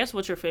 I guess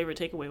what's your favorite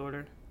takeaway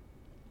order?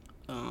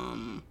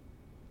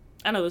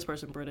 I know this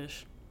person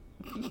British.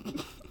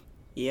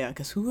 Yeah,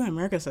 because who in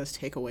America says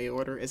takeaway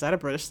order? Is that a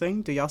British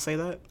thing? Do y'all say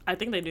that? I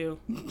think they do.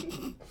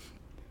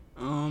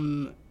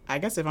 I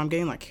guess if I'm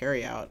getting like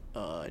carry out,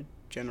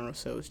 General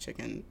Tso's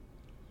chicken.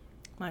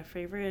 My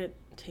favorite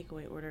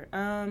takeaway order.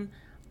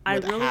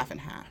 with a half and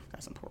half.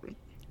 That's important.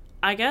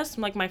 I guess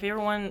like my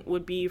favorite one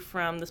would be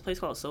from this place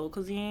called Soul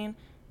Cuisine.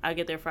 I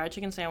get their fried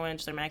chicken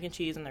sandwich, their mac and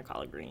cheese, and their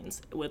collard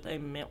greens with a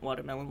mint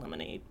watermelon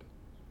lemonade.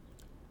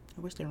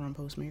 I wish they were on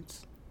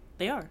Postmates.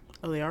 They are.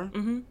 Oh, they are?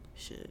 Mm-hmm.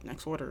 Shit,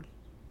 next order.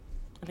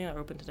 I think they're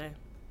open today.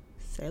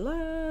 Say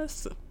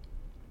less.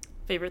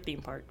 Favorite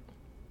theme park?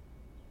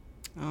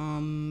 I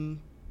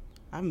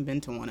haven't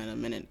been to one in a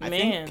minute. I Man.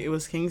 think it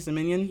was King's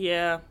Dominion.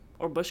 Yeah,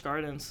 or Busch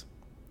Gardens.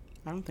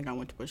 I don't think I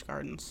went to Busch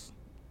Gardens.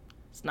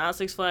 It's not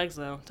Six Flags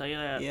though, tell you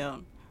that. Yeah.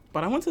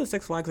 But I went to the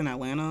Six Flags in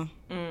Atlanta.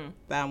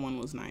 That one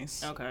was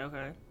nice.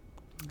 Okay.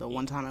 The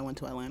one time I went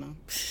to Atlanta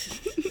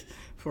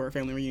for a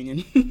family reunion.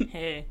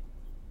 Hey,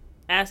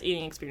 ass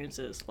eating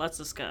experiences. Let's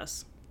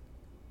discuss.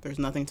 There's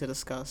nothing to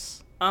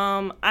discuss.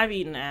 I've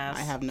eaten ass.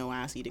 I have no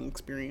ass eating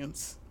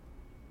experience.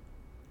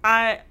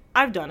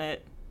 I've done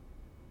it.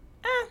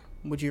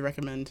 Would you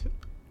recommend?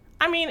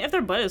 I mean, if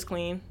their butt is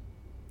clean.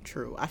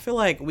 True. I feel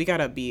like I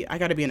gotta be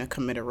in a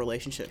committed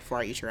relationship before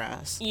I eat your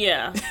ass.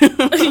 Yeah.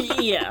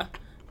 Yeah.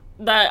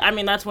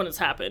 That's when it's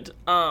happened.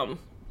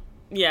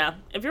 Yeah.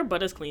 If your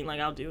butt is clean,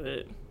 like, I'll do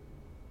it.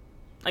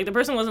 Like, the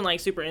person wasn't, like,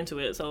 super into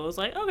it, so it was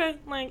like, okay,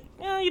 like,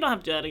 yeah, you don't have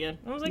to do that again.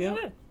 I was like, Yeah.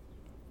 okay.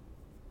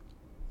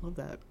 Love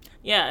that.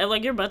 Yeah, if,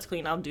 like, your butt's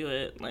clean, I'll do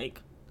it.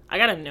 Like, I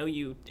gotta know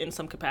you in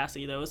some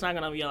capacity, though. It's not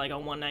gonna be, like, a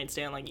one-night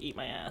stand, like, eat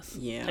my ass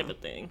type of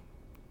thing.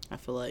 I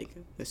feel like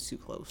it's too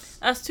close.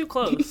 That's too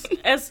close.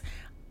 That's,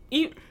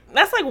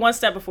 like, one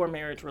step before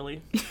marriage,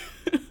 really.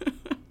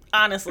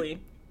 Honestly.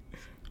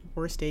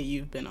 Worst date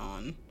you've been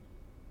on?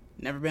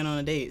 Never been on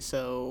a date,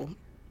 so...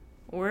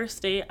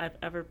 Worst date I've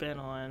ever been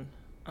on.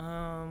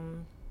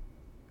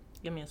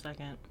 Give me a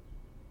second.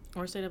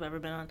 Worst date I've ever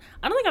been on.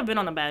 I don't think I've been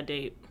on a bad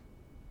date.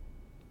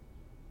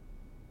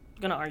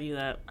 I'm gonna argue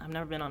that. I've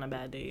never been on a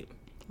bad date.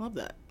 Love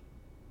that.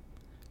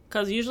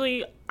 Because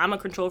usually I'm a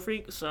control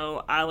freak,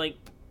 so I, like,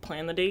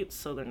 plan the dates,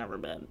 so they're never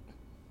bad.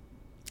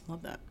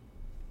 Love that.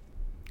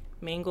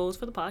 Main goals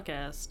for the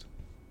podcast.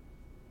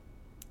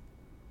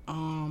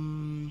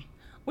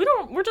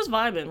 We're just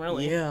vibing,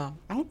 really. Yeah.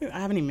 I don't think I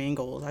have any main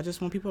goals. I just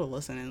want people to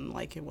listen and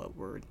like what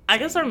we're saying. I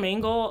guess our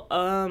main goal,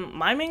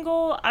 my main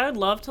goal, I would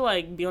love to,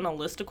 like, be on a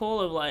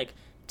listicle of, like,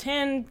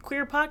 10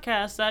 queer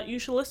podcasts that you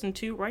should listen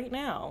to right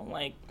now.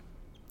 Like,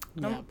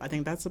 yeah, I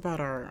think that's about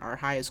our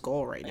highest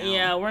goal right now.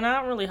 yeah, we're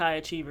not really high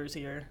achievers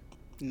here.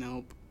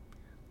 Nope.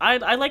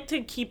 I'd like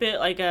to keep it,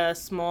 like, a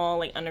small,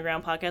 like,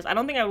 underground podcast. I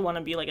don't think I would want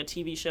to be, like, a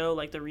TV show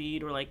like The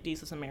Read or, like,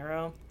 Desus and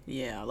Mero.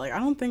 Yeah, like, I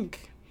don't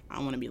think I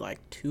want to be, like,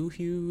 too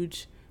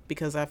huge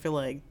because I feel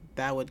like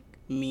that would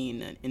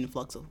mean an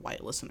influx of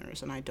white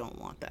listeners, and I don't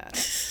want that.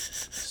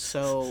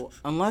 So,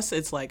 unless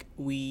it's, like,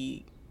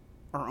 we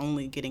are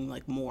only getting,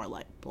 like, more,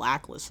 like,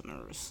 black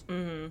listeners,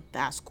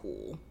 that's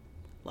cool.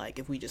 Like,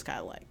 if we just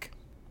got, like,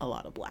 a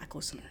lot of black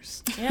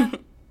listeners. Yeah.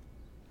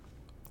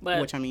 But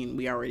which, I mean,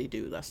 we already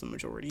do. That's the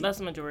majority. That's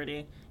the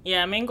majority.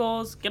 Yeah, main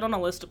goals, get on a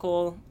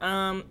listicle.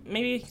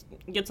 Maybe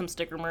get some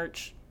sticker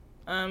merch.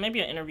 Maybe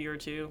an interview or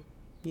two.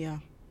 Yeah.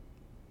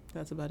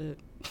 That's about it.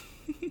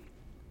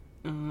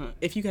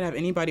 If you could have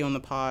anybody on the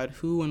pod,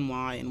 who and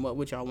why, and what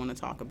would y'all want to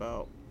talk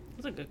about?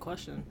 That's a good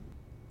question.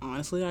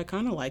 Honestly, I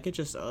kind of like it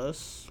just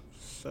us.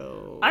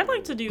 So I'd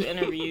like to do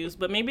interviews,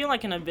 but maybe,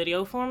 like, in a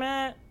video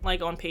format,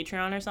 like on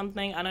Patreon or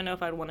something. I don't know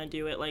if I'd want to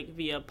do it, like,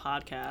 via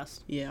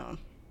podcast. Yeah.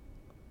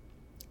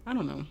 I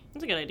don't know.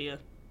 That's a good idea.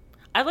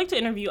 I'd like to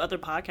interview other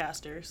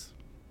podcasters.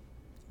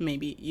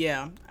 Maybe.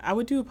 Yeah. I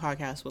would do a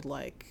podcast with,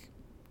 like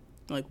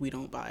We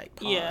Don't Bite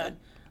pod. Yeah.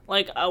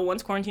 Like,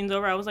 once quarantine's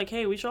over, I was like,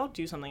 hey, we should all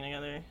do something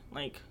together.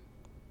 Like,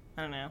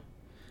 I don't know.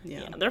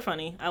 Yeah. They're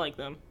funny. I like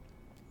them.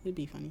 It'd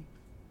be funny.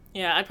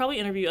 Yeah, I'd probably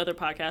interview other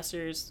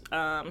podcasters,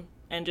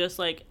 and just,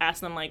 like,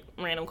 ask them, like,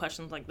 random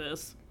questions like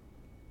this.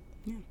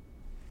 Yeah.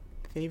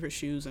 Favorite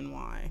shoes and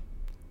why?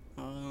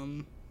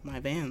 My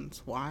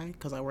Vans. Why?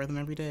 Because I wear them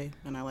every day,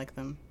 and I like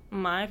them.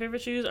 My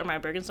favorite shoes are my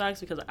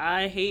Birkenstocks because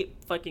I hate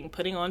fucking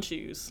putting on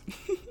shoes.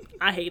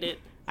 I hate it.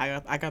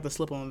 I got the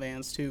slip-on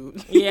Vans, too.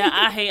 Yeah,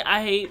 I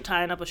hate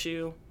tying up a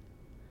shoe.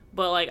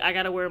 But, like, I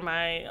gotta wear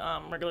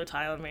my regular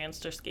tie-on Vans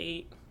to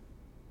skate.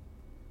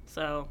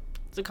 So,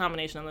 it's a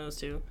combination of those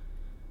two.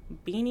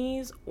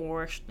 Beanies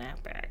or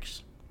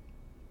snapbacks?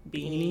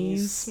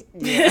 Beanies.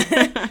 Yeah.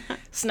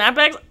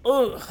 Snapbacks?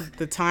 Ugh.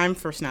 The time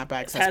for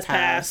snapbacks has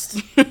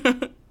passed.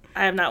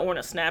 I have not worn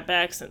a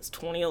snapback since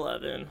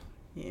 2011.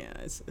 Yeah,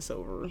 it's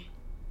over.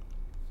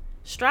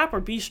 Strap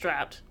or be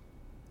strapped?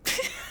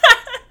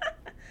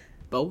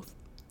 Both?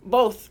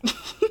 Both.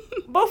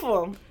 Both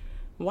of them.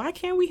 Why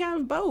can't we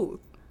have both?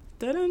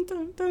 Dun,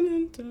 dun, dun,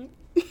 dun, dun.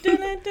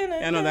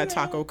 I know that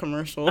taco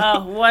commercial.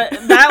 Oh, what?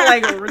 That,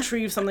 like,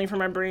 retrieved something from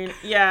my brain.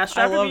 Yeah,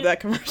 strap I love that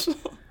commercial.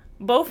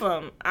 Both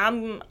of them.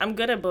 I'm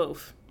good at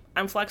both.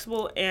 I'm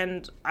flexible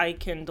and I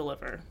can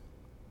deliver.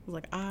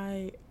 Like,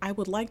 I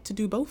would like to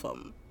do both of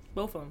them.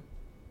 Both of them.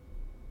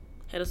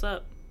 Hit us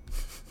up.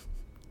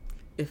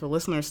 If a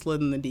listener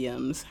slid in the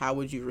DMs, how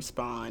would you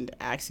respond?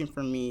 Asking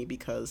for me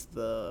because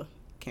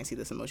can't see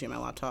this emoji on my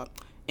laptop,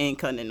 ain't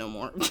cutting it no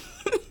more.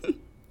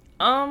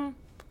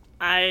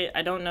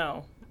 I don't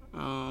know.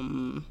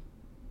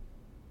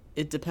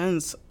 It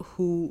depends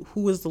who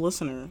is the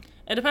listener.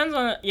 It depends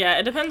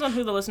on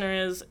who the listener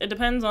is. It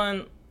depends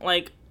on,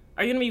 like,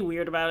 are you gonna be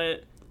weird about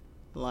it?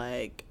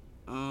 Like,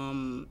 are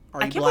you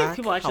can't believe black?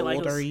 people actually How like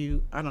old this. are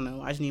you? I don't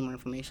know. I just need more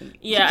information.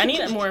 Yeah, I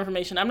need more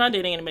information. I'm not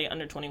dating anybody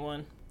under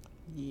 21.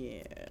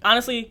 Yeah.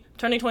 Honestly,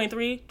 turning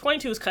 23,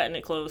 22 is cutting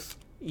it close.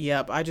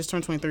 Yep, I just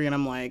turned 23 and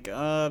I'm like,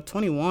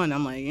 21.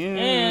 I'm like,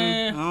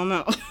 Eh. I don't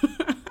know.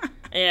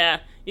 Yeah,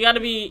 you gotta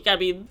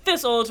be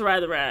this old to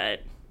ride the ride.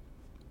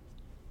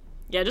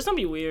 Yeah, just don't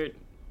be weird.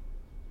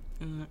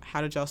 How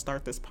did y'all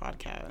start this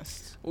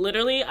podcast?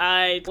 Literally,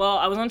 I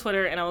was on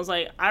Twitter and I was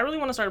like, I really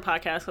want to start a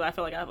podcast because I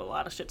feel like I have a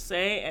lot of shit to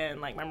say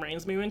and like my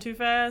brain's moving too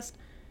fast.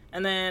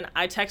 And then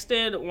I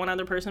texted one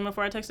other person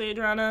before I texted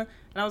Adriana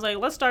and I was like,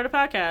 let's start a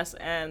podcast.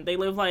 And they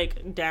live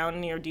like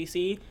down near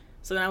DC.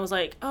 So then I was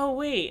like, oh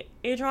wait,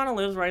 Adriana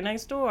lives right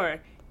next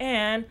door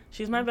and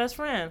she's my best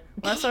friend.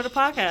 Let's start a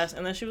podcast.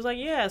 And then she was like,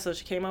 yeah. So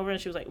she came over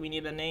and she was like, we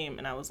need a name.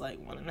 And I was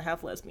like,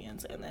 1.5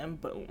 lesbians. And then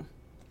boom.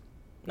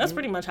 That's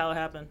pretty much how it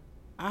happened.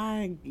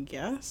 I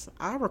guess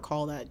I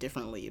recall that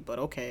differently, but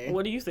okay.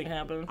 What do you think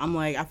happened? I'm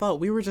like, I thought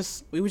we would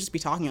just be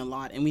talking a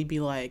lot and we'd be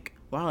like,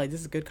 wow, like,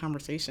 this is a good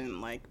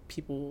conversation. Like,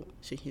 people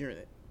should hear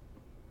it.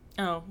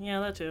 Oh, yeah,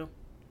 that too.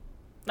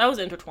 That was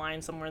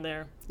intertwined somewhere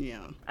there.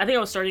 Yeah. I think I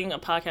was starting a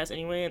podcast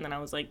anyway, and then I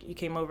was like, you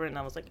came over and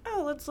I was like,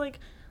 oh, let's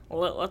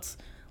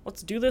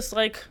do this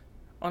like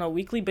on a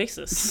weekly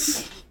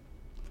basis.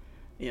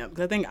 Yeah,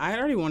 because I think I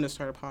already wanted to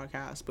start a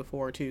podcast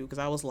before too, because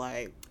I was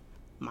like,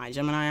 my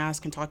Gemini ass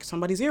can talk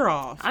somebody's ear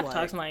off. I can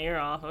talk somebody's ear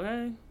off,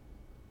 okay?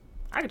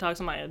 I can talk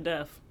somebody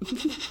deaf.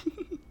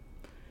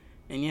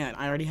 And yeah,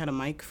 I already had a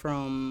mic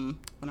from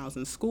when I was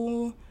in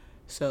school.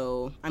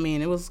 So, I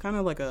mean, it was kind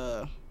of like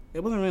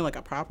it wasn't really like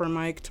a proper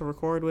mic to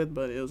record with,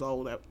 but it was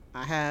all that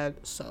I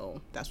had. So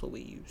that's what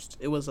we used.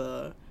 It was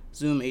a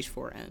Zoom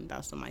H4n.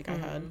 That's the mic I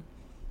had.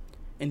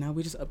 And now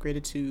we just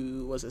upgraded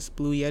to, was this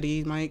Blue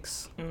Yeti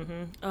mics?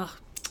 Mm-hmm. Ugh.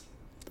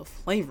 The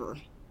flavor.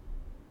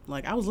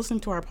 Like, I was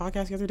listening to our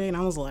podcast the other day and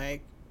I was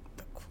like,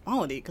 the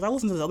quality. Because I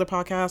listened to this other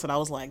podcast and I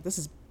was like, this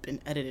has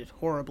been edited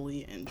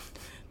horribly and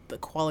the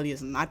quality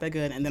is not that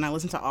good. And then I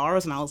listened to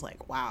ours and I was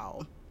like,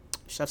 wow,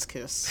 chef's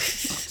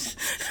kiss.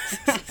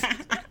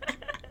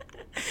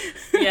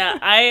 Yeah,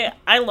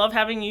 I love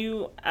having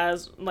you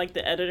as like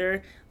the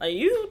editor. Like,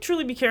 you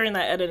truly be carrying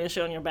that editing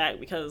shit on your back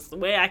because the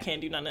way I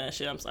can't do none of that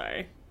shit, I'm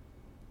sorry.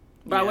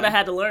 But I would have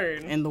had to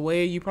learn. And the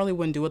way you probably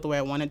wouldn't do it the way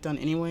I want it done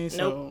anyway.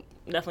 So nope,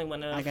 definitely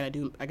wouldn't have.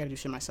 I gotta do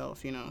shit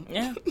myself, you know.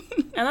 Yeah,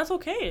 and that's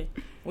okay.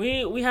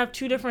 We have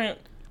two different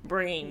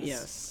brains.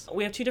 Yes.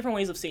 We have two different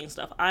ways of seeing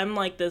stuff. I'm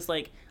like this,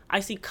 like,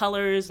 I see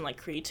colors and like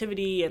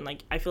creativity, and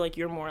like I feel like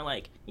you're more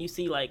like, you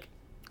see like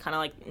kind of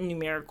like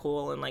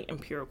numerical and like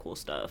empirical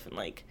stuff and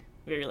like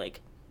very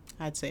like.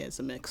 I'd say it's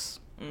a mix.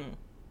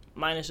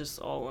 Mine is just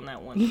all on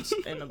that one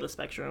end of the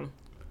spectrum.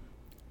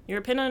 Your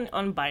opinion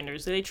on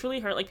binders, do they truly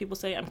hurt like people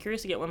say? I'm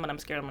curious to get one, but I'm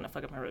scared I'm gonna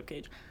fuck up my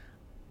ribcage.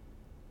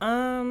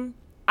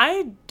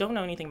 I don't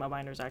know anything about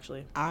binders,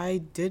 actually.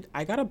 I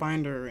got a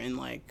binder in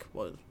like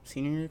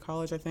senior year of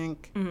college, I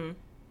think. Mm-hmm.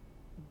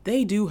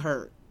 They do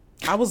hurt.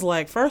 I was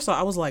like, first off,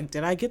 I was like,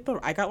 I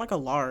got like a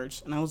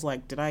large, and I was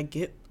like, did I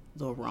get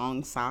the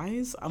wrong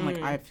size? I'm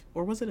like,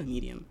 or was it a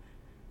medium?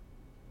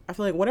 I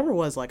feel like whatever it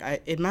was, like,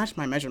 it matched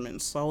my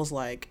measurements. So I was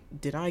like,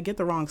 did I get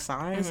the wrong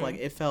size? Mm-hmm. Like,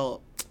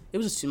 it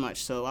was just too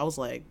much. So I was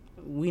like,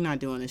 we not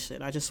doing this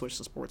shit. I just switched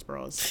to sports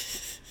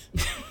bras.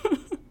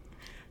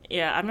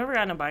 Yeah, I've never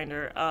gotten a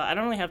binder. I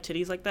don't really have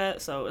titties like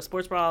that, so a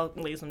sports bra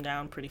lays them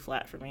down pretty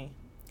flat for me.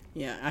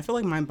 Yeah, I feel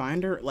like my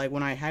binder, like,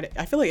 when I had it,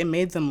 I feel like it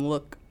made them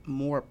look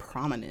more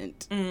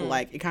prominent.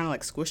 Like, it kind of,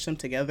 like, squished them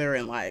together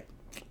and, like,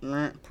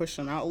 pushed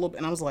them out a little bit.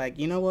 And I was like,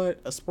 you know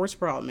what? A sports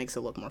bra makes it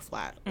look more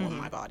flat on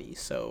my body.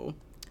 So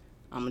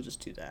I'm going to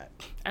just do that.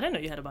 I didn't know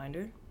you had a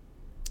binder.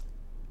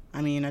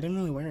 I mean, I didn't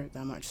really wear it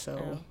that much,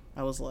 so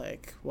I was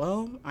like,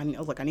 well, I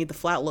need the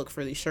flat look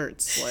for these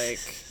shirts. Like,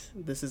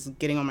 this is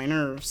getting on my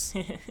nerves.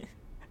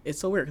 It's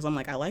so weird because I'm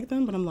like, I like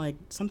them, but I'm like,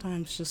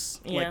 sometimes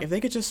just like, if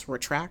they could just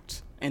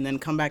retract and then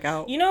come back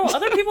out. You know,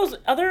 other people's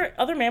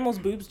other mammals'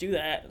 boobs do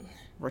that.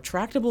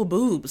 Retractable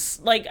boobs.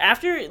 Like,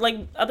 after, like,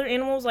 other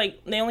animals,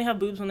 like, they only have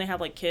boobs when they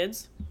have like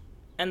kids,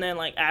 and then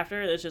like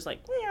after it's just like,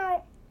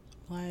 meow.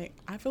 Like,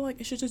 I feel like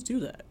it should just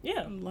do that.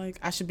 Yeah. Like,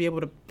 I should be able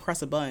to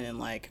press a button and,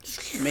 like,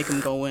 make them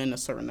go in a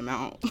certain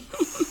amount.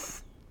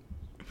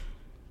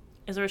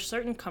 Is there a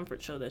certain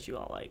comfort show that you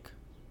all like?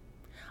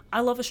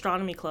 I love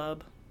Astronomy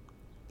Club.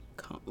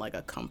 Like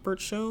a comfort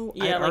show?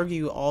 Yeah, I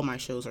argue all my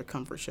shows are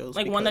comfort shows.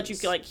 Like one that you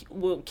feel like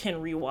can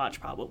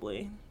rewatch,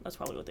 probably. That's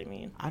probably what they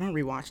mean. I don't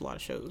rewatch a lot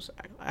of shows.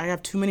 I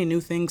have too many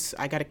new things.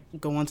 I gotta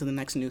go on to the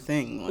next new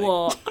thing. Like.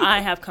 Well, I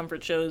have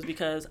comfort shows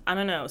because, I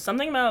don't know,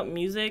 something about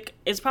music,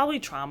 it's probably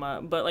trauma,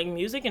 but like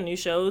music and new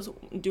shows,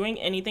 doing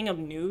anything of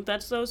new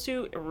that's those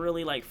two, it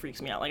really like freaks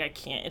me out. Like, I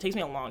can't. It takes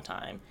me a long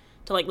time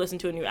to like listen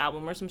to a new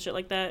album or some shit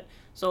like that.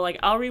 So like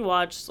I'll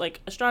rewatch like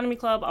Astronomy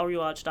Club, I'll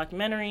rewatch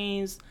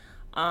documentaries.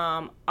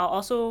 I'll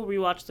also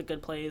rewatch The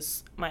Good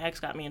Place. My ex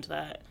got me into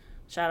that.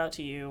 Shout out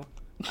to you,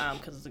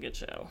 because it's a good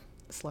show.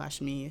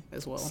 / me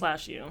as well.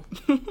 / you.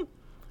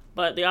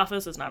 But The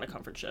Office is not a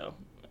comfort show.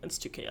 It's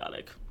too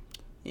chaotic.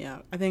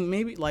 Yeah, I think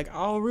maybe like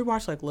I'll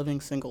rewatch like Living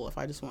Single if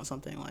I just want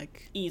something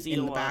like Easy in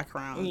to the watch.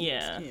 background.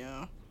 Yeah.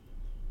 Yeah.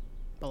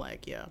 But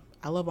like, yeah,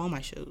 I love all my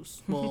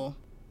shows. Well,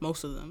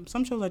 most of them.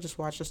 Some shows I just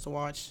watch just to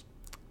watch,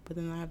 but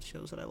then I have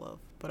shows that I love.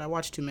 But I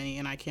watch too many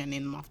and I can't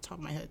name them off the top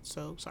of my head,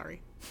 so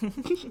sorry.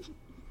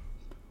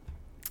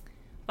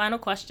 Final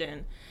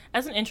question.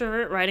 As an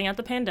introvert riding out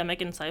the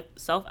pandemic in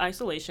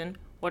self-isolation,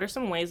 what are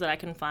some ways that I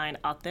can find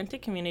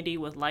authentic community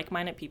with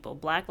like-minded people,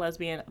 black,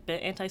 lesbian, a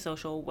bit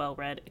antisocial,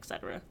 well-read,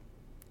 etc.?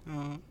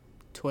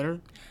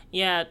 Twitter?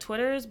 Yeah,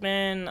 Twitter's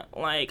been,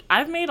 like,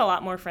 I've made a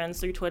lot more friends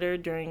through Twitter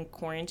during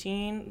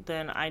quarantine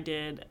than I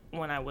did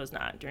when I was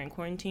not during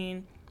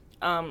quarantine.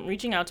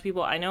 Reaching out to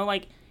people, I know,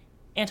 like,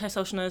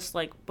 antisocialists,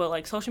 like, but,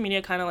 like, social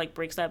media kind of, like,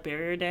 breaks that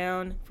barrier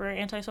down for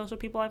antisocial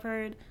people, I've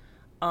heard.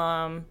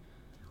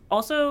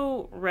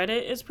 Also,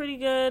 Reddit is pretty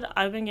good.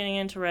 I've been getting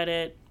into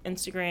Reddit,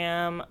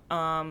 Instagram,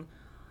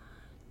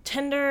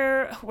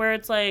 Tinder, where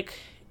it's like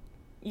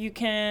you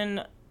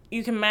can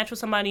match with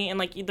somebody and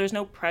like there's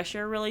no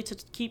pressure really to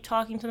keep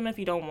talking to them if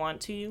you don't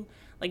want to.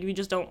 Like if you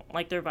just don't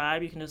like their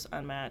vibe, you can just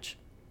unmatch.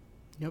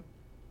 Yep.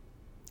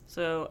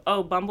 So,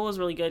 Bumble is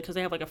really good because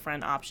they have like a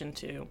friend option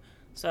too.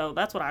 So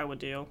that's what I would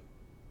do.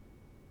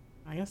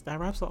 I guess that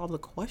wraps up all the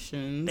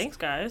questions. Thanks,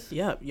 guys.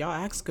 Yep, y'all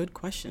ask good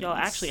questions. Y'all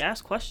actually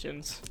ask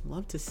questions.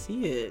 Love to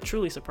see it.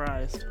 Truly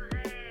surprised.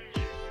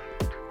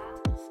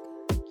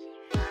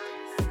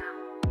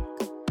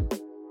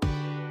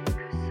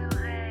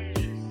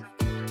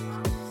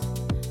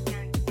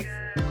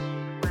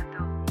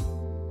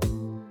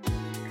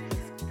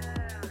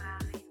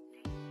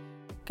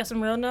 Got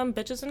some real dumb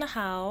bitches in the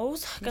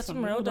house. Got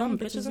some real dumb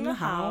bitches in the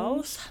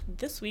house.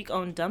 This week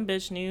on Dumb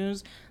Bitch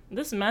News,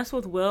 this mess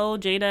with Will,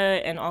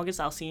 Jada, and August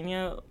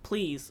Alsina.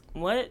 Please,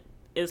 what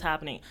is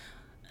happening?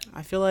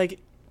 I feel like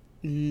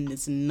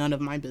it's none of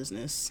my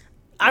business.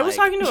 I was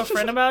talking to a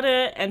friend about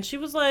it, and she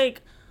was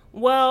like,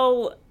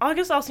 well,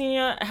 August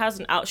Alsina has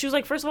an out. She was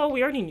like, first of all,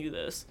 we already knew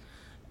this.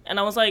 And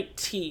I was like,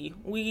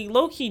 we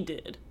low-key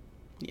did.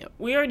 Yep.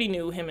 We already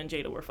knew him and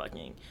Jada were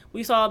fucking.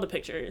 We saw the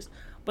pictures.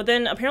 But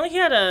then apparently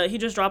he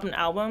just dropped an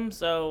album,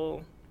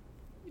 so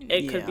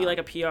it could be like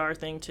a PR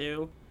thing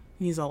too.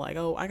 He's all like,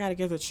 I gotta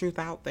get the truth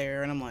out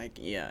there. And I'm like,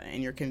 yeah,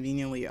 and you're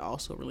conveniently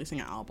also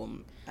releasing an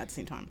album at the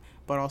same time.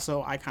 But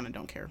also, I kind of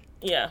don't care.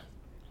 Yeah.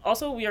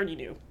 Also, we already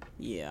knew.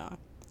 Yeah.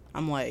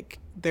 I'm like,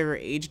 their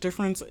age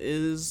difference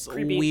is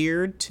creepy.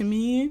 Weird to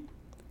me.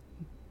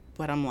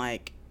 But I'm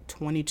like,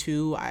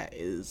 22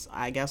 is,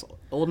 I guess,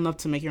 old enough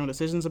to make your own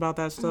decisions about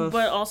that stuff.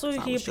 But also,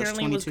 he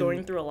apparently was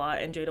going through a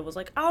lot, and Jada was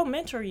like, I'll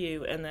mentor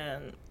you, and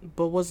then...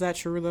 But was that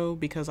true, though?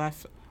 Because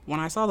when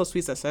I saw those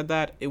tweets that said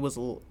that,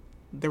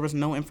 there was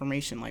no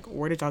information. Like,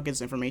 where did y'all get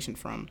this information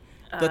from?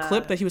 The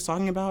clip that he was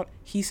talking about,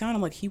 he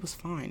sounded like he was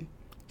fine.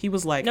 He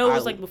was like... No, it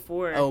was like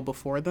before. Oh,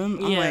 before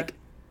them? Yeah. I'm like...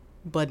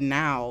 But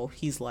now,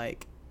 he's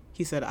like...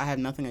 He said, I have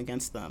nothing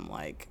against them.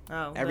 Like,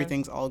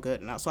 everything's all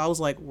good now. So I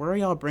was like, where are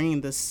y'all bringing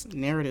this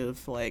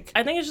narrative? Like,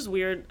 I think it's just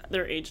weird,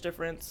 their age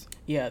difference.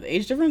 Yeah, the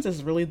age difference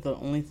is really the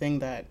only thing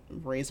that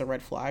raised a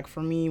red flag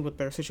for me with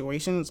their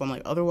situation. So I'm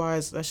like,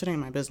 otherwise, that shit ain't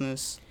my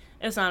business.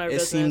 It's not our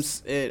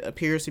business. It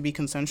appears to be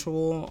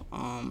consensual.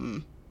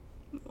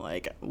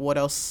 Like, what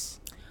else?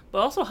 But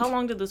also, how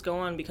long did this go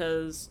on?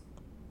 Because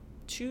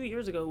 2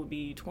 years ago would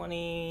be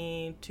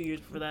 20. 2 years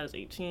before that is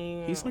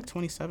 18. He's like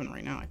 27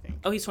 right now, I think.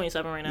 Oh, he's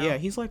 27 right now? Yeah,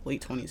 he's like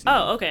late 20s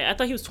now. Oh, okay. I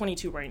thought he was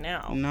 22 right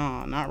now.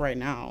 No, not right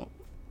now.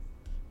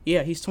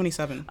 Yeah, he's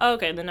 27. Oh,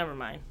 okay, then never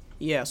mind.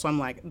 Yeah, so I'm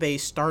like, they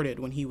started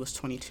when he was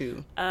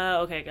 22.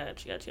 Okay,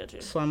 got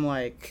you. So I'm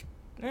like,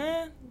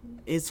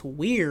 it's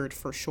weird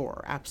for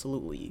sure,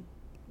 absolutely.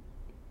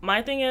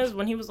 My thing is,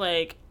 when he was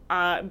like,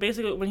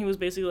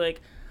 basically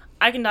like,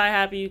 I can die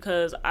happy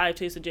because I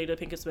tasted Jada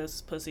Pinkett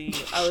Smith's pussy.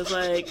 I was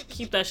like,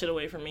 keep that shit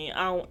away from me.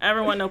 I don't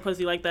ever want no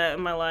pussy like that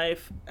in my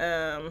life.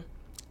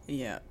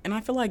 Yeah, and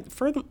I feel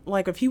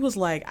like if he was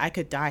like, I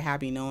could die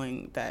happy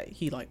knowing that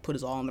he like put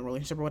his all in the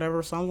relationship or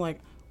whatever. So I'm like,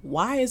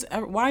 why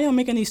are y'all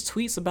making these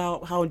tweets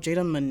about how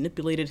Jada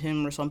manipulated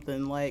him or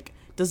something? Like,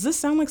 does this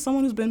sound like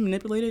someone who's been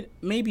manipulated?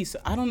 Maybe so.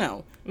 I don't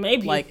know.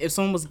 Maybe. Like, if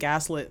someone was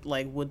gaslit,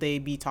 like, would they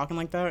be talking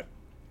like that?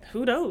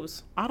 Who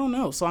knows? I don't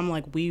know. So I'm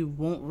like, we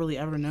won't really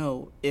ever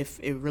know if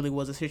it really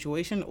was a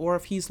situation or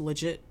if he's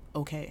legit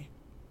okay.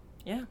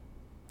 Yeah.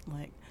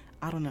 Like,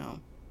 I don't know.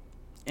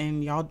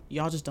 And y'all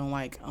just don't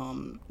like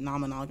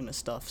non-monogamous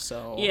stuff,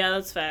 so... Yeah,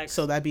 that's facts.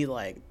 So that'd be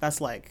like,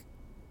 that's like,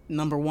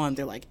 number one,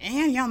 they're like,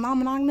 and y'all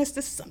non-monogamous?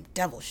 This is some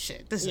devil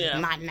shit. This is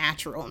not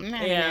natural.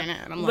 Yeah.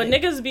 And I'm but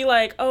like, niggas be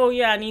like, oh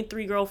yeah, I need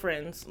 3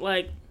 girlfriends.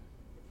 Like...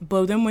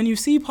 But then when you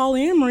see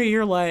polyamory,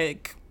 you're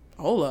like...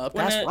 Hold up,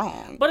 that's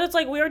wrong. But it's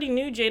like we already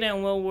knew Jada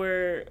and Will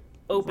were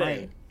open.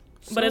 Right.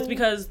 But it's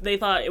because they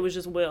thought it was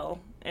just Will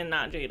and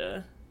not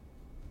Jada.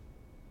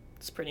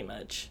 It's pretty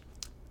much.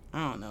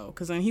 I don't know.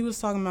 Because then he was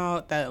talking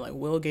about that, like,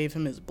 Will gave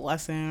him his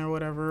blessing or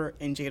whatever.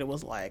 And Jada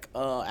was like,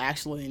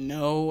 actually,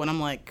 no. And I'm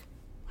like,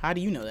 How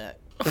do you know that?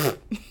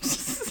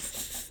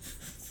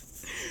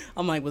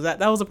 I'm like, that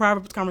was a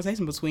private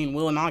conversation between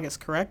Will and August,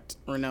 correct?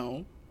 Or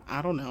no?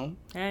 I don't know.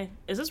 Hey,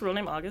 is his real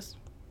name August?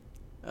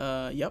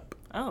 Yep.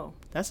 Oh,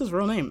 That's his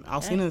real name.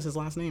 Alcina is his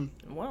last name.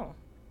 well.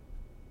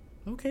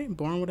 Okay,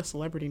 born with a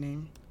celebrity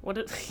name. When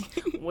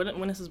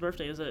is his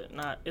birthday? Is it in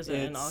It's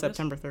August?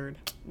 September 3rd.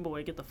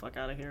 Boy, get the fuck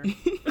out of here.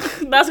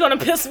 That's gonna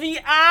piss me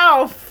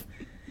off.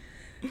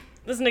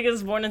 This nigga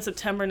is born in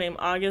September named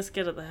August.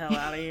 Get it the hell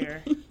out of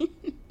here.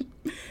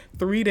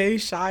 3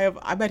 days shy of...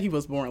 I bet he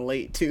was born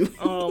late, too.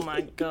 Oh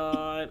my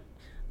god.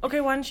 Okay,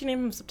 why didn't you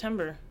name him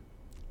September?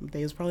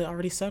 They was probably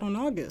already set on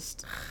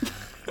August.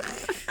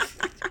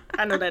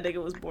 I know that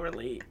nigga was born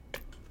late.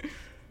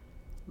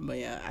 But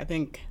yeah,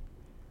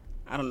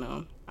 I don't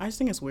know. I just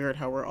think it's weird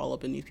how we're all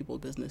up in these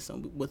people's business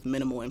with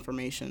minimal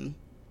information.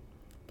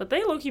 But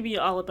they low-key be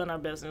all up in our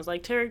business.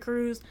 Like Terry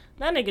Crews,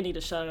 that nigga need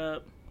to shut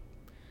up.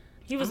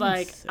 He was I'm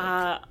like, sick.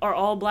 are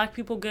all black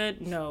people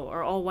good? No.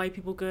 Are all white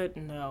people good?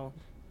 No.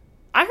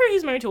 I heard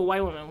he's married to a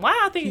white woman. Why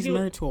I think He's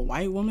married to a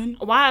white woman?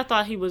 Why I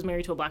thought he was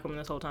married to a black woman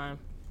this whole time.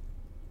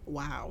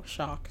 Wow,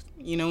 shocked.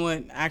 You know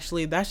what?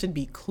 Actually, that should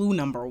be clue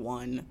number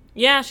 1.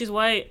 Yeah, she's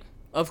white.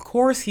 Of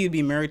course he'd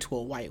be married to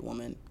a white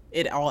woman.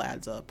 It all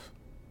adds up.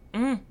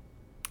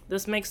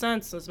 This makes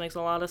sense. This makes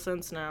a lot of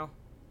sense now.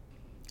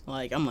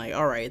 Like, I'm like,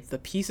 all right, the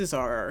pieces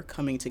are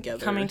coming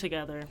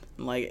together.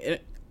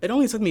 Like, it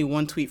only took me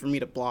one tweet for me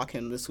to block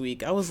him this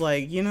week. I was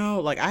like,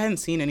 I hadn't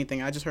seen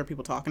anything. I just heard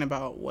people talking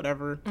about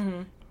whatever.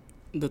 Mm-hmm.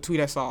 The tweet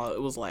I saw,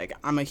 it was like,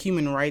 I'm a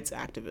human rights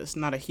activist,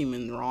 not a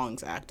human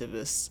wrongs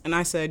activist. And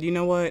I said, you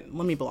know what?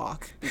 Let me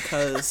block.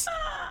 Because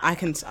I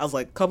was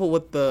like, coupled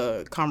with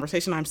the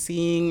conversation I'm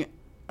seeing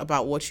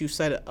about what you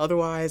said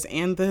otherwise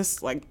and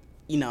this, like,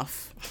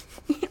 enough.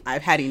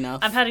 I've had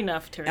enough.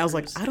 Terry. I was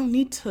like, I don't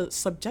need to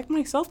subject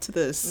myself to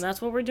this. And that's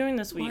what we're doing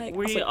this week.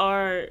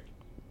 Like,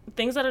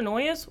 Things that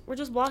annoy us, we're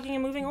just blocking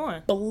and moving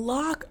on.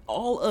 Block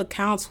all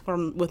accounts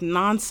with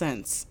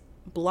nonsense.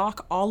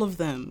 Block all of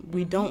them.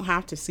 We don't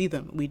have to see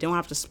them. We don't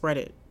have to spread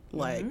it.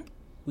 Like,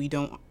 we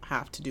don't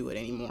have to do it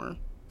anymore.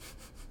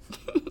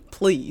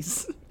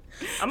 Please.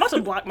 I'm about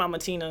to block Mama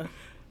Tina.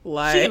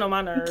 Like, she getting on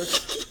my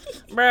nerves.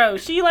 Bro,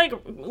 she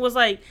was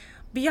like,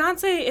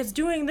 Beyonce is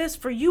doing this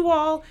for you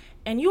all,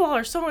 and you all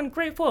are so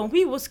ungrateful, and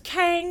we was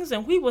kings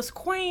and we was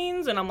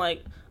queens, and I'm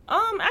like,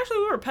 actually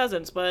we were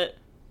peasants, but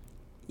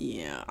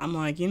yeah, I'm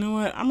like, you know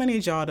what? I'm gonna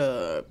need y'all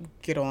to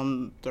get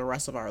on the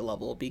rest of our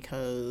level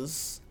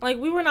because... like,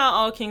 we were not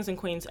all kings and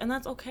queens, and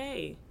that's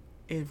okay.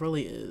 It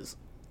really is.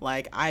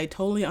 Like, I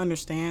totally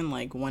understand,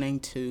 like, wanting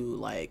to,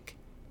 like,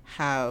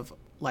 have,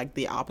 like,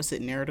 the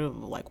opposite narrative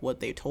of, like, what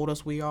they told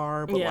us we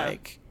are, but,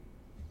 like,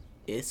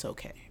 it's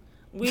okay.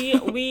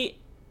 We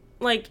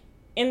like,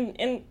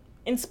 in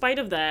spite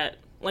of that,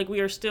 like, we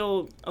are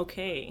still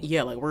okay.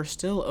 Yeah, like, we're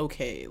still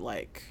okay.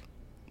 Like...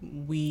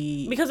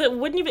 because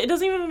it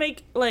doesn't even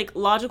make like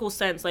logical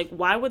sense. Like,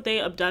 why would they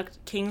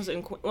abduct kings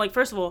and like,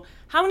 first of all,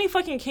 how many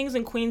fucking kings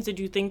and queens did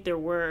you think there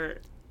were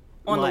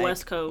on the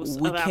west coast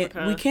of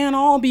Africa? We can't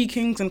all be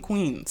kings and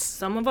queens.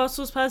 Some of us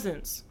was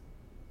peasants.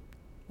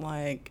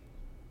 Like,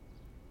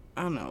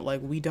 I don't know,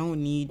 like, we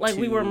don't need like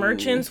we were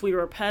merchants, we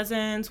were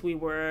peasants, we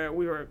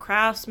were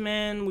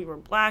craftsmen, we were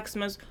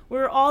blacksmiths, we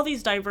were all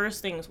these diverse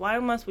things. Why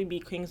must we be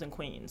kings and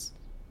queens?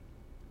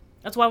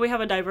 That's why we have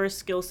a diverse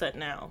skill set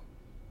now.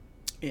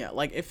 Yeah,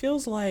 like, it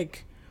feels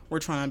like we're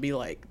trying to be,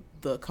 like,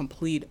 the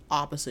complete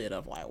opposite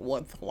of, like,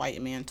 what the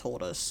white man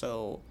told us.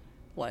 So,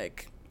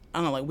 like, I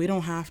don't know, like, we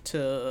don't have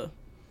to,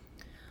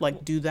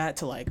 like, do that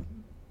to, like,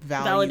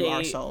 validate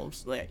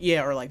ourselves. Like,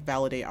 yeah, or, like,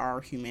 validate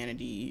our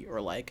humanity, or,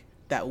 like,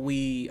 that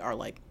we are,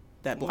 like,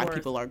 that black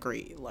people are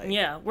great. Like,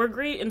 yeah, we're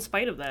great in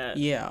spite of that.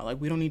 Yeah,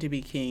 like, we don't need to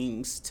be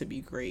kings to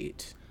be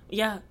great.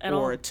 Yeah, at all.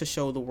 Or all. to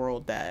show the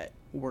world that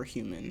we're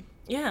human.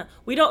 Yeah,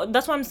 we don't,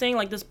 that's why I'm saying,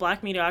 like, this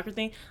black mediocrity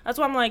thing, that's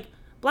why I'm like,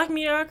 black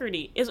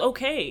mediocrity is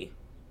okay.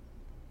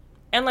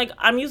 And, like,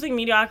 I'm using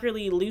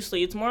mediocrity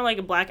loosely. It's more like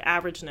a black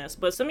averageness.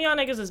 But some of y'all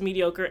niggas is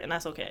mediocre, and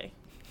that's okay.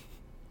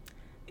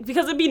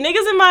 Because it'd be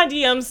niggas in my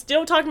DMs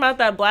still talking about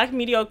that black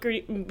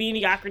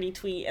mediocrity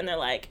tweet, and they're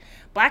like,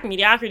 black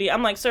mediocrity.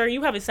 I'm like, sir,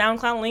 you have a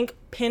SoundCloud link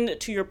pinned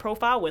to your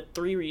profile with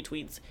 3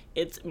 retweets.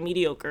 It's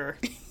mediocre.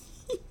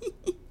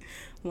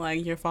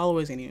 Like, your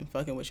followers ain't even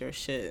fucking with your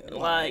shit.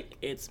 Like,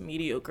 it's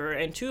mediocre.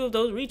 And 2 of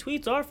those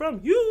retweets are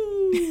from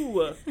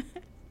you.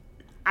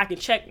 I can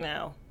check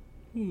now.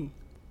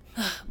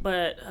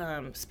 But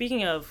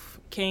speaking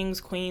of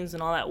kings, queens,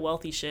 and all that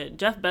wealthy shit,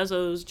 Jeff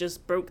Bezos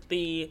just broke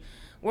the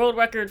world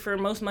record for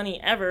most money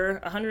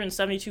ever,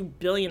 $172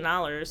 billion.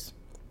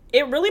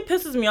 It really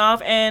pisses me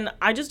off, and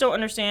I just don't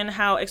understand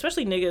how,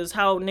 especially niggas,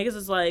 how niggas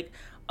is like,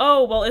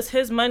 oh, well, it's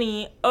his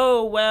money.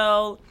 Oh,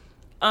 well,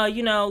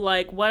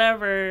 like,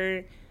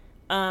 whatever.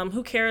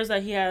 Who cares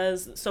that he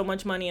has so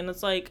much money? And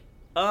it's like,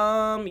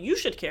 you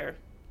should care.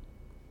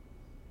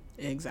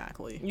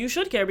 Exactly. You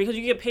should care because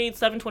you get paid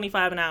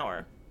 $7.25 an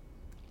hour.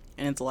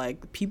 And it's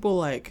like, people,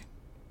 like,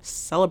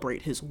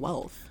 celebrate his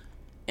wealth.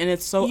 And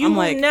it's so, You I'm will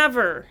like,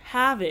 never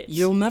have it.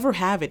 you'll never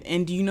have it.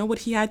 And do you know what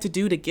he had to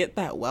do to get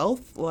that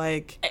wealth?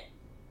 Like,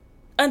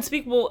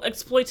 Unspeakable,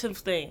 exploitative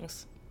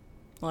things.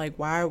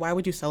 why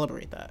would you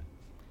celebrate that?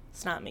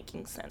 It's not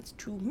making sense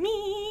to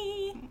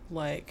me.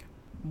 Like,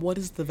 what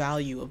is the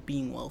value of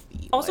being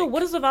wealthy? Also, Like,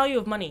 what is the value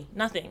of money?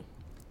 Nothing.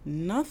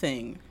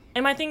 Nothing.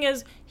 And my thing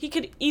is, he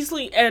could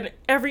easily end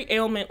every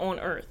ailment on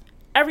Earth.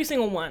 Every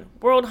single one.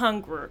 World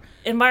hunger,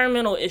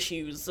 environmental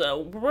issues,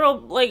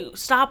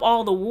 stop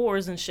all the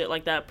wars and shit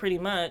like that, pretty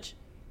much.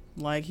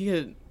 Like,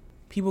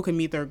 people could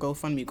meet their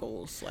GoFundMe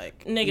goals,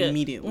 like, Nigga,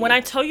 immediately. when I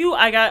tell you,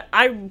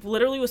 I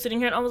literally was sitting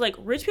here and I was like,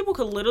 rich people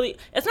could literally,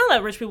 it's not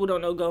that rich people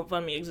don't know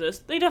GoFundMe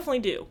exists. They definitely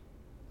do.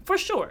 For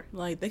sure.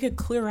 Like, they could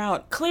clear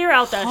out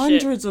That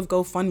hundreds shit. of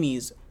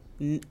GoFundMes,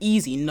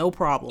 easy, no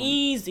problem.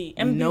 Easy.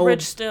 And be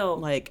rich still.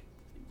 Like,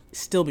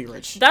 still be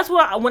rich. That's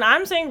what, when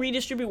I'm saying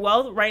redistribute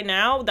wealth right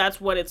now, that's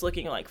what it's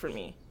looking like for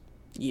me.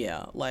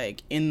 Yeah,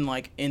 in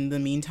the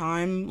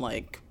meantime,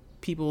 like,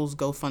 people's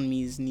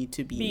GoFundMes need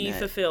to be met.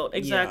 Fulfilled.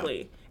 Exactly.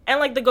 Yeah. And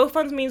like the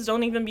GoFundMes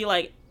don't even be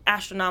like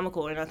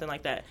astronomical or nothing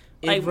like that.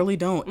 Like, It really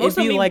don't. most It'd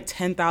of be them like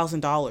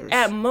 $10,000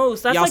 at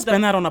most. That's Y'all like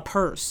spend that on a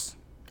purse.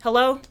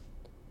 Hello?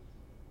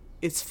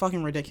 It's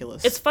fucking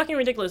ridiculous. It's fucking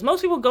ridiculous.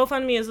 Most people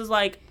GoFundMe is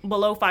like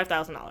below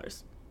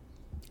 $5,000.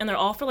 And they're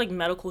all for like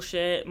medical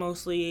shit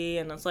mostly,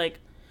 and it's like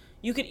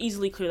you could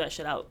easily clear that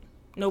shit out.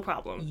 No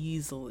problem.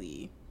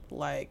 easily,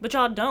 like, But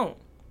y'all don't.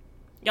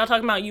 Y'all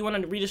talking about you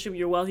want to redistribute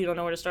your wealth, you don't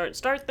know where to start.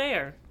 Start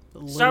there.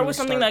 Start literally with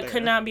something start that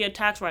could there. not be a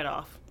tax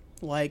write-off.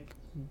 Like,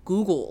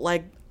 Google,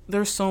 like,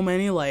 there's so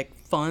many, like,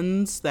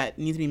 funds that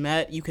need to be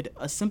met. You could,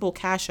 a simple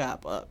Cash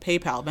App,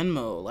 PayPal,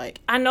 Venmo, like,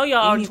 I know y'all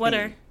on anything.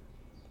 Twitter.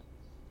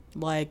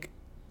 Like,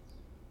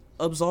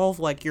 absolve,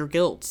 like, your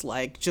guilt.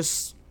 Like,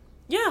 just,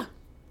 Yeah.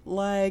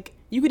 like,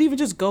 you could even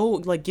just go,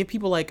 like, give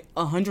people, like,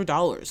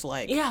 $100.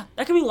 Like, Yeah.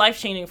 That could be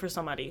life-changing for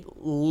somebody.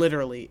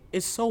 literally.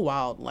 It's so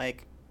wild.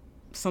 Like,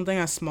 something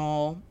as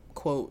small,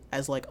 quote,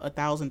 as, like,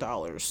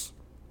 $1,000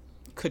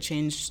 could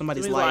change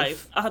somebody's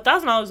life.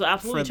 $1,000 will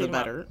absolutely For the change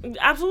better.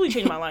 absolutely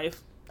change my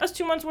life. That's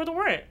 2 months worth of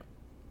rent.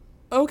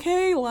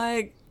 Okay,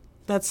 like,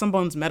 that's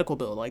someone's medical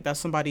bill. Like, that's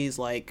somebody's,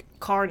 like,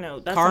 Car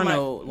note. That's car somebody-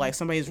 note, like,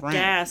 somebody's rent.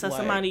 Gas. That's like,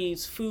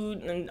 somebody's food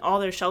and all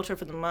their shelter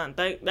for the month.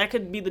 That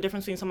could be the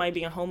difference between somebody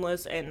being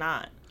homeless and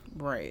not.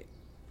 Right.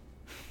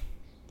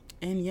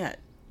 And yet,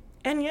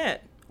 And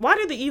yet, why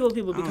do the evil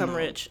people become know.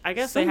 rich? I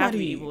guess they have to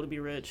be Somebody- evil to be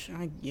rich.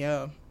 I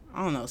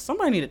don't know.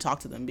 Somebody need to talk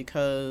to them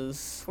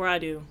because, Before I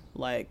do.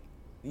 like,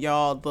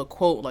 y'all, the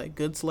quote, like,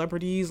 good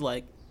celebrities,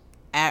 like,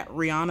 at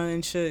Rihanna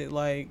and shit,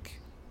 like,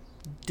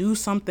 do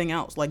something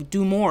else. Like,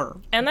 do more.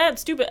 And that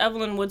stupid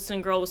Evelyn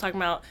Woodson girl was talking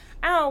about,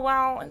 oh,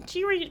 well,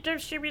 she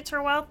redistributes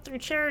her wealth through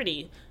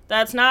charity.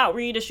 That's not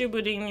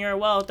redistributing your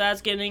wealth.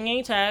 That's getting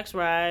a tax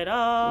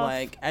write-off.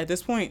 Like, at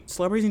this point,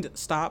 celebrities need to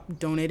stop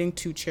donating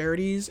to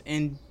charities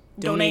and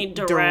Donate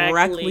donate directly.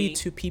 directly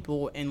to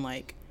people in,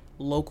 like,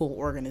 local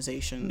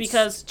organizations.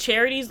 Because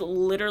charities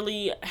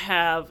literally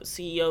have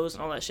CEOs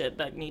and all that shit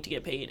that need to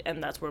get paid,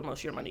 and that's where most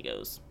of your money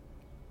goes.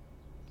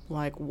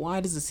 like, why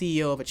does the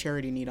CEO of a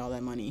charity need all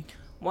that money?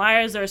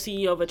 Why is there a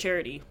CEO of a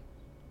charity?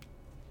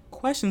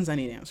 Questions I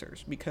need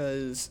answers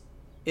because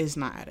it's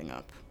not adding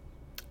up.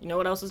 You know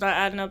what else is not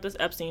adding up? This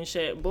Epstein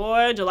shit.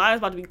 Boy, July is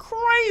about to be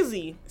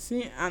crazy.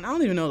 See, and I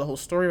don't even know the whole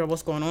story about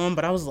what's going on,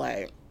 but I was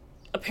like,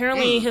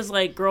 Apparently his,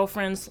 like,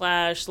 girlfriend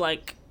 /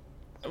 like,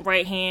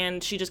 right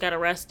hand, she just got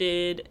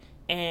arrested,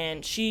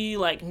 and she,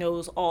 like,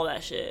 knows all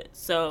that shit.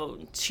 So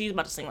she's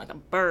about to sing like a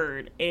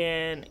bird.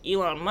 And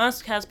Elon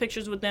Musk has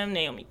pictures with them.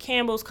 Naomi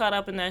Campbell's caught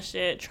up in that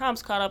shit.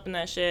 Trump's caught up in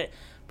that shit.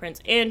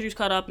 Prince Andrew's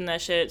caught up in that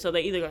shit. So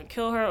they either gonna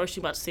kill her or she's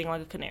about to sing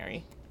like a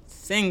canary.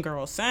 sing,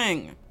 girl,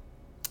 sing.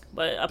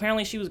 But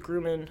apparently she was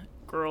grooming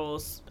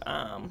girls,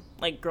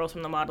 like girls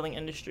from the modeling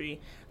industry.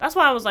 That's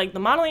why I was like, the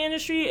modeling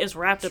industry is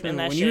wrapped up in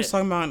that When shit. you were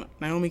talking about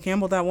Naomi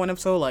Campbell that one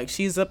episode, like,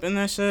 she's up in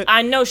that shit.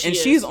 I know she and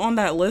is. she's on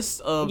that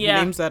list of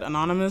Yeah. names that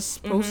Anonymous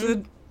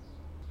posted.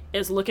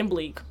 It's looking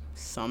bleak.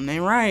 Something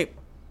ain't right.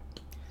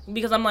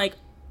 Because I'm like,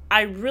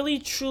 I really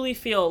truly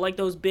feel like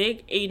those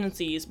big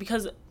agencies,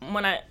 because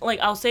when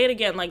I'll say it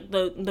again, like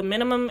the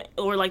minimum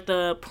or like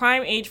the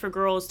prime age for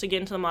girls to get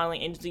into the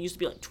modeling agency used to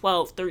be like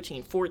 12,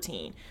 13,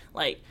 14.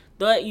 Like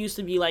that used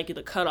to be like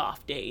the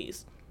cutoff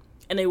days.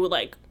 And they would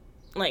like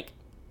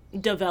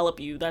develop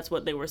you. That's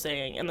what they were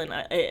saying. And then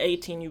at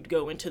 18, you'd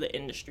go into the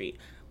industry.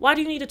 Why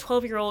do you need a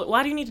 12-year-old?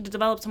 Why do you need to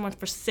develop someone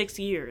for 6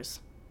 years?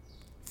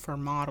 For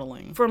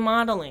modeling. For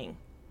modeling.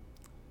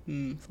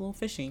 It's a little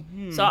fishy.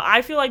 So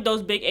I feel like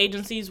those big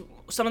agencies,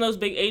 some of those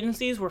big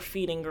agencies were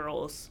feeding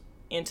girls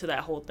into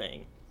that whole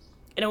thing.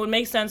 And it would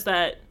make sense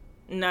that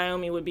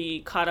Naomi would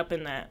be caught up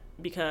in that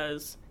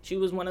because she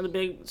was one of the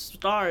big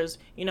stars.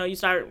 You know, you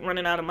start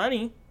running out of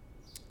money.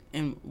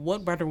 And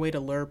what better way to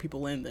lure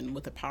people in than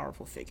with a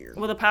powerful figure?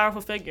 With a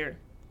powerful figure.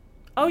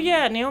 Oh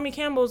yeah, Naomi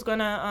Campbell's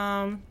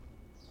gonna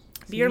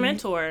be your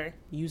mentor.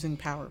 Using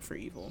power for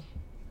evil.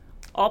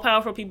 All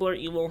powerful people are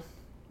evil.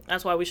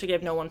 That's why we should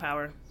give no one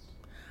power.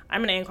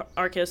 I'm an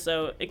anarchist,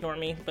 so ignore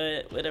me,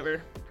 but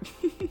whatever.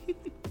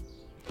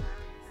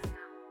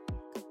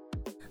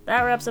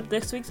 That wraps up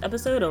this week's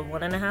episode of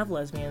 1.5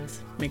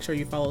 Lesbians. Make sure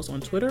you follow us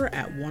on Twitter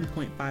at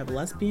 1.5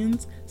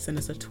 Lesbians. Send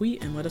us a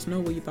tweet and let us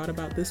know what you thought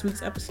about this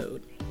week's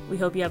episode. We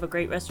hope you have a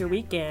great rest of your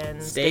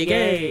weekend. Stay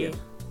gay.